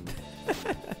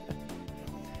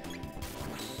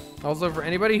 Also, for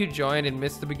anybody who joined and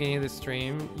missed the beginning of the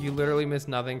stream, you literally missed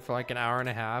nothing for like an hour and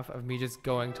a half of me just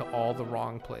going to all the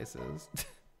wrong places.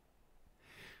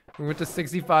 We went to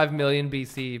 65 million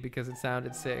BC because it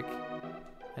sounded sick.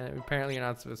 And apparently you're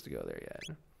not supposed to go there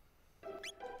yet.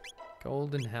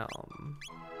 Golden Helm.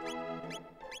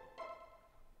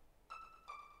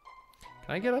 Can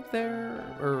Can I get up there?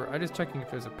 Or I'm just checking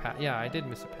if there's a path. Yeah, I did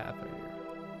miss a path right here.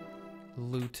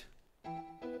 Loot.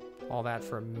 All that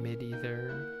for a midi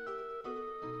there.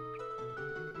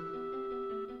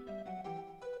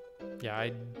 Yeah,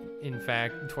 I, in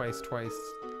fact, twice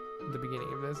the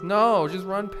beginning of this. No, just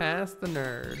run past the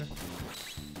nerd.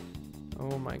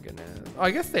 Oh my goodness. Oh,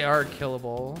 I guess they are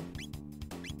killable,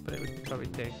 but it would probably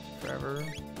take forever.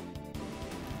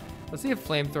 Let's see if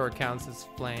flamethrower counts as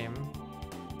flame.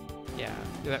 Yeah,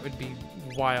 that would be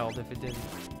wild if it didn't.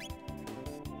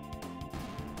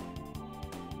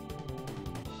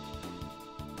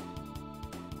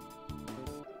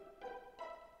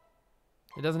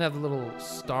 It doesn't have the little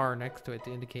star next to it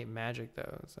to indicate magic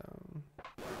though, so.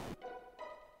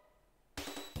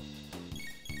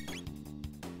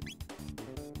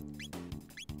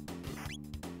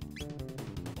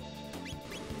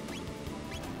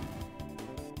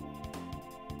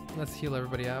 Let's heal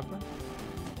everybody up.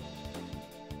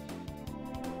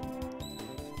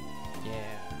 Yeah.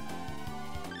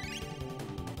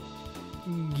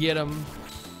 Get him.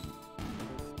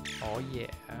 Oh yeah.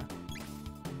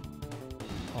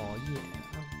 Oh yeah.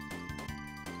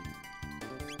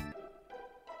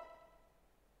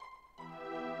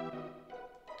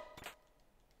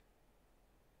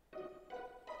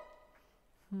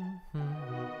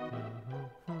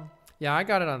 Yeah, I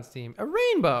got it on Steam. A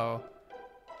rainbow.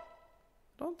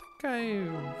 I don't think I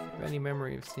have any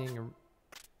memory of seeing a.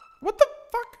 What the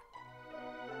fuck?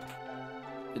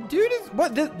 The dude is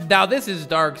what? Now this is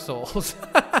Dark Souls.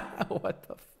 What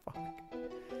the fuck?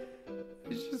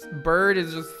 It's just bird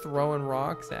is just throwing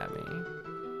rocks at me.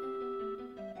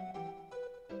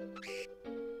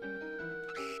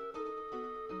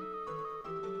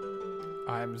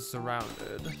 I'm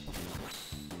surrounded.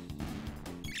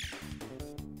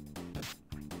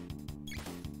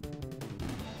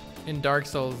 In Dark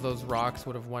Souls, those rocks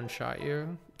would have one-shot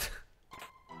you. I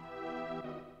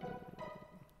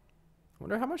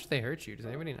wonder how much they hurt you. Does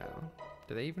anybody know?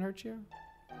 Do they even hurt you?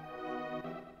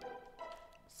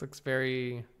 This looks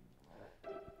very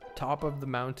top of the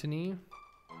mountainy.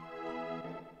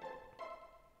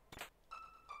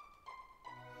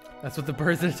 That's what the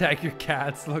birds that attack your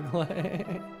cats look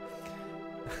like.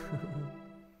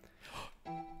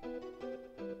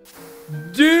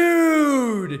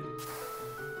 Dude!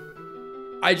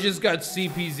 I just got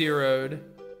CP zero'd.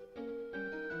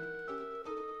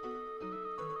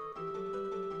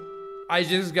 I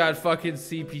just got fucking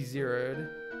CP zero'd.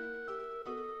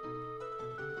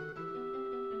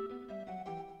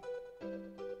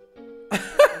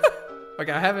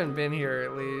 Okay, I haven't been here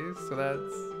at least, so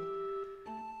that's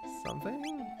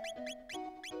something.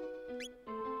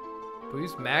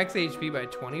 Boost max HP by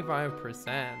 25%.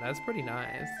 That's pretty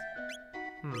nice.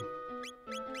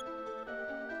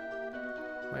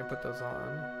 Might put those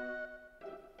on.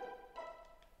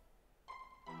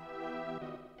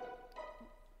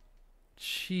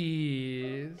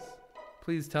 Jeez.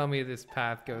 Please tell me this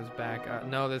path goes back up.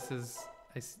 No, this is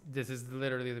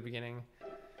literally the beginning.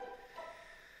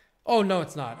 Oh no,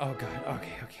 it's not. Oh god.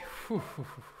 Okay. Whew. All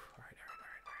right.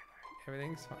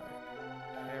 Everything's fine.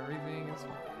 Everything is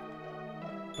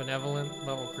fine. Benevolent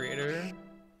level creator.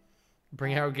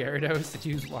 Bring out Gyarados to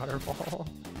use waterfall.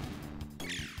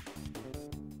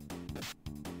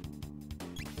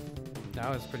 That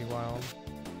was pretty wild.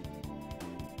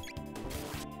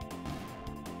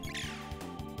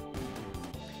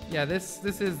 Yeah, this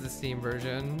is the Steam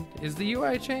version. Is the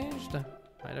UI changed?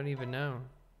 I don't even know.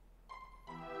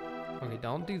 Okay,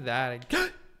 don't do that.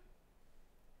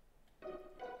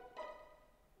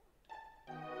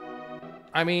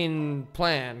 I mean,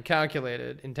 plan,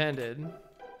 calculated, intended.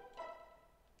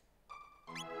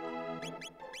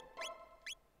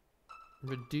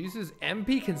 Reduces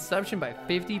MP consumption by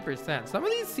 50%. Some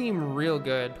of these seem real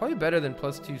good. Probably better than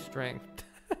 +2 strength.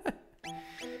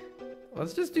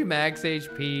 Let's just do max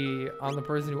HP on the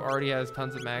person who already has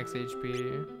tons of max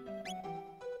HP.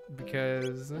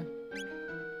 Because I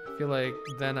feel like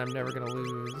then I'm never gonna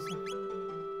lose.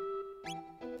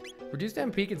 Reduced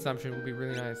MP consumption would be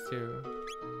really nice too.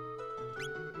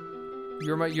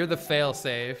 You're the fail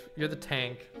safe. You're the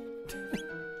tank.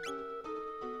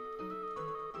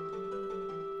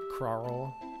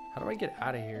 Carl. How do I get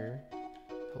out of here?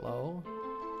 Hello?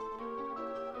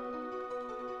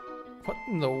 What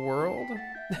in the world?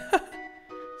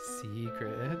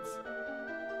 Secrets.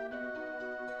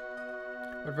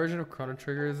 What version of Chrono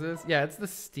Trigger is this? Yeah, it's the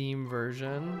Steam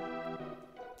version.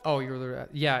 Oh, you're the...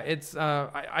 Yeah, it's...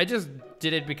 I just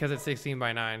did it because it's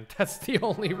 16:9. That's the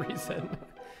only reason.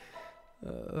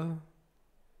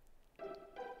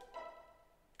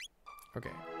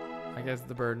 Okay. I guess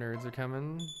the bird nerds are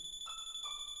coming.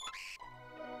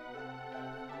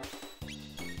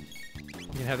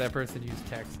 can have that person use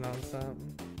text nonstop.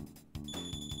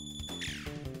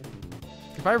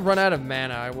 If I run out of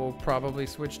mana, I will probably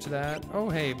switch to that. Oh,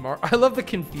 hey, I love the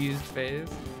confused face.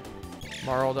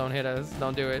 Marl, don't hit us.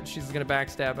 Don't do it. She's gonna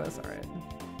backstab us. All right.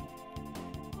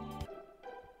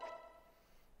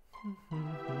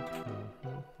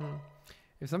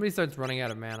 If somebody starts running out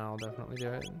of mana, I'll definitely do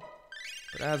it.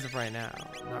 But as of right now,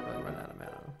 I'm not really running out of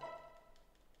mana.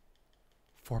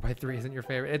 4x3 isn't your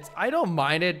favorite. I don't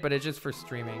mind it, but it's just for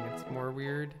streaming. It's more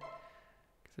weird.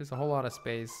 'Cause there's a whole lot of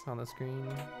space on the screen.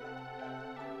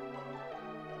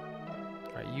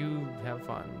 Alright, you have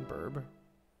fun, Burb.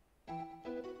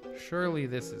 Surely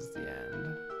this is the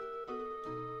end.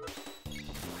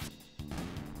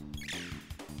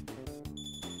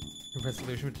 Your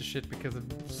resolution went to shit because of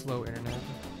slow internet.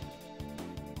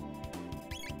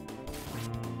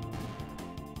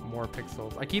 More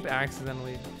pixels. I keep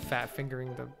accidentally fat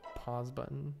fingering the pause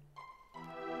button.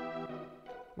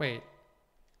 Wait.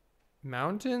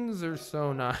 Mountains are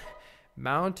so nice.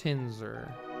 Mountains are...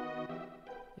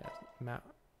 Yes,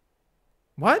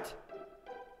 what?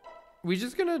 We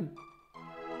just gonna...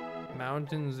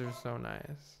 Mountains are so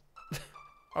nice.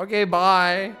 Okay,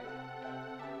 bye.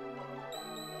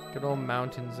 Good old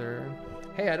mountains are...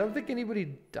 Hey, I don't think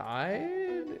anybody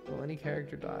died. Will any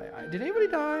character die? Did anybody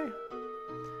die?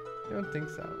 I don't think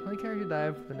so. Only character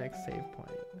die for the next save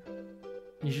point.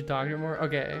 You should talk to her more?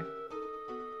 Okay.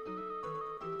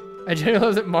 I genuinely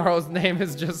love that Marl's name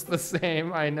is just the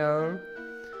same. I know.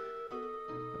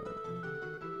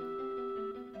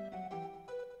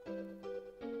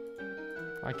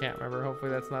 I can't remember. Hopefully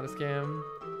that's not a scam.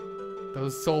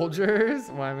 Those soldiers?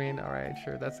 Well, I mean, alright,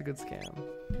 sure. That's a good scam.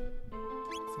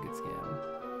 It's a good scam.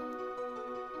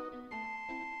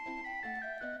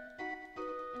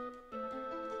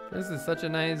 This is such a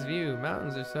nice view.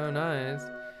 Mountains are so nice.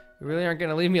 You really aren't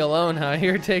gonna leave me alone, huh?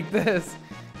 Here, take this.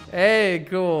 Hey,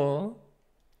 cool.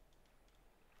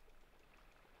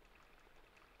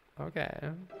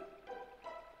 Okay.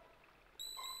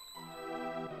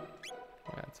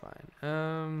 That's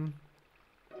fine.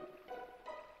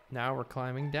 Now we're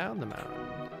climbing down the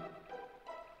mountain.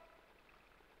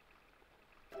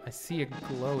 I see a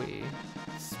glowy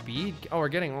speed. Oh, we're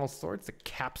getting all sorts of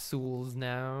capsules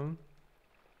now.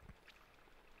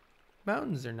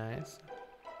 Mountains are nice.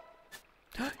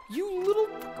 You little...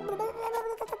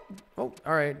 Oh,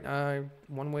 all right.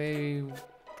 One way.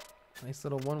 Nice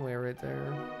little one way right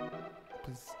there.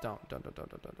 Please don't.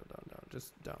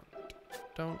 Just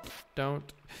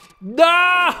don't.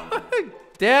 No!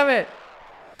 Damn it!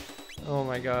 Oh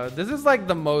my god. This is like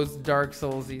the most Dark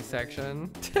Souls-y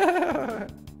section.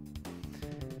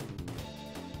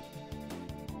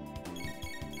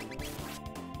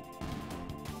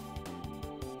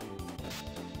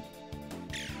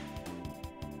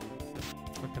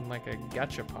 Looking like a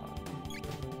gachapon.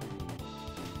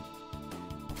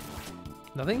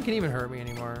 Nothing can even hurt me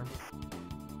anymore.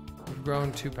 We've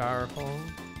grown too powerful.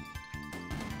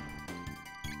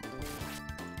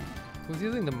 Who's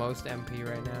using the most MP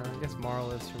right now? I guess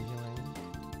Marl is from healing.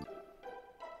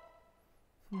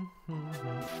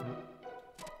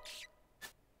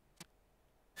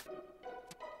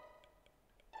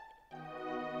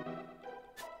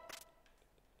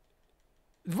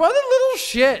 What a little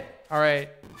shit! Alright.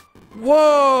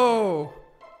 Whoa!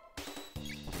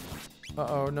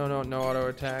 Uh-oh, no auto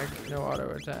attack. No auto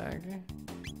attack.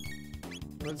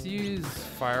 Let's use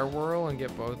Fire Whirl and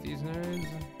get both these nerds.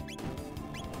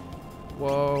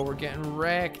 Whoa, we're getting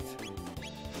wrecked.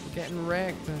 We're getting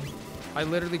wrecked. I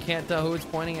literally can't tell who it's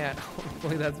pointing at.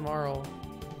 Hopefully that's Marl.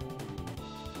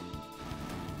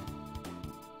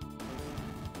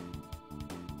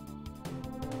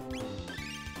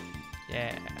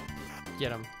 Yeah.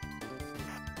 Get him.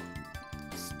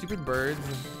 Stupid birds.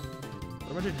 What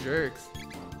a bunch of jerks.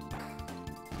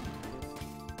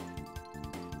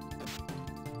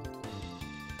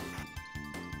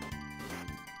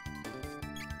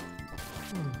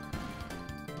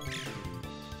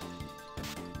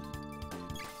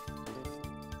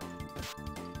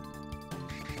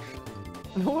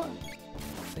 What?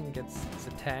 This thing gets its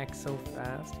attack so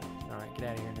fast. Alright, get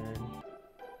out of here, nerd.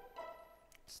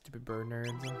 Stupid bird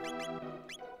nerds.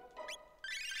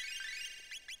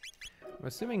 I'm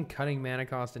assuming cutting mana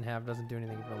cost in half doesn't do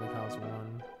anything if it only costs 1.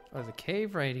 Oh, there's a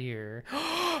cave right here.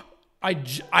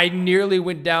 I nearly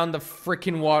went down the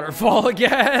freaking waterfall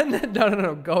again.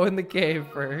 No. Go in the cave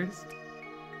first.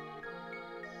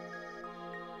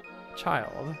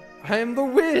 Child. I am the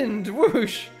wind.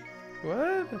 Whoosh.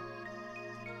 What?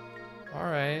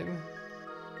 Alright.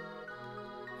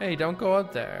 Hey, don't go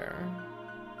up there.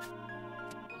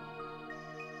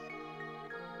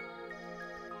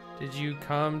 Did you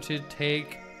come to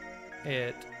take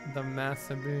it, the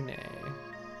Masamune?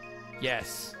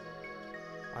 Yes.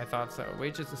 I thought so.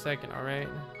 Wait just a second, alright?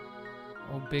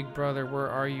 Oh, big brother, where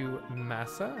are you?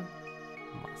 Masa?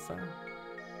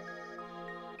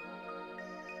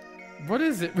 What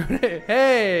is it?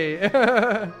 Hey!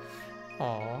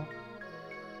 Aw.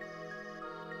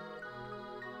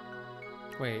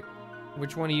 Wait,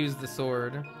 which one used the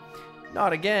sword?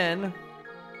 Not again.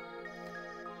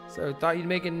 So, thought you'd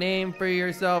make a name for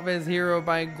yourself as hero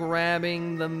by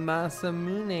grabbing the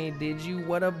Masamune, did you?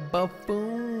 What a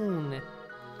buffoon.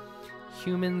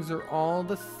 Humans are all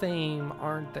the same,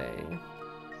 aren't they?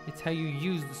 It's how you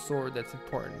use the sword that's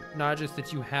important, not just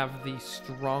that you have the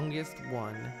strongest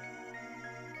one.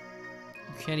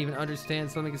 You can't even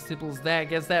understand something as simple as that.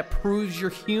 Guess that proves you're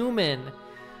human.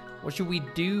 What should we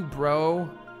do, bro?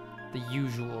 The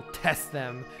usual. Test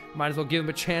them. Might as well give them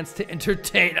a chance to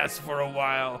entertain us for a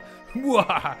while.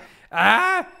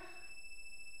 Ah!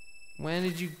 When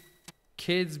did you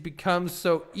kids become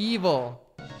so evil?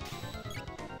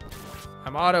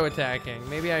 I'm auto-attacking.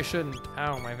 Maybe I shouldn't.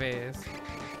 Ow, my face.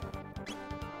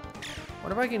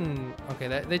 What if I can... Okay,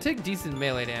 they take decent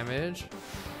melee damage.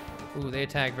 Ooh, they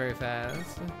attack very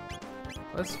fast.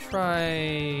 Let's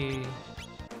try...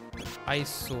 Ice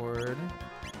Sword.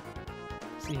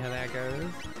 See how that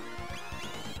goes.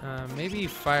 Maybe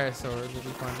Fire Sword will be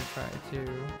fun to try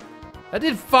too. That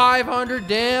did 500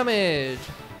 damage!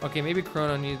 Okay, maybe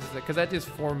Chrono needs that, because that does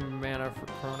 4 mana for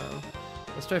Chrono.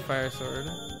 Let's try Fire Sword.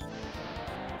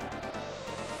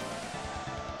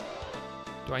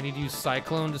 Do I need to use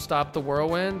Cyclone to stop the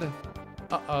Whirlwind?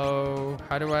 Uh-oh.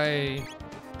 How do I...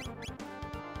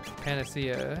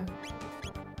 Panacea.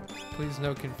 Please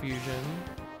no confusion.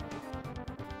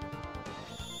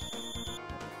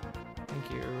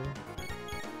 Thank you.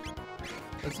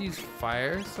 Let's use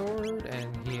Fire Sword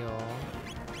and heal.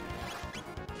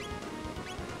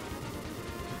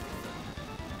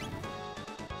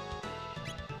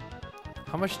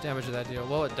 How much damage did that deal?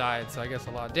 Well, it died, so I guess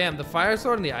a lot. Damn, the Fire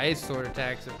Sword and the Ice Sword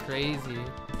attacks are crazy.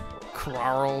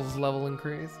 Krarl's level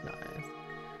increase. Nice.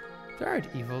 They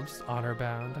aren't evil, just honor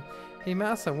bound. Hey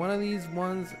Masa,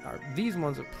 these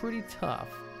ones are pretty tough.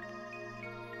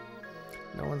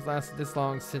 No one's lasted this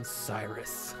long since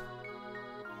Cyrus.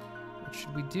 What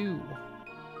should we do?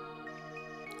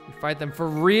 We fight them for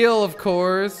real, of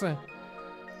course.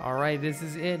 All right, this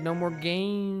is it. No more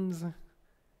games.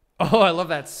 Oh, I love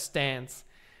that stance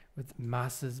with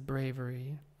Masa's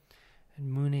bravery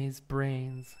and Mune's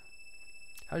brains.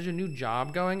 How's your new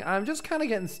job going? I'm just kind of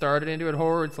getting started into it.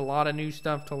 Horror, it's a lot of new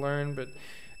stuff to learn, but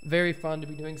very fun to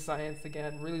be doing science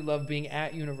again. Really love being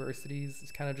at universities.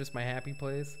 It's kind of just my happy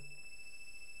place.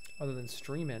 Other than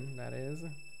streaming, that is.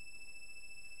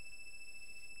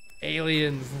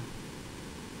 Aliens.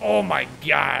 Oh my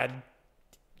god.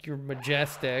 You're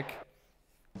majestic.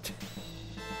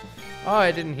 Oh,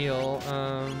 I didn't heal.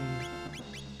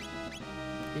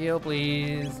 Heal,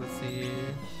 please. Let's see.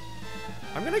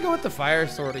 I'm gonna go with the Fire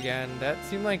Sword again. That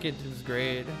seemed like it was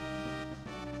great.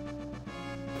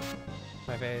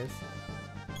 My face.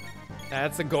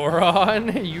 That's a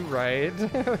Goron. You right.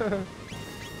 Let's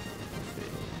see.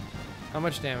 How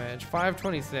much damage?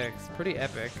 526. Pretty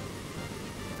epic.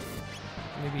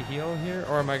 Maybe heal here?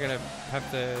 Or am I gonna have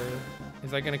to...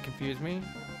 Is that gonna confuse me?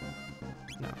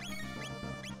 No.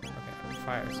 Okay,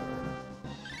 Fire Sword.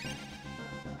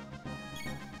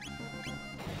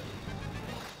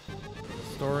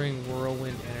 Storing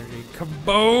whirlwind energy.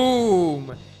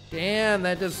 Kaboom! Damn,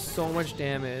 that does so much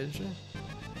damage.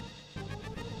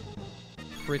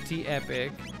 Pretty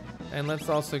epic. And let's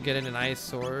also get in an Ice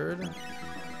Sword.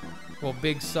 Well,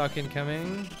 big suck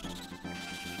incoming.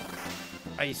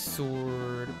 Ice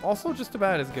Sword. Also just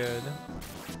about as good.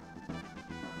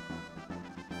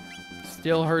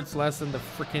 Still hurts less than the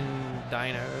freaking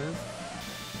dinos.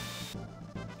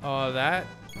 Oh, that?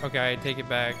 Okay, I take it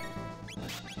back.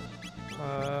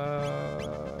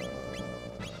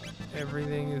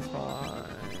 Everything is fine.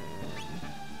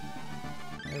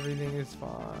 Everything is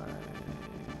fine.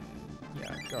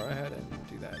 Yeah, go ahead and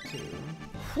do that too.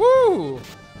 Woo!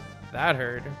 That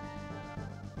hurt.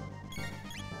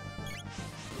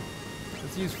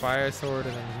 Let's use Fire Sword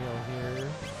and then heal here.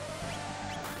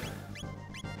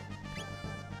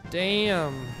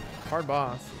 Damn! Hard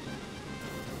boss.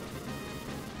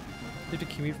 You have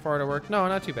to commute far to work? No,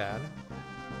 not too bad.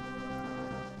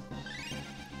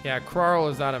 Yeah,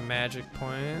 Krarl is out of magic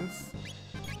points.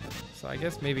 So I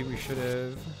guess maybe we should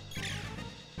have...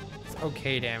 It's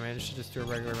okay damage to just do a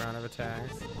regular round of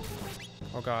attacks.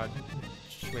 Oh god.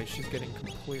 Wait, she's getting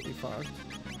completely fucked.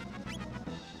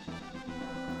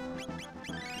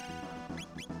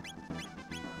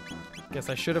 Guess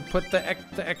I should have put the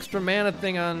extra mana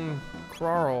thing on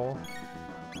Crarl.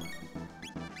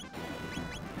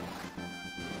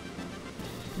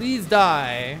 Please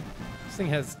die. This thing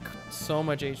has so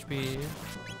much HP.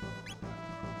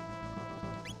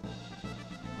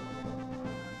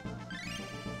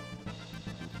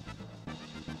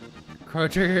 Chrono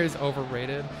Trigger is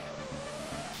overrated.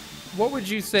 What would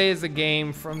you say is a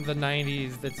game from the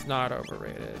 90s that's not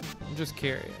overrated? I'm just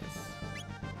curious.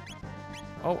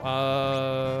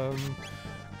 Oh,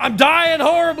 I'm dying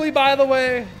horribly, by the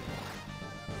way.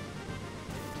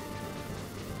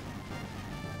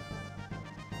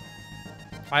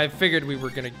 I figured we were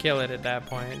gonna kill it at that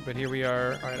point, but here we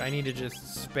are. All right, I need to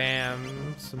just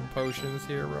spam some potions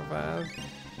here real fast.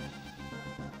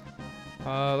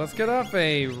 Let's get off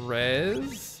a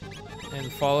res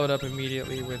and follow it up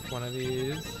immediately with one of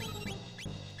these.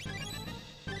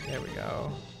 There we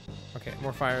go. Okay,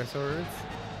 more fire swords.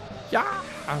 Yeah!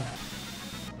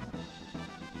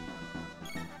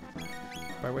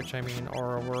 By which I mean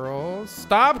Aura Whirls.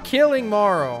 Stop killing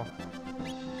Morrow!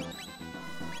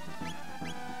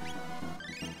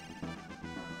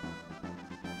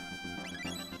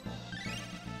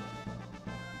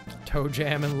 Toe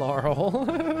Jam and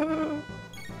Laurel.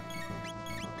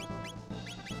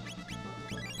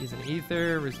 Use an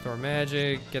ether, restore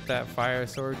magic, get that fire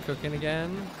sword cooking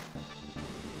again.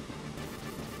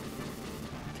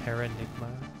 Terranigma.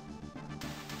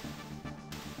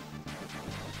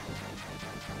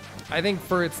 I think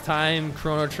for its time,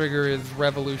 Chrono Trigger is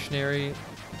revolutionary.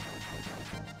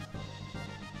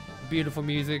 Beautiful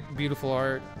music, beautiful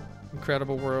art,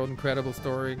 incredible world, incredible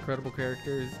story, incredible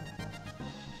characters.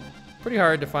 Pretty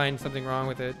hard to find something wrong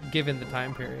with it, given the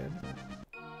time period.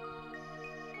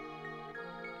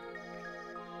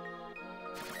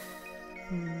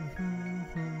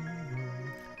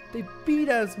 They beat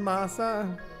us,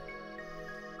 Masa.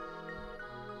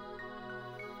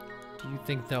 Do you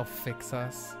think they'll fix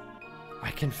us?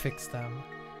 I can fix them.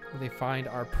 When they find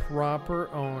our proper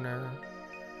owner,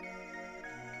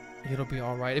 it'll be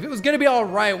all right. If it was gonna be all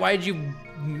right, why'd you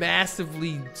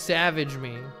massively savage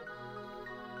me?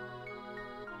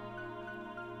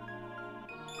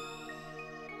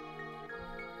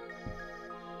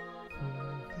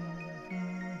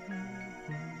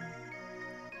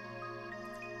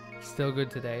 Still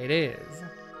good today. It is.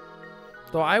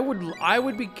 Though I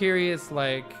would be curious,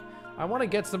 like, I want to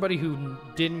get somebody who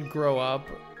didn't grow up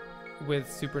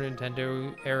with Super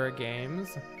Nintendo era games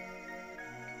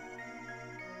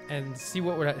and see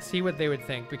what they would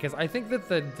think, because I think that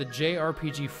the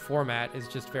JRPG format is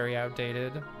just very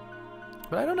outdated.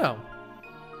 But I don't know.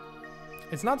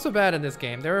 It's not so bad in this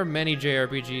game. There are many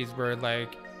JRPGs where,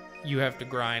 like, you have to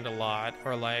grind a lot,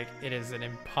 or like it is an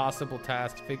impossible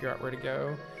task to figure out where to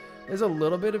go. There's a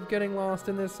little bit of getting lost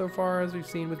in this so far, as we've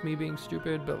seen with me being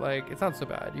stupid, but like, it's not so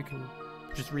bad. You can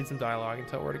just read some dialogue and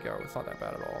tell where to go. It's not that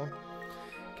bad at all.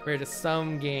 Compared to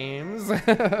some games. Looks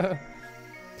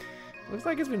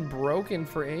like it's been broken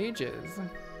for ages.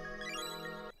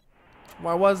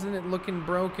 Why wasn't it looking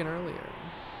broken earlier?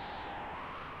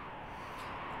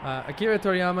 Akira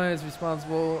Toriyama is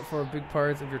responsible for big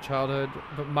parts of your childhood,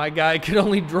 but my guy could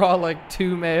only draw like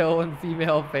 2 male and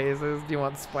female faces. Do you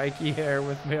want spiky hair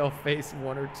with male face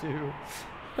 1 or 2?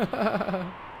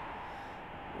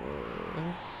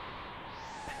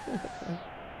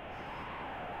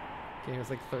 Game was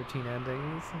like 13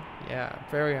 endings. Yeah,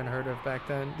 very unheard of back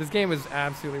then. This game was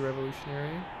absolutely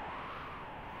revolutionary.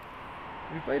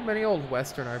 We played many old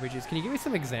Western RPGs. Can you give me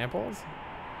some examples?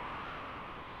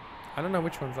 I don't know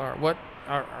which ones are. What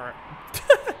are I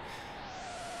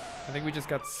think we just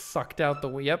got sucked out the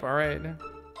way. Yep, all right.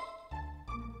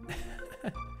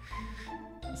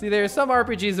 See, there are some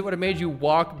RPGs that would have made you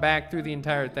walk back through the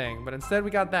entire thing, but instead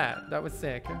we got that. That was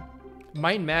sick.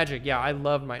 Might and Magic. Yeah, I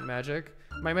love Might and Magic.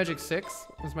 Might and Magic 6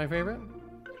 was my favorite.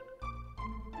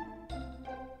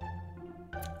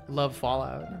 Love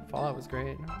Fallout. Fallout was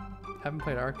great. Haven't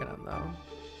played Arcanum though.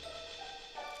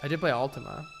 I did play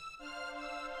Ultima.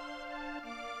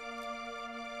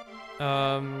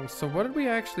 So what did we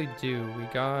actually do? We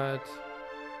got...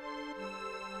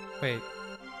 Wait.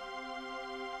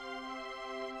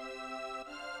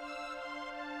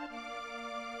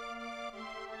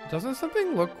 Doesn't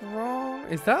something look wrong?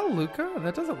 Is that Luca?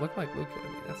 That doesn't look like Luca to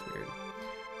me. That's weird.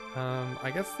 I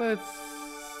guess let's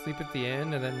sleep at the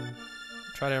inn and then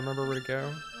try to remember where to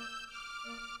go.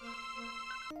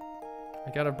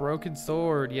 I got a broken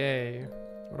sword. Yay.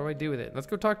 What do I do with it? Let's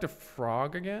go talk to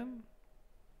Frog again.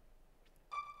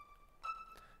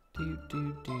 Do.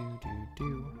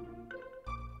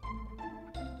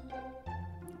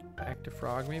 Back to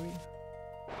Frog, maybe?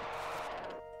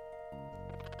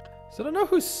 So I don't know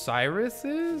who Cyrus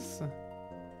is.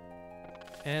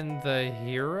 And the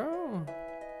hero?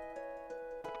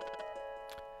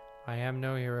 I am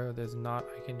no hero. There's naught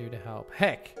I can do to help.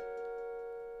 Heck.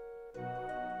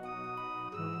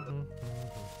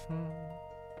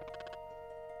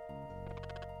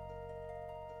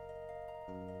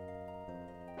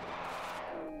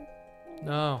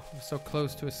 No, I'm so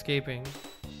close to escaping.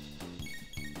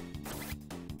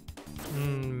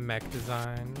 Mech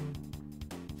design.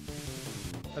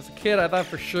 As a kid, I thought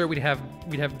for sure we'd have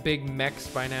big mechs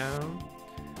by now.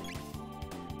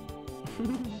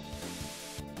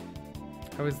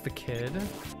 I was the kid.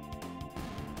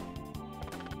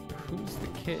 Who's the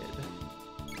kid?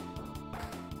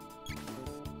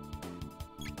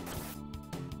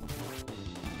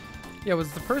 Yeah,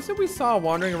 was the person we saw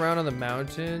wandering around on the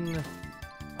mountain?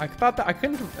 I thought that I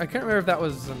couldn't remember if that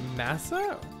was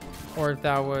Massa or if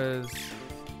that was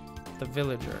the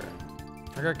villager.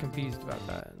 I got confused about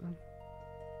that.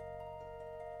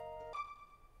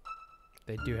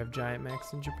 They do have giant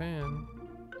mechs in Japan.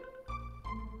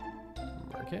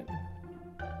 Market.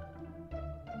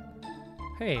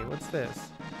 Hey, what's this?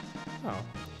 Oh,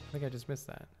 I think I just missed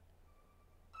that.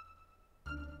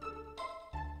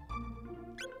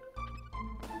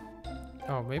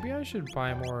 Oh, maybe I should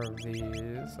buy more of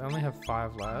these. I only have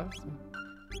 5 left.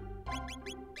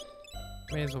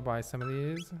 May as well buy some of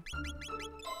these.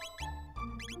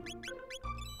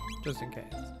 Just in case.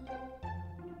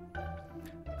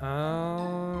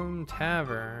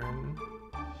 Tavern.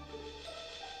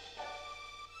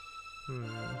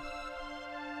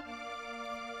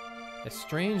 A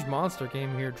strange monster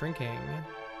came here drinking.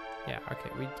 Yeah, okay,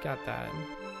 we got that.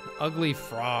 Ugly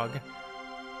frog.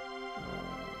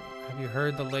 Have you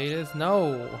heard the latest?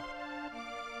 No.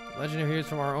 The legend here is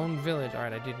from our own village. All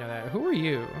right, I did know that. Who are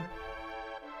you?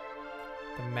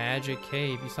 The magic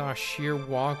cave. You saw a sheer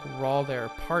walk roll there,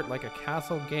 part like a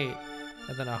castle gate,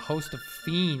 and then a host of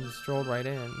fiends strolled right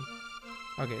in.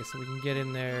 Okay, so we can get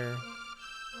in there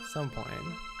at some point.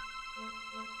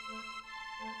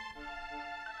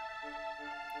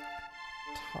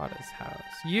 Tada's house.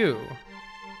 You.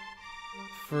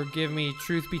 Forgive me,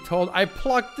 truth be told, I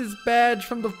plucked this badge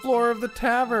from the floor of the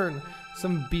tavern.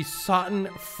 Some besotted,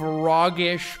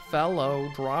 froggish fellow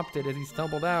dropped it as he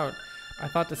stumbled out. I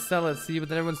thought to sell it, see, but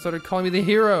then everyone started calling me the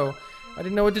hero. I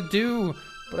didn't know what to do,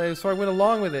 so I went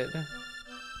along with it.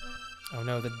 Oh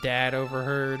no, the dad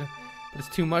overheard. But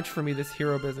it's too much for me, this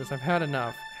hero business. I've had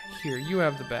enough. Here, you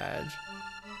have the badge.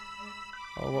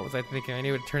 Oh, what was I thinking? I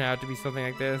knew it would turn out to be something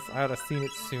like this. I ought have seen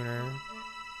it sooner.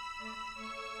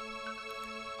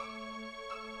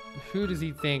 Who does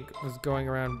he think was going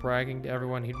around bragging to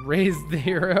everyone he'd raised the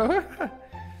hero?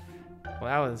 Well,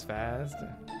 that was fast.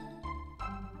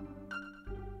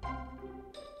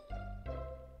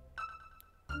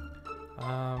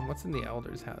 What's in the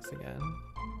elder's house again?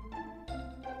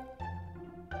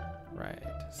 Right.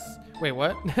 Wait,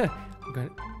 what? I'm gonna...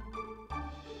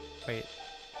 Wait.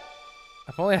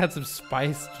 I've only had some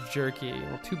spiced jerky.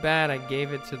 Well, too bad I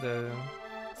gave it to the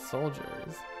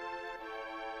soldiers.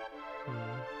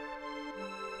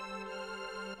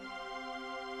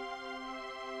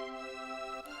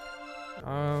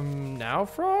 Now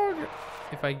Frog?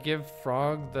 If I give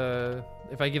the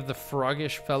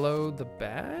froggish fellow the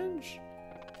badge?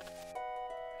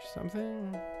 Or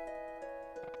something?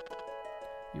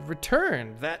 You've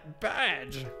returned that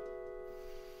badge.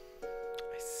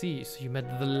 I see, so you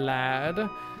met the lad,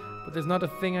 but there's not a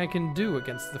thing I can do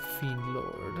against the Fiend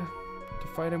Lord. To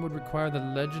fight him would require the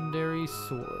legendary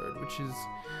sword, which is...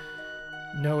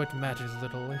 No, it matters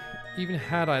little. Even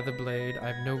had I the blade,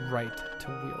 I have no right to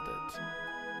wield it.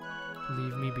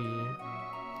 Leave me be.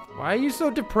 Why are you so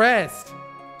depressed?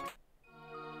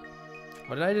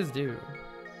 What did I just do?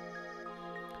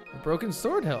 A broken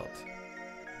sword hilt.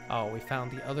 Oh, we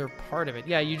found the other part of it.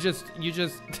 Yeah, you just you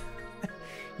just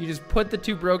put the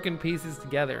 2 broken pieces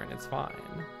together and it's fine.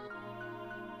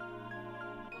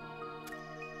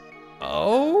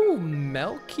 Oh,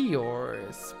 Melchior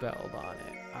is spelled on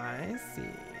it. I see.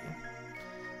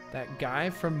 That guy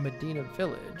from Medina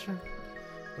Village.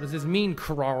 What does this mean,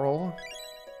 Carl?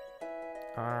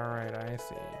 Alright, I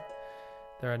see.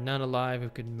 There are none alive who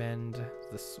could mend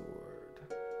the sword.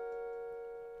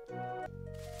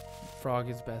 Frog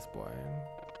is best boy.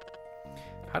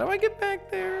 How do I get back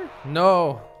there?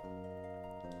 No!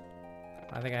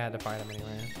 I think I had to fight him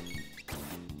anyway.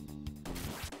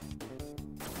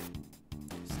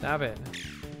 Stab it.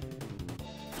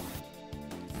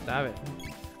 Stab it.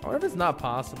 I wonder if it's not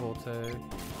possible to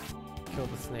kill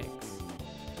the snakes.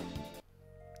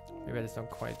 Maybe I just don't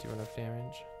quite do enough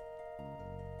damage.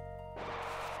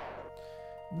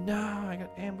 No, I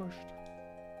got ambushed.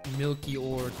 Milky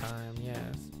ore time,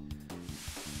 yes.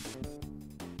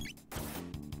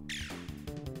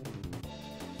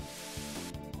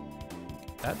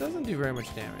 That doesn't do very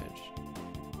much damage.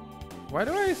 Why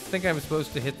do I think I'm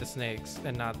supposed to hit the snakes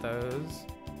and not those?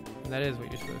 And that is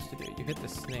what you're supposed to do. You hit the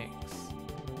snakes.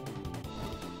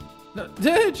 No,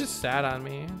 it just sat on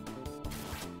me.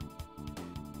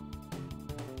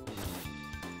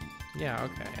 Yeah,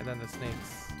 okay. And then the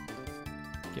snakes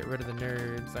get rid of the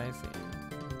nerds. I see.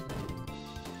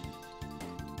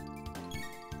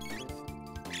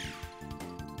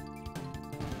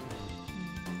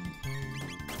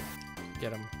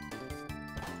 Get him.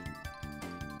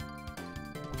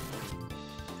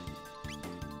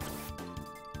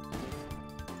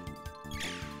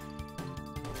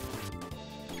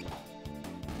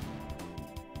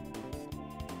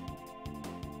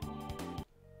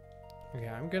 Okay,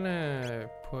 I'm gonna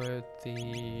put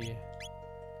the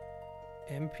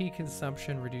MP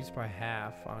consumption reduced by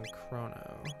half on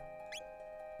Chrono.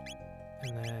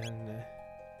 And then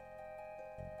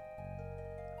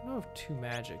I don't know if 2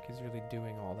 magic is really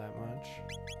doing all that much.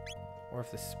 Or if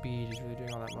the speed is really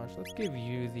doing all that much. Let's give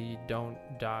you the don't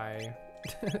die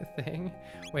thing.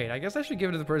 Wait, I guess I should give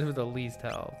it to the person with the least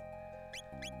health.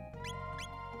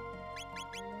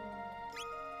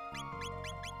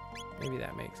 Maybe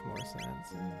that makes more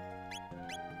sense.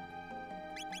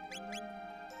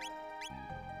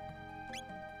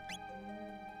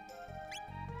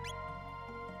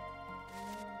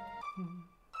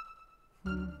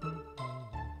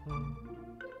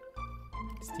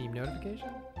 Steam notification?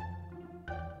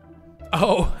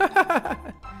 Oh!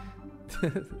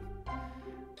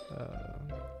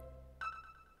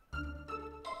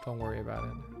 Don't worry about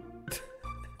it.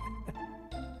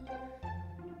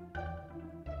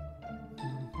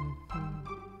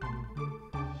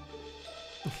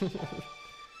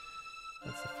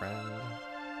 That's a friend.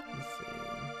 Let's see.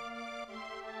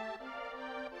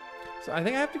 So I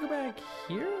think I have to go back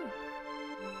here?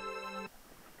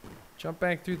 Jump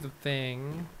back through the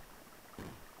thing.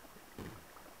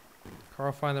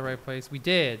 Carl, find the right place. We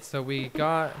did. So we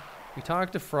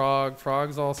talked to Frog.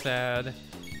 Frog's all sad.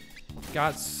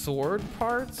 Got sword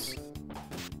parts.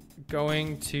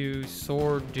 Going to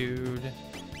sword dude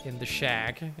in the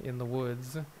shack in the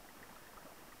woods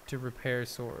to repair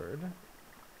sword.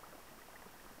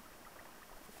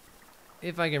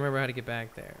 If I can remember how to get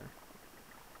back there.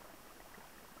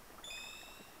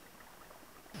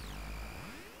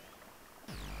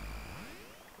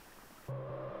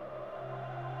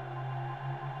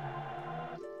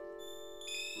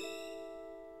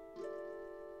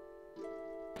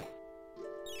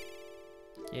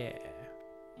 Yeah.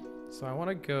 So I want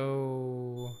to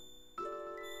go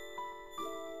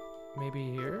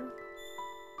maybe here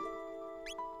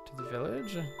to the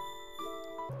village.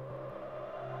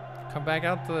 Come back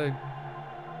out the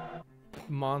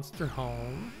monster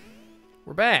home.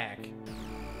 We're back.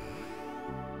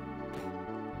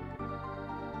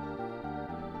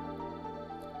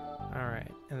 All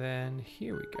right, and then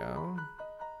here we go.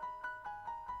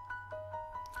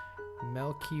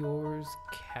 Melchior's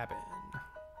cabin.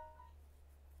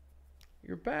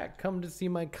 You're back. Come to see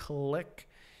my collect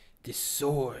this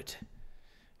sword.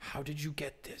 How did you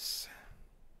get this?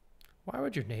 Why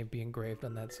would your name be engraved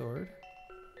on that sword?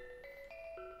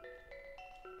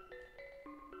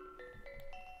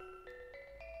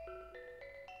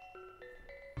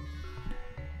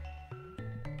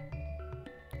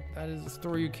 That is the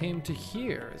story you came to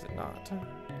hear, is it not?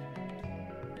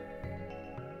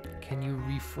 Can you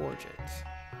reforge it?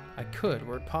 I could,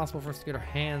 were it possible for us to get our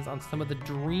hands on some of the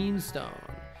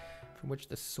Dreamstone from which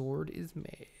the sword is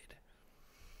made.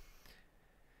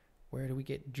 Where do we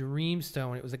get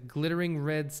Dreamstone? It was a glittering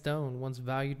red stone, once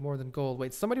valued more than gold.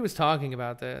 Wait, somebody was talking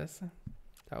about this.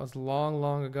 That was long,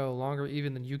 long ago, longer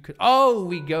even than you could. Oh,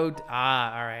 we go. All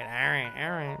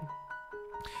right.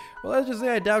 Well, let's just say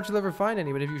I doubt you'll ever find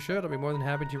any, but if you should, I'll be more than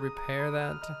happy to repair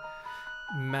that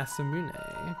Masamune.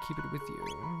 Keep it with you.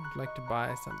 Would like to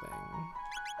buy something.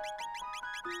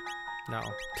 No.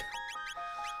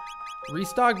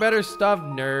 Restock better stuff,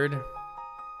 nerd.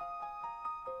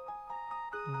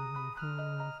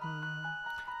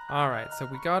 All right, so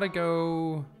we gotta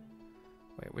go.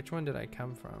 Wait, which one did I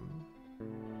come from?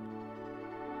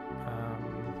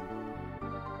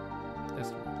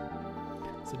 This one.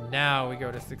 So now we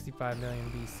go to 65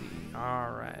 million BC.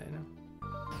 All right.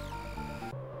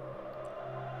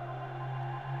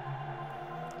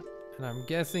 And I'm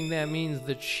guessing that means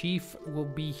the chief will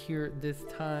be here this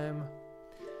time.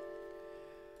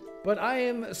 But I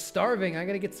am starving. I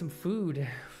gotta get some food.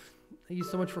 Thank you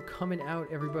so much for coming out,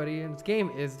 everybody. And this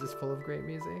game is just full of great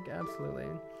music. Absolutely.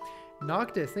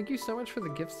 Noctis, thank you so much for the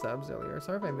gift subs earlier.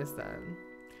 Sorry if I missed that.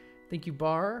 Thank you,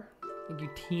 Bar. Thank you,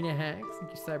 Tina Hacks.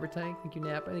 Thank you, Cybertank. Thank you,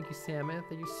 Nappa. Thank you, Samuth.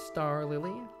 Thank you, Star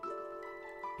Lily.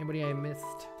 Anybody I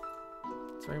missed?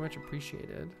 It's very much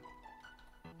appreciated.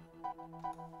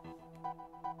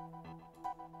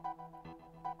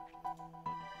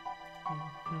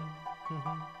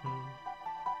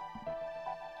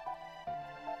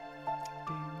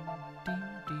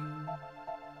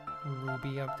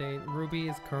 Ruby update. Ruby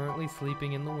is currently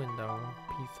sleeping in the window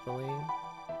peacefully.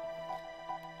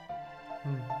 I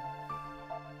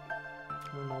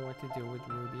don't know what to do with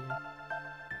Ruby.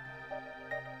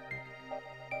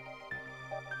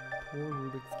 Poor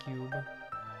Rubik's Cube.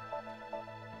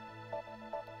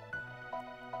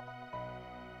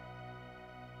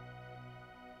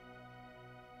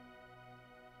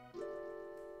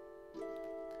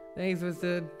 Thanks,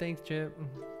 Twisted. Thanks, Chip.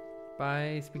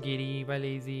 Bye, Spaghetti. Bye,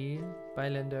 Lazy. Bye,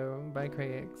 Lendo. Bye,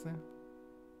 Crayx.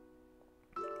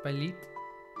 Bye, Leet.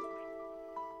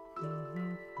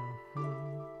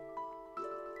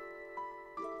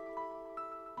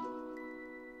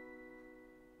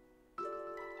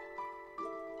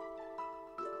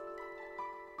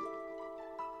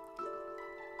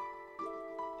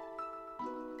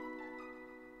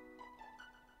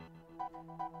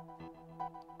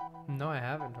 No, I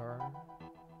haven't, Tora.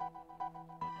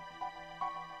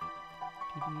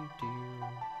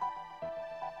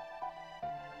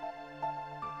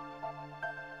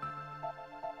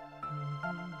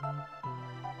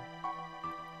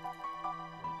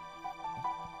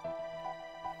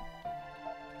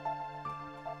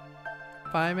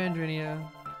 Bye, Mandrinia.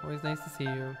 Always nice to see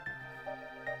you.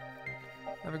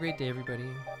 Have a great day, everybody.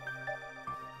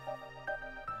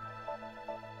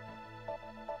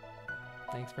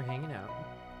 Thanks for hanging out.